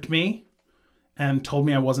whipped me and told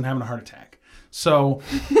me I wasn't having a heart attack. So...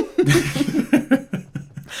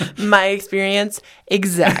 My experience,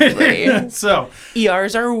 exactly. So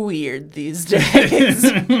ERs are weird these days.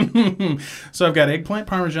 So I've got eggplant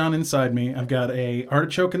Parmesan inside me. I've got a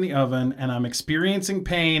artichoke in the oven, and I'm experiencing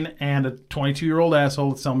pain, and a 22-year-old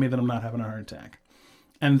asshole is telling me that I'm not having a heart attack.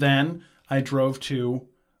 And then I drove to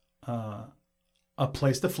a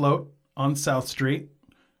place to float on South Street,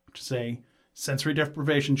 which is a sensory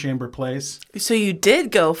deprivation chamber place. So you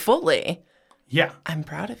did go fully. Yeah. I'm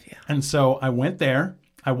proud of you. And so I went there.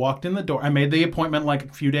 I walked in the door. I made the appointment like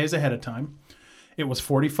a few days ahead of time. It was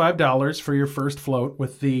 $45 for your first float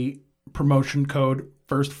with the promotion code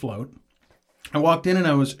First Float. I walked in and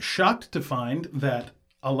I was shocked to find that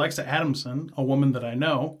Alexa Adamson, a woman that I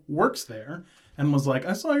know, works there and was like,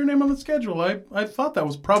 I saw your name on the schedule. I thought that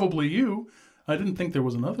was probably you. I didn't think there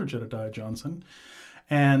was another Jedediah Johnson.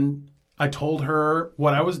 And I told her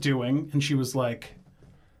what I was doing, and she was like,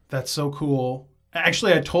 that's so cool.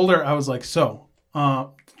 Actually, I told her, I was like,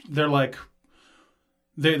 they're like,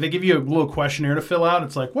 they give you a little questionnaire to fill out.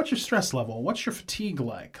 It's like, what's your stress level? What's your fatigue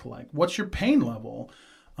like? Like, what's your pain level?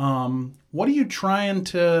 What are you trying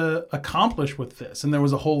to accomplish with this? And there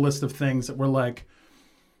was a whole list of things that were like,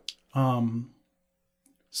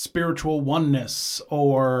 spiritual oneness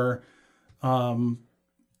or,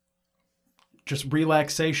 just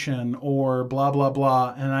relaxation or blah, blah,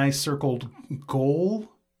 blah. And I circled goal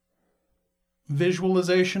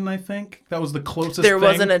visualization, I think. That was the closest There thing.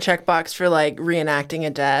 wasn't a checkbox for like reenacting a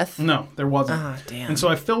death? No, there wasn't. Ah, damn. And so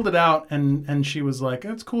I filled it out and she was like,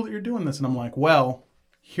 it's cool that you're doing this. And I'm like, well,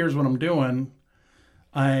 here's what I'm doing.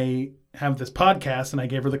 I have this podcast, and I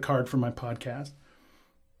gave her the card for my podcast.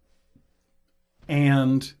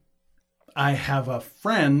 And I have a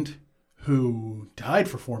friend who died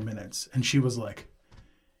for 4 minutes, and she was like,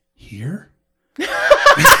 here?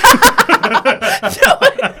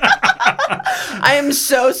 I am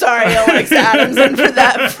so sorry, Alexa Adamson, for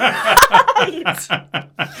that fright.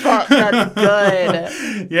 Fuck, that's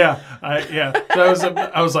good. Yeah. So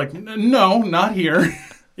I was like, no, not here.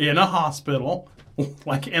 In a hospital.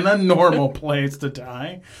 Like in a normal place to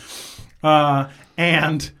die.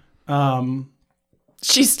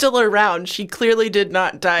 She's still around. She clearly did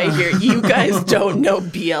not die here. You guys don't know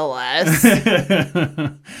BLS.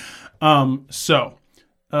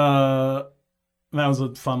 That was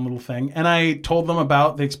a fun little thing. And I told them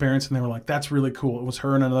about the experience, and they were like, that's really cool. It was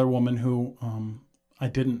her and another woman who I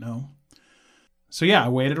didn't know. So yeah, I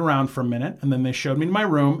waited around for a minute, and then they showed me my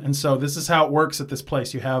room. And so this is how it works at this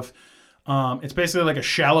place. You have, it's basically like a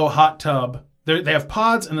shallow hot tub. They have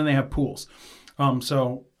pods, and then they have pools.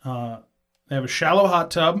 They have a shallow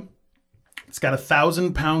hot tub. It's got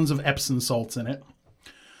 1,000 pounds of Epsom salts in it.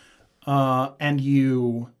 And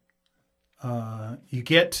you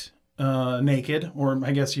get naked, or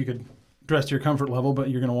I guess you could dress to your comfort level, but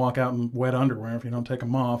you're going to walk out in wet underwear if you don't take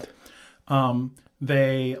them off.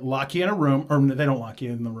 They lock you in a room, or they don't lock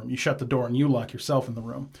you in the room. You shut the door and you lock yourself in the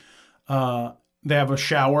room. They have a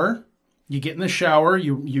shower. You get in the shower,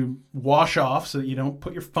 you wash off so that you don't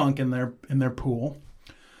put your funk in their pool.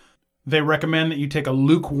 They recommend that you take a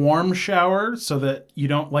lukewarm shower so that you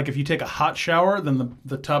don't, like if you take a hot shower, then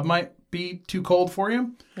the tub might be too cold for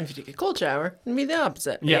you. If you take a cold shower, it'd be the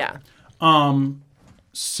opposite. Yeah.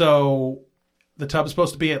 So the tub is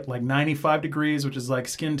supposed to be at like 95 degrees, which is like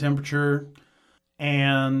skin temperature.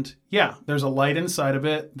 And yeah, there's a light inside of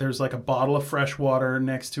it. There's like a bottle of fresh water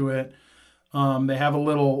next to it. They have a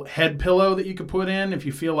little head pillow that you could put in if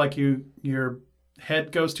you feel like your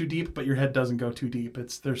head goes too deep, but your head doesn't go too deep.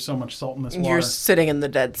 There's so much salt in this water. You're sitting in the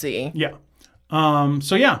Dead Sea. Yeah.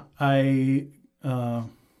 So yeah, I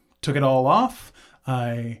took it all off.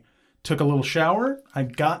 I took a little shower. I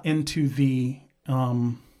got into the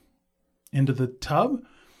tub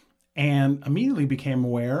and immediately became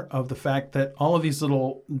aware of the fact that all of these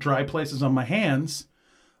little dry places on my hands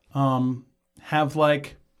have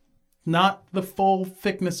like not the full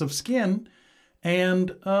thickness of skin.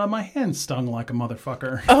 And my hand stung like a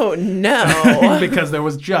motherfucker. Oh, no. Because there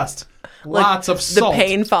was just lots of salt. The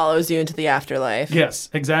pain follows you into the afterlife. Yes,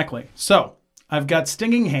 exactly. So I've got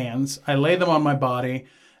stinging hands. I lay them on my body,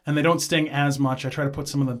 and they don't sting as much. I try to put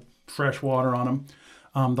some of the fresh water on them.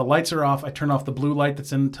 The lights are off. I turn off the blue light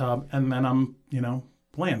that's in the tub, and then I'm,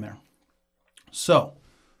 laying there. So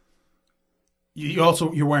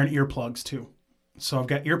you're wearing earplugs, too. So I've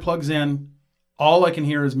got earplugs in. All I can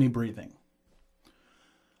hear is me breathing.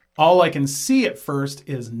 All I can see at first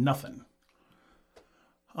is nothing.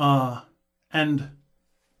 And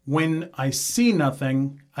when I see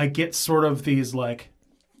nothing, I get sort of these like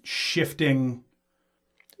shifting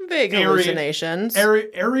vague hallucinations.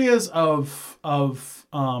 Areas of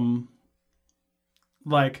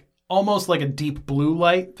like almost like a deep blue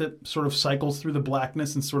light that sort of cycles through the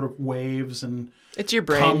blackness and sort of waves and it's your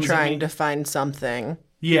brain trying to find something.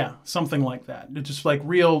 Yeah, something like that. It's just like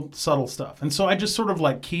real subtle stuff. And so I just sort of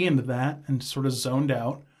like key into that and sort of zoned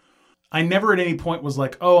out. I never at any point was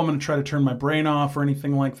like, oh, I'm going to try to turn my brain off or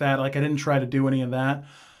anything like that. Like I didn't try to do any of that.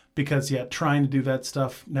 because trying to do that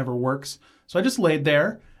stuff never works. So I just laid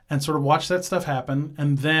there and sort of watched that stuff happen,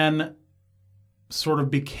 and then sort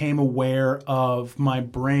of became aware of my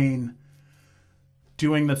brain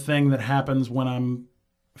doing the thing that happens when I'm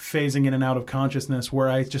phasing in and out of consciousness, where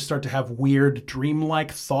I just start to have weird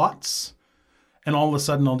dreamlike thoughts. And all of a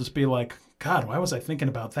sudden I'll just be like, God, why was I thinking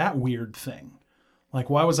about that weird thing? Like,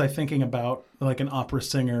 why was I thinking about like an opera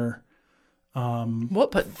singer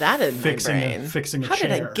What put that in my brain? fixing a How chair?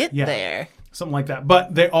 did I get there? Something like that.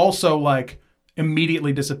 But they also like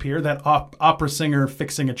immediately disappear. That opera singer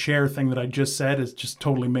fixing a chair thing that I just said is just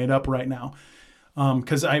totally made up right now,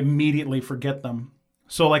 because I immediately forget them.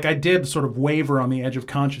 So like I did sort of waver on the edge of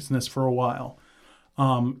consciousness for a while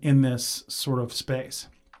in this sort of space.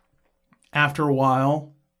 After a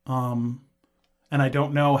while, and I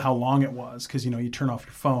don't know how long it was, because, you turn off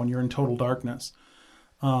your phone, you're in total darkness.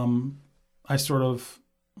 I sort of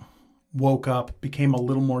woke up, became a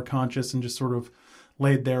little more conscious, and just sort of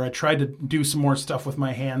laid there. I tried to do some more stuff with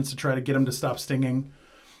my hands to try to get them to stop stinging.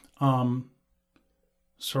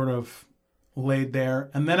 Sort of laid there.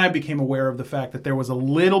 And then I became aware of the fact that there was a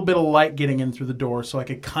little bit of light getting in through the door, so I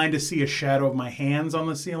could kind of see a shadow of my hands on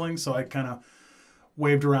the ceiling. So I kind of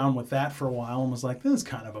waved around with that for a while and was like, this is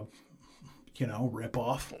kind of a, rip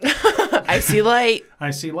off. I see light.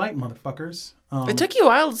 I see light, motherfuckers. It took you a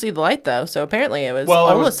while to see the light, though, so apparently it was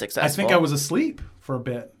almost successful. I think I was asleep for a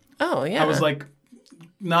bit. Oh, yeah. I was like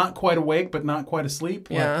not quite awake, but not quite asleep.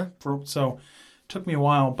 Yeah. So it took me a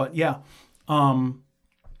while, but yeah.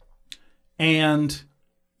 And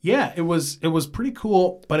yeah, it was pretty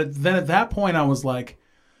cool. But then at that point I was like,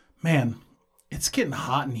 man, it's getting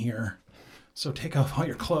hot in here. So take off all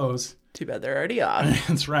your clothes. Too bad they're already on.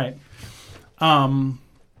 That's right. And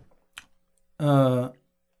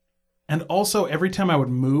also every time I would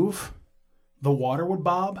move, the water would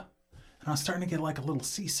bob, and I was starting to get like a little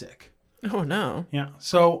seasick. Oh, no. Yeah.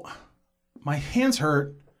 So my hands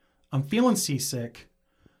hurt. I'm feeling seasick.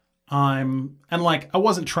 And like, I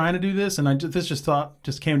wasn't trying to do this, and this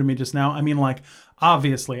just came to me just now. I mean, like,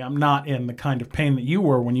 obviously I'm not in the kind of pain that you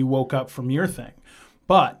were when you woke up from your thing,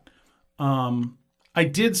 but, I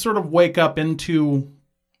did sort of wake up into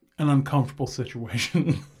an uncomfortable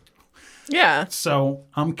situation. Yeah. So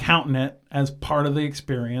I'm counting it as part of the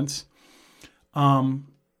experience. And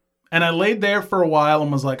I laid there for a while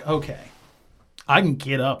and was like, okay, I can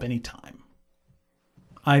get up anytime.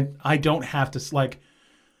 I don't have to, like,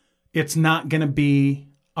 I'm not going to be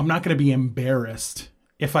embarrassed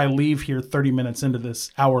if I leave here 30 minutes into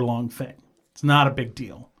this hour-long thing. It's not a big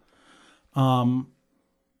deal.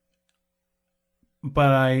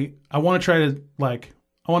 But I want to try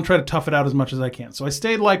to tough it out as much as I can. So I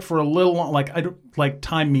stayed like for a little long, like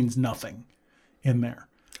time means nothing in there.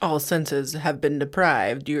 All senses have been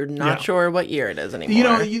deprived. You're not sure what year it is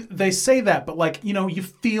anymore. They say that, but like, you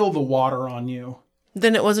feel the water on you.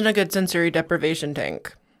 Then it wasn't a good sensory deprivation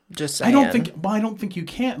tank. Just saying. I don't think you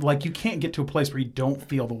can. Like, you can't get to a place where you don't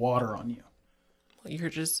feel the water on you.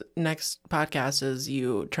 Next podcast is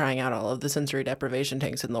you trying out all of the sensory deprivation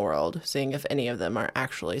tanks in the world, seeing if any of them are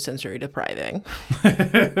actually sensory depriving.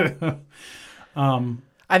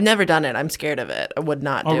 I've never done it. I'm scared of it. I would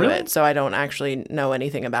not do it. So I don't actually know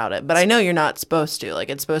anything about it. But I know you're not supposed to. Like,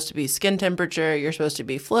 it's supposed to be skin temperature. You're supposed to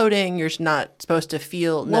be floating. You're not supposed to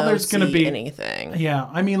feel, see anything. Yeah.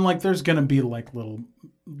 I mean, like, there's going to be like little,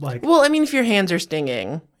 like. Well, I mean, if your hands are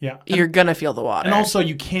stinging, you're going to feel the water. And also,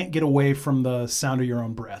 you can't get away from the sound of your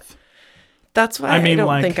own breath. That's why I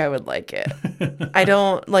don't think I would like it. I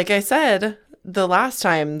don't, like I said, the last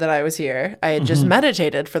time that I was here, I had just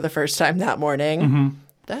meditated for the first time that morning. Mm-hmm.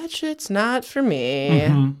 That shit's not for me,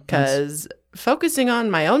 because focusing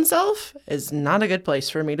on my own self is not a good place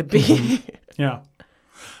for me to be. Yeah.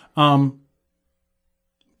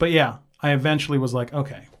 But yeah, I eventually was like,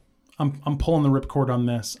 okay, I'm pulling the ripcord on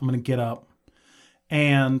this. I'm going to get up.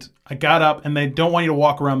 And I got up, and they don't want you to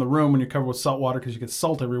walk around the room when you're covered with salt water because you get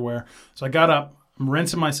salt everywhere. So I got up, I'm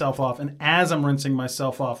rinsing myself off, and as I'm rinsing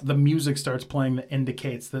myself off, the music starts playing that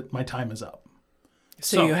indicates that my time is up.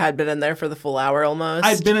 So you had been in there for the full hour almost?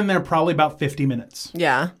 I'd been in there probably about 50 minutes.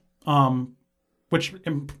 Yeah. Which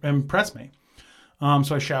impressed me.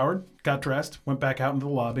 So I showered, got dressed, went back out into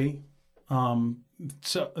the lobby.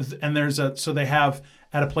 So they have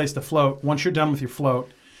at a place to float. Once you're done with your float,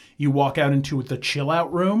 you walk out into the chill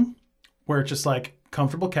out room where it's just like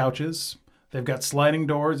comfortable couches. They've got sliding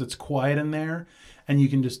doors. It's quiet in there, and you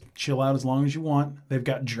can just chill out as long as you want. They've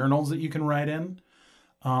got journals that you can write in.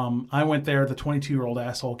 I went there. The 22-year-old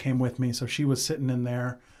asshole came with me, so she was sitting in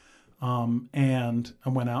there. And I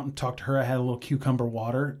went out and talked to her. I had a little cucumber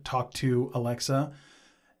water, talked to Alexa,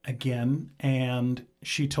 again, and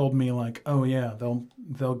she told me like, oh yeah,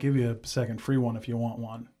 they'll give you a second free one if you want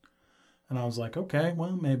one. And I was like, okay,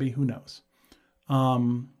 well, maybe, who knows?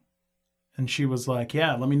 And she was like,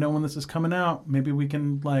 yeah, let me know when this is coming out. Maybe we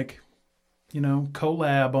can like,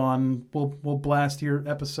 collab on, we'll blast your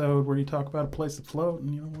episode where you talk about a place to float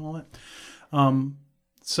and, all that.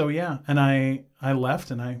 So yeah, and I left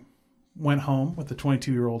and I went home with the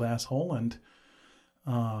 22-year-old asshole, and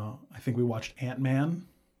I think we watched Ant-Man,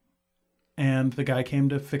 and the guy came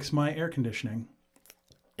to fix my air conditioning.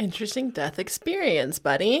 Interesting death experience,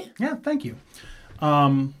 buddy. Yeah, thank you.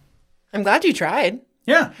 I'm glad you tried.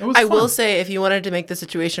 Yeah, it was I fun. will say, if you wanted to make the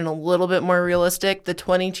situation a little bit more realistic, the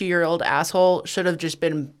 22-year-old asshole should have just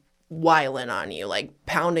been whiling on you, like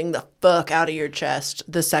pounding the fuck out of your chest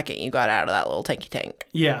the second you got out of that little tanky tank.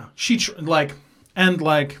 Yeah,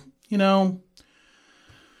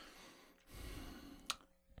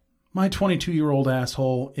 my 22-year-old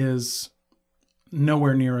asshole is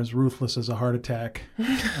nowhere near as ruthless as a heart attack.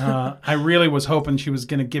 I really was hoping she was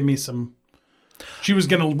going to give me she was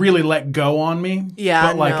going to really let go on me.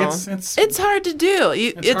 Yeah, but no. It's hard to do.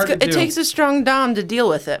 It takes a strong dom to deal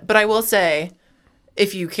with it. But I will say,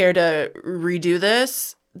 if you care to redo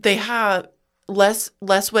this, they have less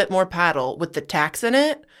wet, more paddle with the tacks in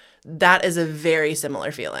it. That is a very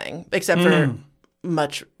similar feeling, except for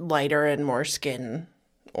much lighter and more skin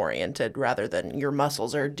oriented rather than your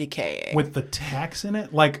muscles are decaying. With the tacks in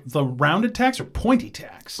it? Like the rounded tacks or pointy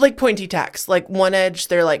tacks? Like pointy tacks. Like one edge,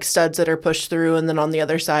 they're like studs that are pushed through, and then on the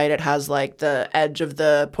other side, it has like the edge of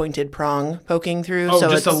the pointed prong poking through. Oh, so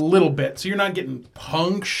just a little bit. So you're not getting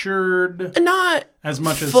punctured? Not as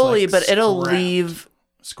much as fully, like but it'll leave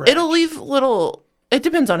little... It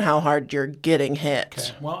depends on how hard you're getting hit.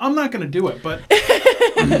 Okay. Well, I'm not going to do it, but...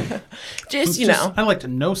 just, I like to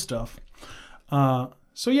know stuff.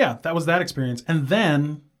 So yeah, that was that experience. And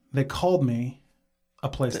then they called me, A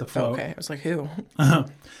Place to Float. Okay, I was like, who?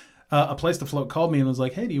 A Place to Float called me and was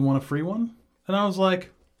like, hey, do you want a free one? And I was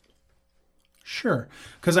like, sure.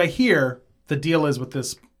 Because I hear the deal is with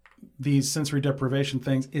these sensory deprivation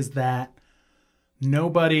things is that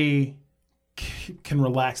nobody can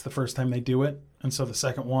relax the first time they do it. And so the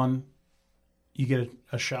second one, you get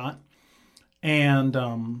a shot. And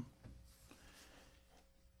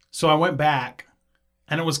so I went back.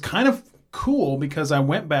 And it was kind of cool because I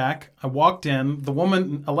went back, I walked in, the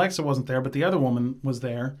woman, Alexa wasn't there, but the other woman was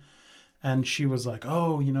there. And she was like,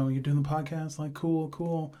 oh, you're doing the podcast? Like,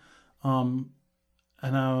 cool. And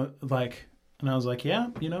I was like, yeah,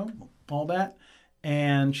 all that.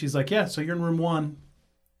 And she's like, yeah, so you're in room 1.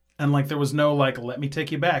 And like, there was no like, let me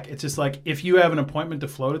take you back. It's just like, if you have an appointment to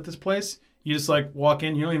float at this place, you just like walk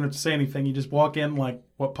in, you don't even have to say anything. You just walk in like,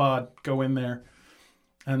 what pod, go in there.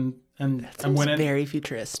 And went in. Very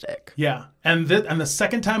futuristic. Yeah. And the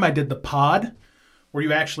second time I did the pod, where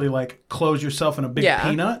you actually like close yourself in a big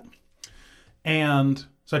peanut. And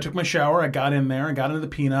so I took my shower, I got in there, I got into the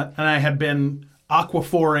peanut, and I had been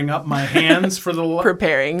aquaphoring up my hands for the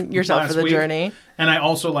preparing yourself for the journey. And I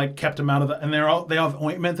also like kept them out of and they have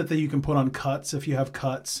ointment that you can put on cuts if you have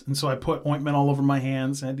cuts. And so I put ointment all over my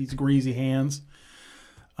hands. I had these greasy hands.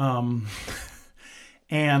 And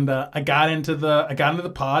I got into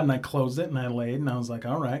the pod and I closed it and I laid and I was like,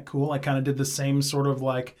 all right, cool. I kind of did the same sort of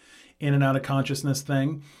like in and out of consciousness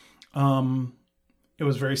thing. It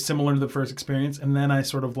was very similar to the first experience. And then I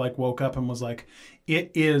sort of like woke up and was like,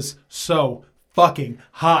 it is so fucking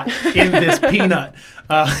hot in this peanut.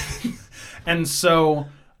 And so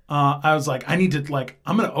I was like, I need to like,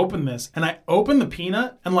 I'm going to open this. And I opened the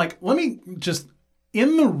peanut and like, let me just,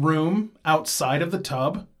 in the room outside of the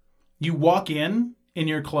tub, you walk in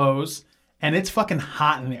your clothes, and it's fucking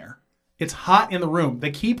hot in there. It's hot in the room. They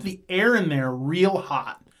keep the air in there real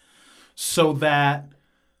hot so that,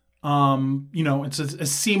 it's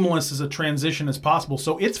as seamless as a transition as possible.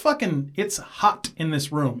 So it's hot in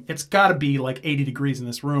this room. It's got to be like 80 degrees in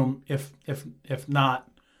this room, if not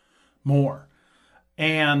more.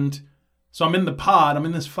 And so I'm in the pod. I'm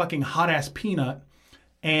in this fucking hot-ass peanut,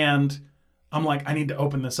 and I'm like, I need to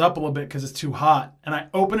open this up a little bit because it's too hot. And I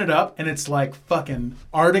open it up, and it's like fucking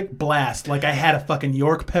Arctic blast. Like I had a fucking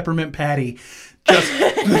York peppermint patty. Just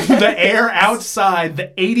the air outside,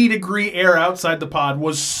 the 80-degree air outside the pod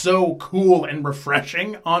was so cool and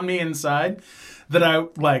refreshing on me inside that I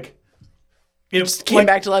like... It just came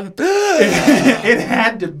back to life. It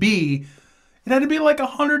had to be like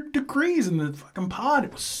 100 degrees in the fucking pod.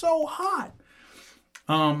 It was so hot.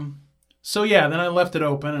 So yeah, then I left it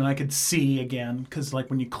open and I could see again because like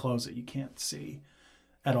when you close it, you can't see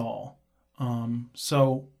at all.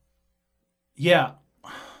 So yeah,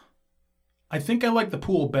 I think I like the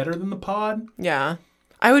pool better than the pod. Yeah,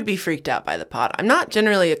 I would be freaked out by the pot. I'm not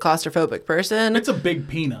generally a claustrophobic person. It's a big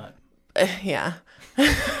peanut. Yeah.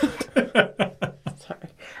 Sorry.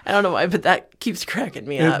 I don't know why, but that keeps cracking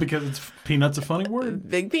me up. Because peanut's a funny word.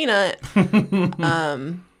 Big peanut.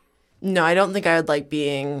 No, I don't think I would like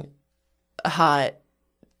being hot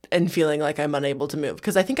and feeling like I'm unable to move.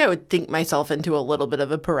 Because I think I would think myself into a little bit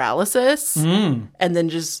of a paralysis and then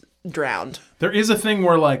just drowned. There is a thing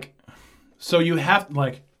where, like, so you have,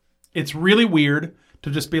 like, it's really weird to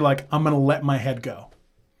just be like, I'm going to let my head go.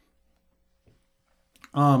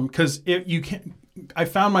 Because you can't, I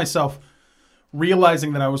found myself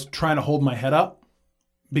realizing that I was trying to hold my head up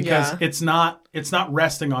because it's not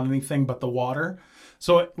resting on anything but the water.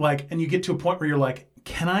 So like, and you get to a point where you're like,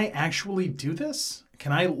 can I actually do this?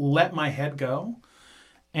 Can I let my head go?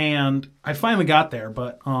 And I finally got there,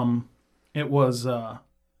 but it was a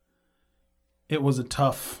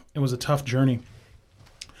tough journey.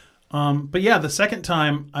 But yeah, the second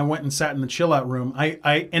time I went and sat in the chill out room,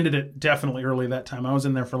 I ended it definitely early that time. I was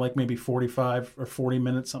in there for like maybe 45 or 40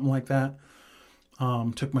 minutes, something like that.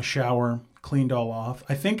 Took my shower, cleaned all off.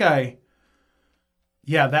 I think that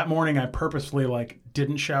morning I purposefully like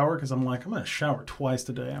didn't shower because I'm like, I'm going to shower twice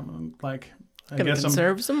today. I'm going to like, I guess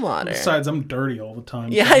conserve some water. Besides, I'm dirty all the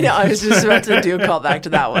time. Yeah, I know. I was just about to do a call back to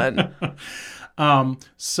that one.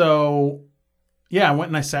 So yeah, I went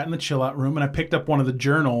and I sat in the chill out room and I picked up one of the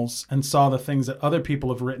journals and saw the things that other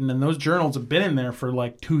people have written. And those journals have been in there for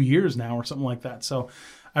like 2 years now or something like that. So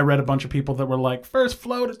I read a bunch of people that were like, first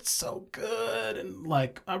float, it's so good. And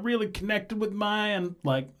like, I really connected with and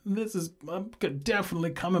like, I'm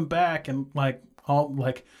definitely coming back. And like all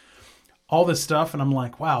this stuff. And I'm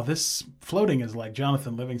like, wow, this floating is like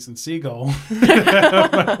Jonathan Livingston Seagull.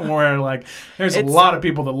 Where like, there's a lot of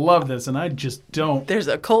people that love this. And I just don't. There's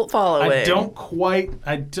a cult following. I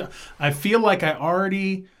feel like I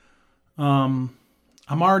already, I'm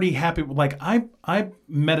already happy. Like I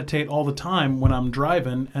meditate all the time when I'm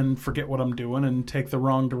driving and forget what I'm doing and take the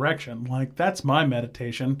wrong direction. Like that's my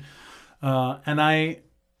meditation. And I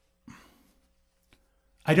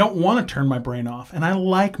don't want to turn my brain off. And I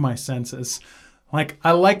like my senses. Like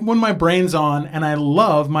I like when my brain's on and I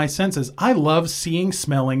love my senses. I love seeing,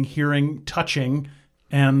 smelling, hearing, touching.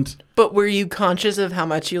 But were you conscious of how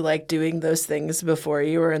much you liked doing those things before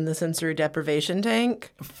you were in the sensory deprivation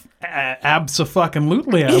tank?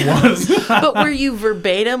 Abso-fucking-lutely I was. But were you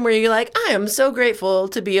verbatim? Were you like, I am so grateful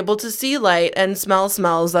to be able to see light and smell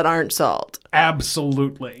smells that aren't salt?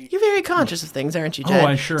 Absolutely. You're very conscious of things, aren't you, Jed? Oh,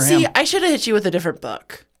 I sure am. See, I should have hit you with a different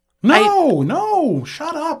book. No,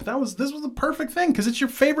 shut up. This was the perfect thing because it's your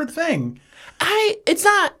favorite thing. It's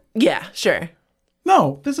not. Yeah, sure.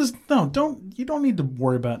 No, you don't need to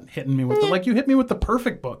worry about hitting me with it. Like you hit me with the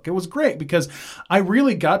perfect book. It was great because I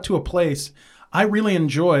really got to a place I really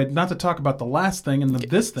enjoyed, not to talk about the last thing and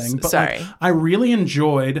this thing, but like, I really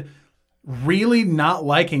enjoyed really not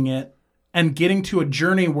liking it and getting to a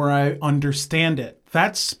journey where I understand it.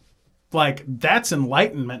 That's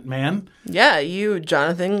enlightenment, man. Yeah, you,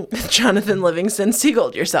 Jonathan Livingston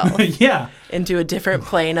Seagulled yourself. Yeah. Into a different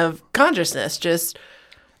plane of consciousness.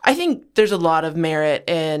 I think there's a lot of merit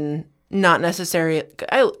in not necessarily...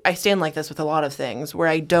 I stand like this with a lot of things where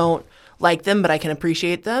I don't like them, but I can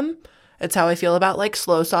appreciate them. It's how I feel about like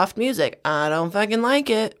slow, soft music. I don't fucking like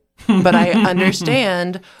it, but I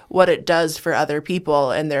understand what it does for other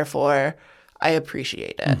people, and therefore I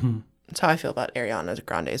appreciate it. Mm-hmm. That's how I feel about Ariana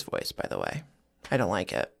Grande's voice, by the way. I don't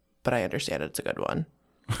like it, but I understand it's a good one.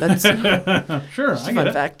 That's sure. I get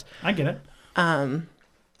it. Fact. I get it.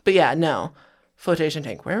 But yeah, no. Flotation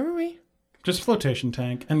tank. Where were we? Just flotation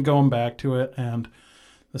tank and going back to it. And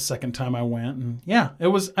the second time I went, and yeah, it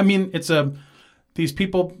was, I mean, these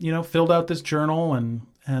people, filled out this journal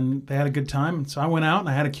and they had a good time. And so I went out and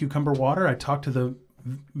I had a cucumber water. I talked to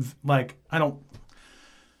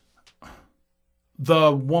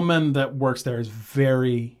the woman that works there is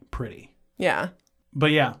very pretty. Yeah. But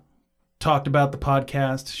yeah, talked about the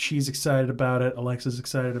podcast. She's excited about it. Alexa's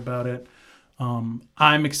excited about it.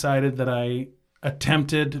 I'm excited that I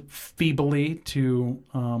attempted feebly to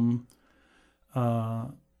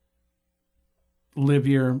live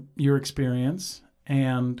your experience,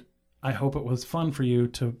 and I hope it was fun for you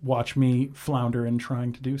to watch me flounder in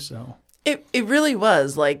trying to do so. It really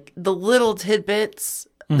was, like the little tidbits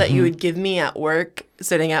that you would give me at work,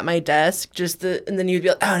 sitting at my desk, and then you'd be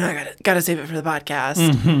like, "Oh no, I gotta save it for the podcast."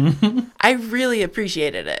 Mm-hmm. I really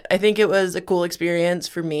appreciated it. I think it was a cool experience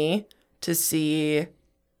for me to see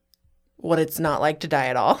what it's not like to die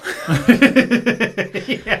at all.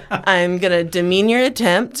 Yeah. I'm going to demean your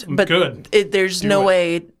attempt, but there's no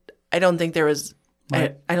way. I don't think there was,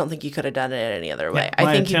 I don't think you could have done it any other way.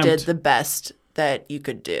 I think you did the best that you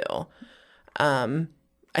could do. I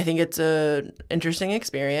think it's a interesting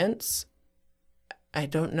experience. I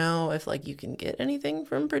don't know if like you can get anything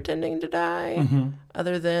from pretending to die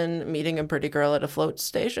other than meeting a pretty girl at a float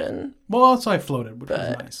station. Well, also I floated, which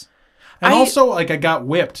was nice. And also, like, I got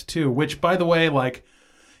whipped too, which, by the way, like,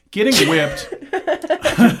 getting whipped,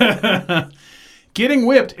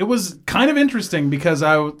 it was kind of interesting because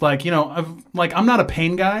I like, you know, I'm not a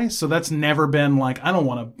pain guy, so that's never been like, I don't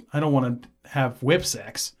want to have whip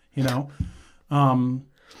sex, you know.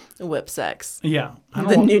 Whip sex. Yeah.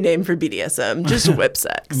 New name for BDSM, just whip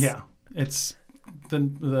sex. Yeah. It's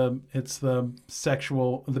the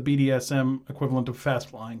BDSM equivalent of fast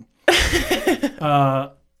flying.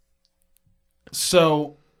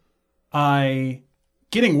 So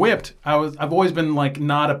getting whipped, I've always been like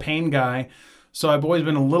not a pain guy. So I've always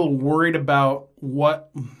been a little worried about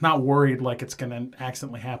not worried like it's going to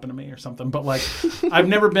accidentally happen to me or something, but like I've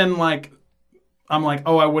never been like, I'm like,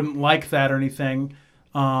 oh, I wouldn't like that or anything.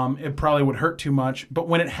 It probably would hurt too much. But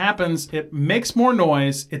when it happens, it makes more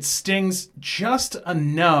noise. It stings just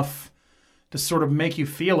enough to sort of make you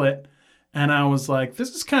feel it. And I was like,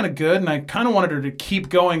 this is kind of good. And I kind of wanted her to keep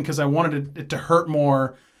going because I wanted it to hurt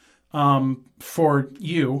more for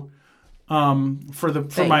you, for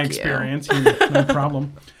my experience. No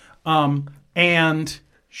problem. But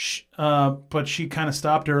she kind of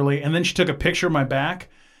stopped early. And then she took a picture of my back.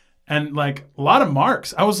 And like a lot of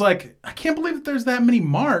marks. I was like, I can't believe that there's that many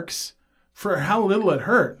marks for how little it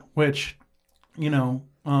hurt, which, you know,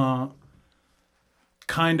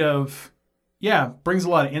 kind of, brings a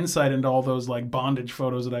lot of insight into all those like bondage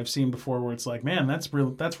photos that I've seen before where it's like, man, that's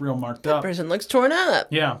real marked up. That person looks torn up.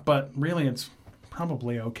 Yeah, but really it's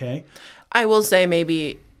probably okay. I will say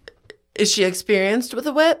maybe, is she experienced with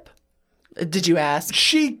a whip? Did you ask?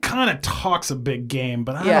 She kind of talks a big game,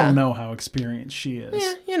 but I don't know how experienced she is.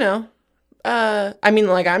 Yeah, you know. I mean,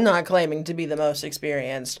 like, I'm not claiming to be the most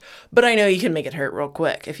experienced, but I know you can make it hurt real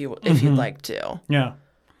quick if you'd like to. Yeah.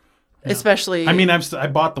 Especially. I mean, I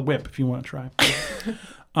bought the whip if you want to try.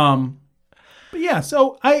 But yeah,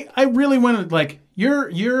 so I really wanted, like,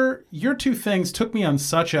 your two things took me on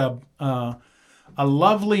such a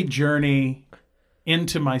lovely journey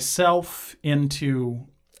into myself, into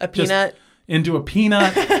a peanut.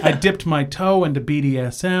 I dipped my toe into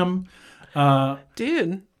BDSM.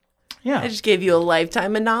 Dude. Yeah. I just gave you a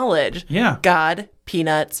lifetime of knowledge. Yeah. God,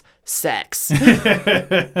 peanuts, sex.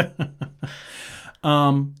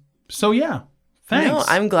 So yeah. Thanks. No,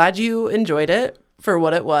 I'm glad you enjoyed it for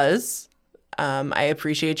what it was. I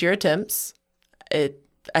appreciate your attempts.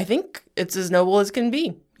 I think it's as noble as can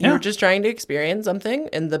be. You were just trying to experience something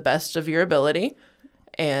in the best of your ability.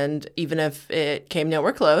 And even if it came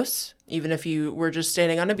nowhere close, even if you were just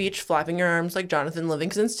standing on a beach flapping your arms like Jonathan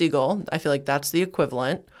Livingston Seagull, I feel like that's the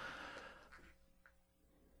equivalent.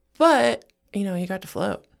 But, you know, you got to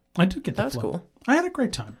float. I did get that. That was cool. I had a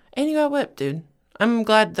great time. And you got whipped, dude. I'm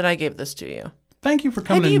glad that I gave this to you. Thank you for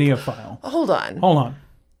coming to Neophile. Hold on.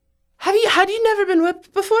 Had you never been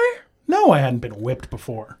whipped before? No, I hadn't been whipped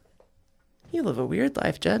before. You live a weird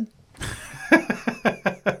life, Jed.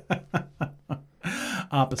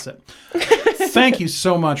 Opposite. Thank you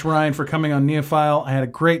so much, Ryan, for coming on Neophile. I had a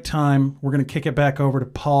great time. We're going to kick it back over to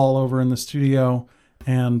Paul over in the studio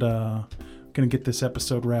and going to get this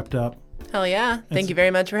episode wrapped up. Hell yeah. Thank you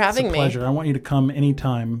very much for having me. It's a pleasure. I want you to come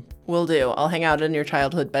anytime. Will do. I'll hang out in your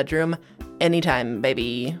childhood bedroom anytime,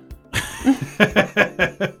 baby.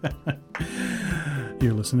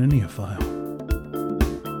 You're listening to Neophile.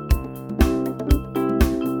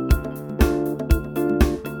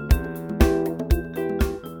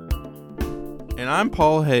 And I'm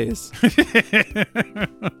Paul Hayes.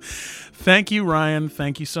 Thank you, Ryan.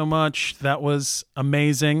 Thank you so much. That was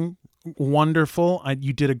amazing. Wonderful.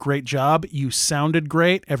 You did a great job. You sounded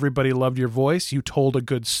great. Everybody loved your voice. You told a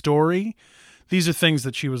good story. These are things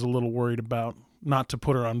that she was a little worried about, not to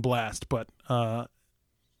put her on blast, but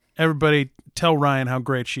everybody tell Ryan how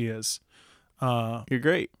great she is. You're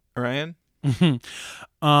great, Ryan.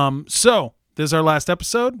 So this is our last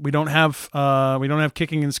episode. We don't have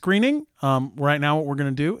kicking and screening. Right now what we're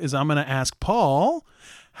going to do is I'm going to ask Paul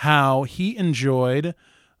how he enjoyed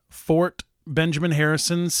Fort Benjamin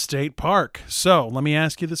Harrison State Park. So let me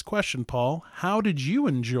ask you this question, Paul. How did you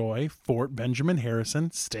enjoy Fort Benjamin Harrison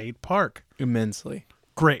State Park? Immensely.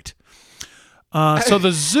 Great. So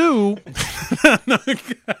the zoo...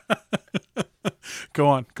 Go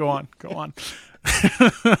on.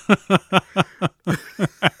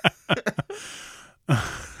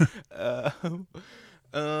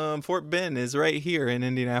 Fort Ben is right here in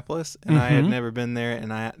Indianapolis, and I had never been there,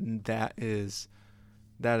 and that is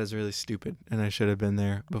that is really stupid, and I should have been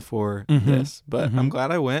there before Mhm. this. But Mhm. I'm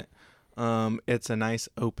glad I went. It's a nice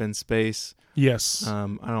open space. Yes. I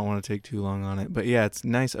don't want to take too long on it, but yeah, it's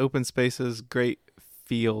nice open spaces, great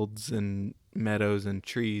fields and meadows and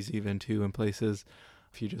trees even too in places.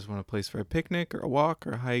 If you just want a place for a picnic or a walk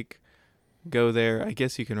or a hike, go there. I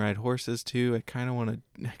guess you can ride horses too. I kind of want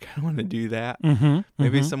to do that. Mm-hmm.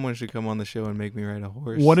 Maybe someone should come on the show and make me ride a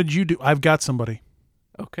horse. What did you do? I've got somebody.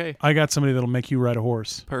 Okay, I got somebody that'll make you ride a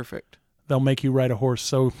horse. perfect. They'll make you ride a horse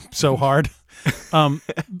so hard.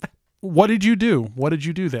 What did you do? What did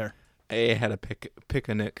you do there? I had a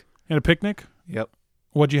picnic. You had a picnic? Yep,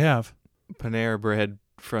 What'd you have? Panera Bread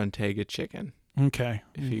Frontega chicken. Okay.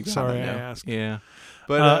 If you gotta Sorry I know. asked. Yeah,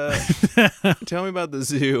 but tell me about the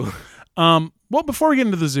zoo. Well, before we get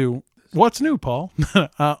into the zoo, what's new, Paul?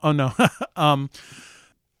 Oh no.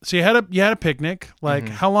 So you had a picnic. Like, Mhm.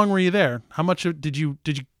 how long were you there? How much did you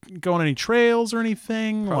go on any trails or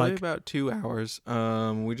anything? Probably Like, about 2 hours.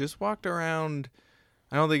 We just walked around.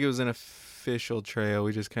 I don't think it was an official trail.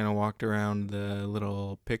 We just kind of walked around the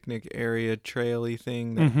little picnic area traily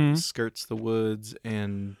thing that Mhm. skirts the woods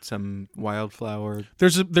and some wildflower.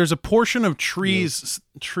 there's a portion of trees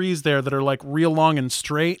there that are like real long and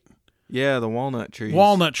straight. Yeah, the walnut trees.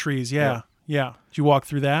 Walnut trees, yeah. Yeah. Did you walk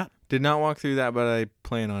through that? Did not walk through that, but I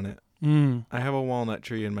plan on it. Mm, I have a walnut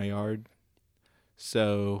tree in my yard,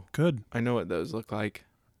 so good. I know what those look like.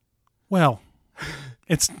 Well,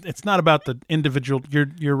 it's not about the individual.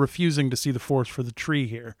 You're refusing to see the forest for the tree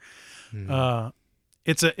here.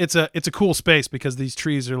 It's a cool space because these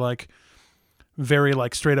trees are like very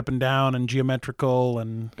like straight up and down and geometrical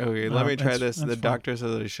and. Okay, let me try this. that's The fun. doctor said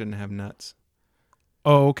that I shouldn't have nuts.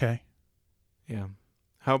 Oh, okay. Yeah.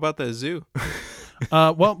 How about the zoo?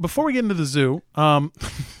 Well, before we get into the zoo,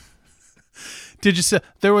 did you say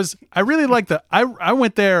there was? I really like the. I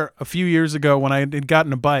went there a few years ago when I had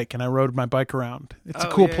gotten a bike and I rode my bike around. It's a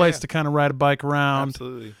Oh, cool yeah, place yeah. to kind of ride a bike around.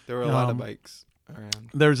 Absolutely. There were a lot of Um, bikes around.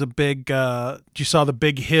 There's a big. You saw the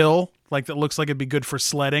big hill like that looks like it'd be good for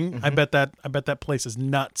sledding. I bet that place is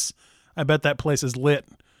nuts. I bet that place is lit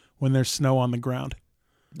when there's snow on the ground.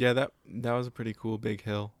 Yeah, that was a pretty cool big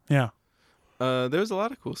hill. Yeah. There's a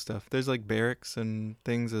lot of cool stuff. There's like barracks and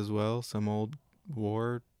things as well. Some old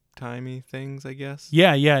war-timey things, I guess.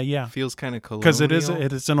 Yeah. Feels kind of colonial. Because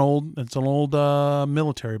it's an old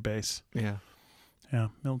military base. Yeah. Yeah,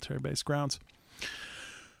 military base grounds.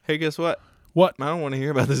 Hey, guess what? What? I don't want to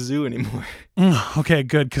hear about the zoo anymore. Okay,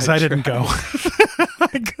 good, because I didn't tried. go.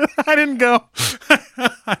 I didn't go.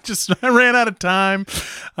 I ran out of time.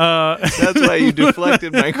 That's why you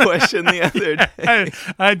deflected my question the other day.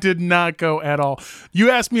 I did not go at all. You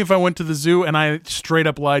asked me if I went to the zoo, and I straight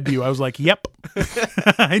up lied to you. I was like, "Yep,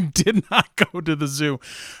 I did not go to the zoo."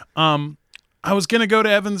 I was gonna go to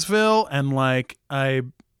Evansville, and like I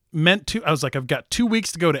meant to. I was like, I've got 2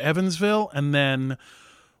 weeks to go to Evansville, and then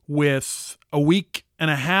with a week and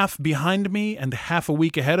a half behind me and half a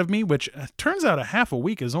week ahead of me, which turns out a half a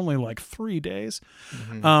week is only like 3 days.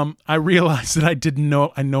 I realized that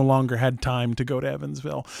I no longer had time to go to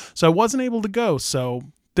Evansville. So I wasn't able to go. So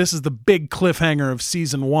this is the big cliffhanger of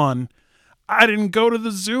season 1. I didn't go to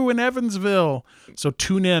the zoo in Evansville. So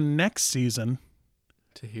tune in next season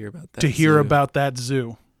To hear about that. to hear zoo. about that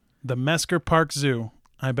zoo, the Mesker Park Zoo.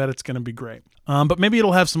 I bet it's going to be great. But maybe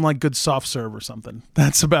it'll have some like good soft serve or something.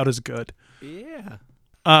 That's about as good. Yeah.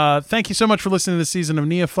 Thank you so much for listening to this season of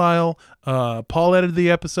Neophile. Paul edited the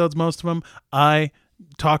episodes, most of them. I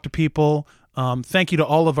talked to people. Thank you to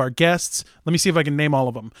all of our guests. Let me see if I can name all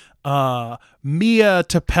of them. Mia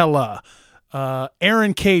Tapella,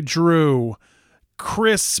 Aaron K. Drew,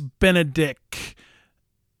 Chris Benedict,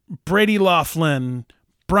 Brady Laughlin,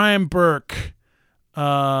 Brian Burke.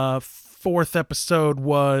 Fourth episode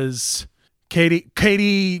was Katie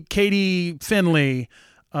Finley,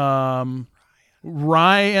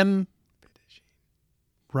 Ryan.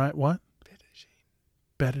 Right? What?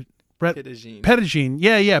 Pettigene. Pettigene.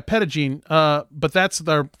 Yeah, Pettigene. But that's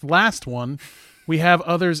our last one. We have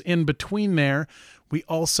others in between there. We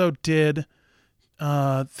also did.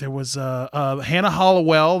 There was Hannah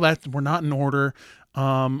Hollowell. That we're not in order.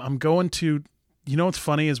 I'm going to. You know what's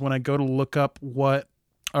funny is when I go to look up what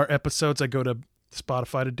our episodes, I go to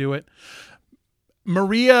Spotify to do it.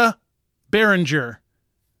 Maria Berenger,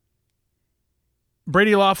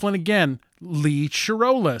 Brady Laughlin again, Lee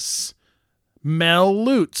Chirolis, Mel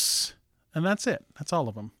Lutz, and that's it. That's all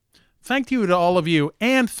of them. Thank you to all of you,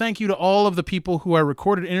 and thank you to all of the people who I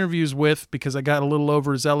recorded interviews with because I got a little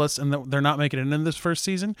overzealous and they're not making it into this first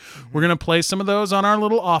season. We're going to play some of those on our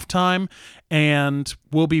little off time, and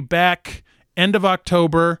we'll be back end of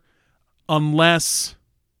October unless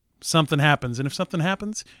something happens. And if something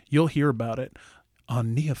happens, you'll hear about it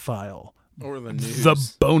on Neophile. Or the news.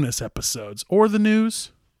 The bonus episodes. Or the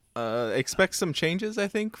news. Expect some changes, I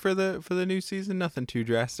think, for the new season. Nothing too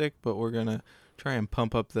drastic, but we're going to try and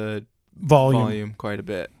pump up the volume quite a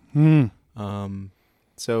bit.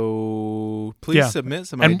 So please submit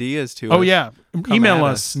some ideas to us. Oh, yeah. Email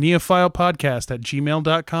us,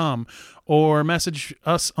 neophilepodcast@gmail.com, or message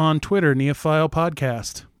us on Twitter,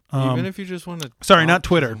 neophilepodcast. Even if you just want to... Sorry, not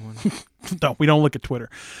Twitter. No, we don't look at Twitter.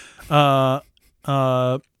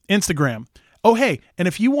 Instagram. Oh, hey, and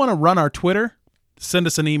if you want to run our Twitter, send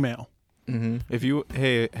us an email. Mm-hmm.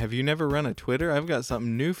 Have you never run a Twitter? I've got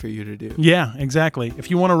something new for you to do. Yeah, exactly.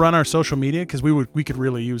 If you want to run our social media, because we could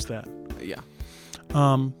really use that. Yeah.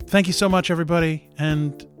 Thank you so much, everybody,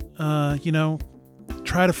 and try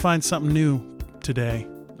to find something new today.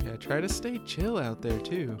 Yeah, try to stay chill out there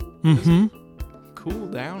too. Mm-hmm. Just cool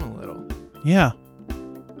down a little. Yeah.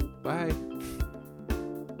 Bye.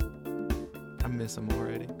 I miss them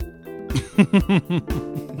already.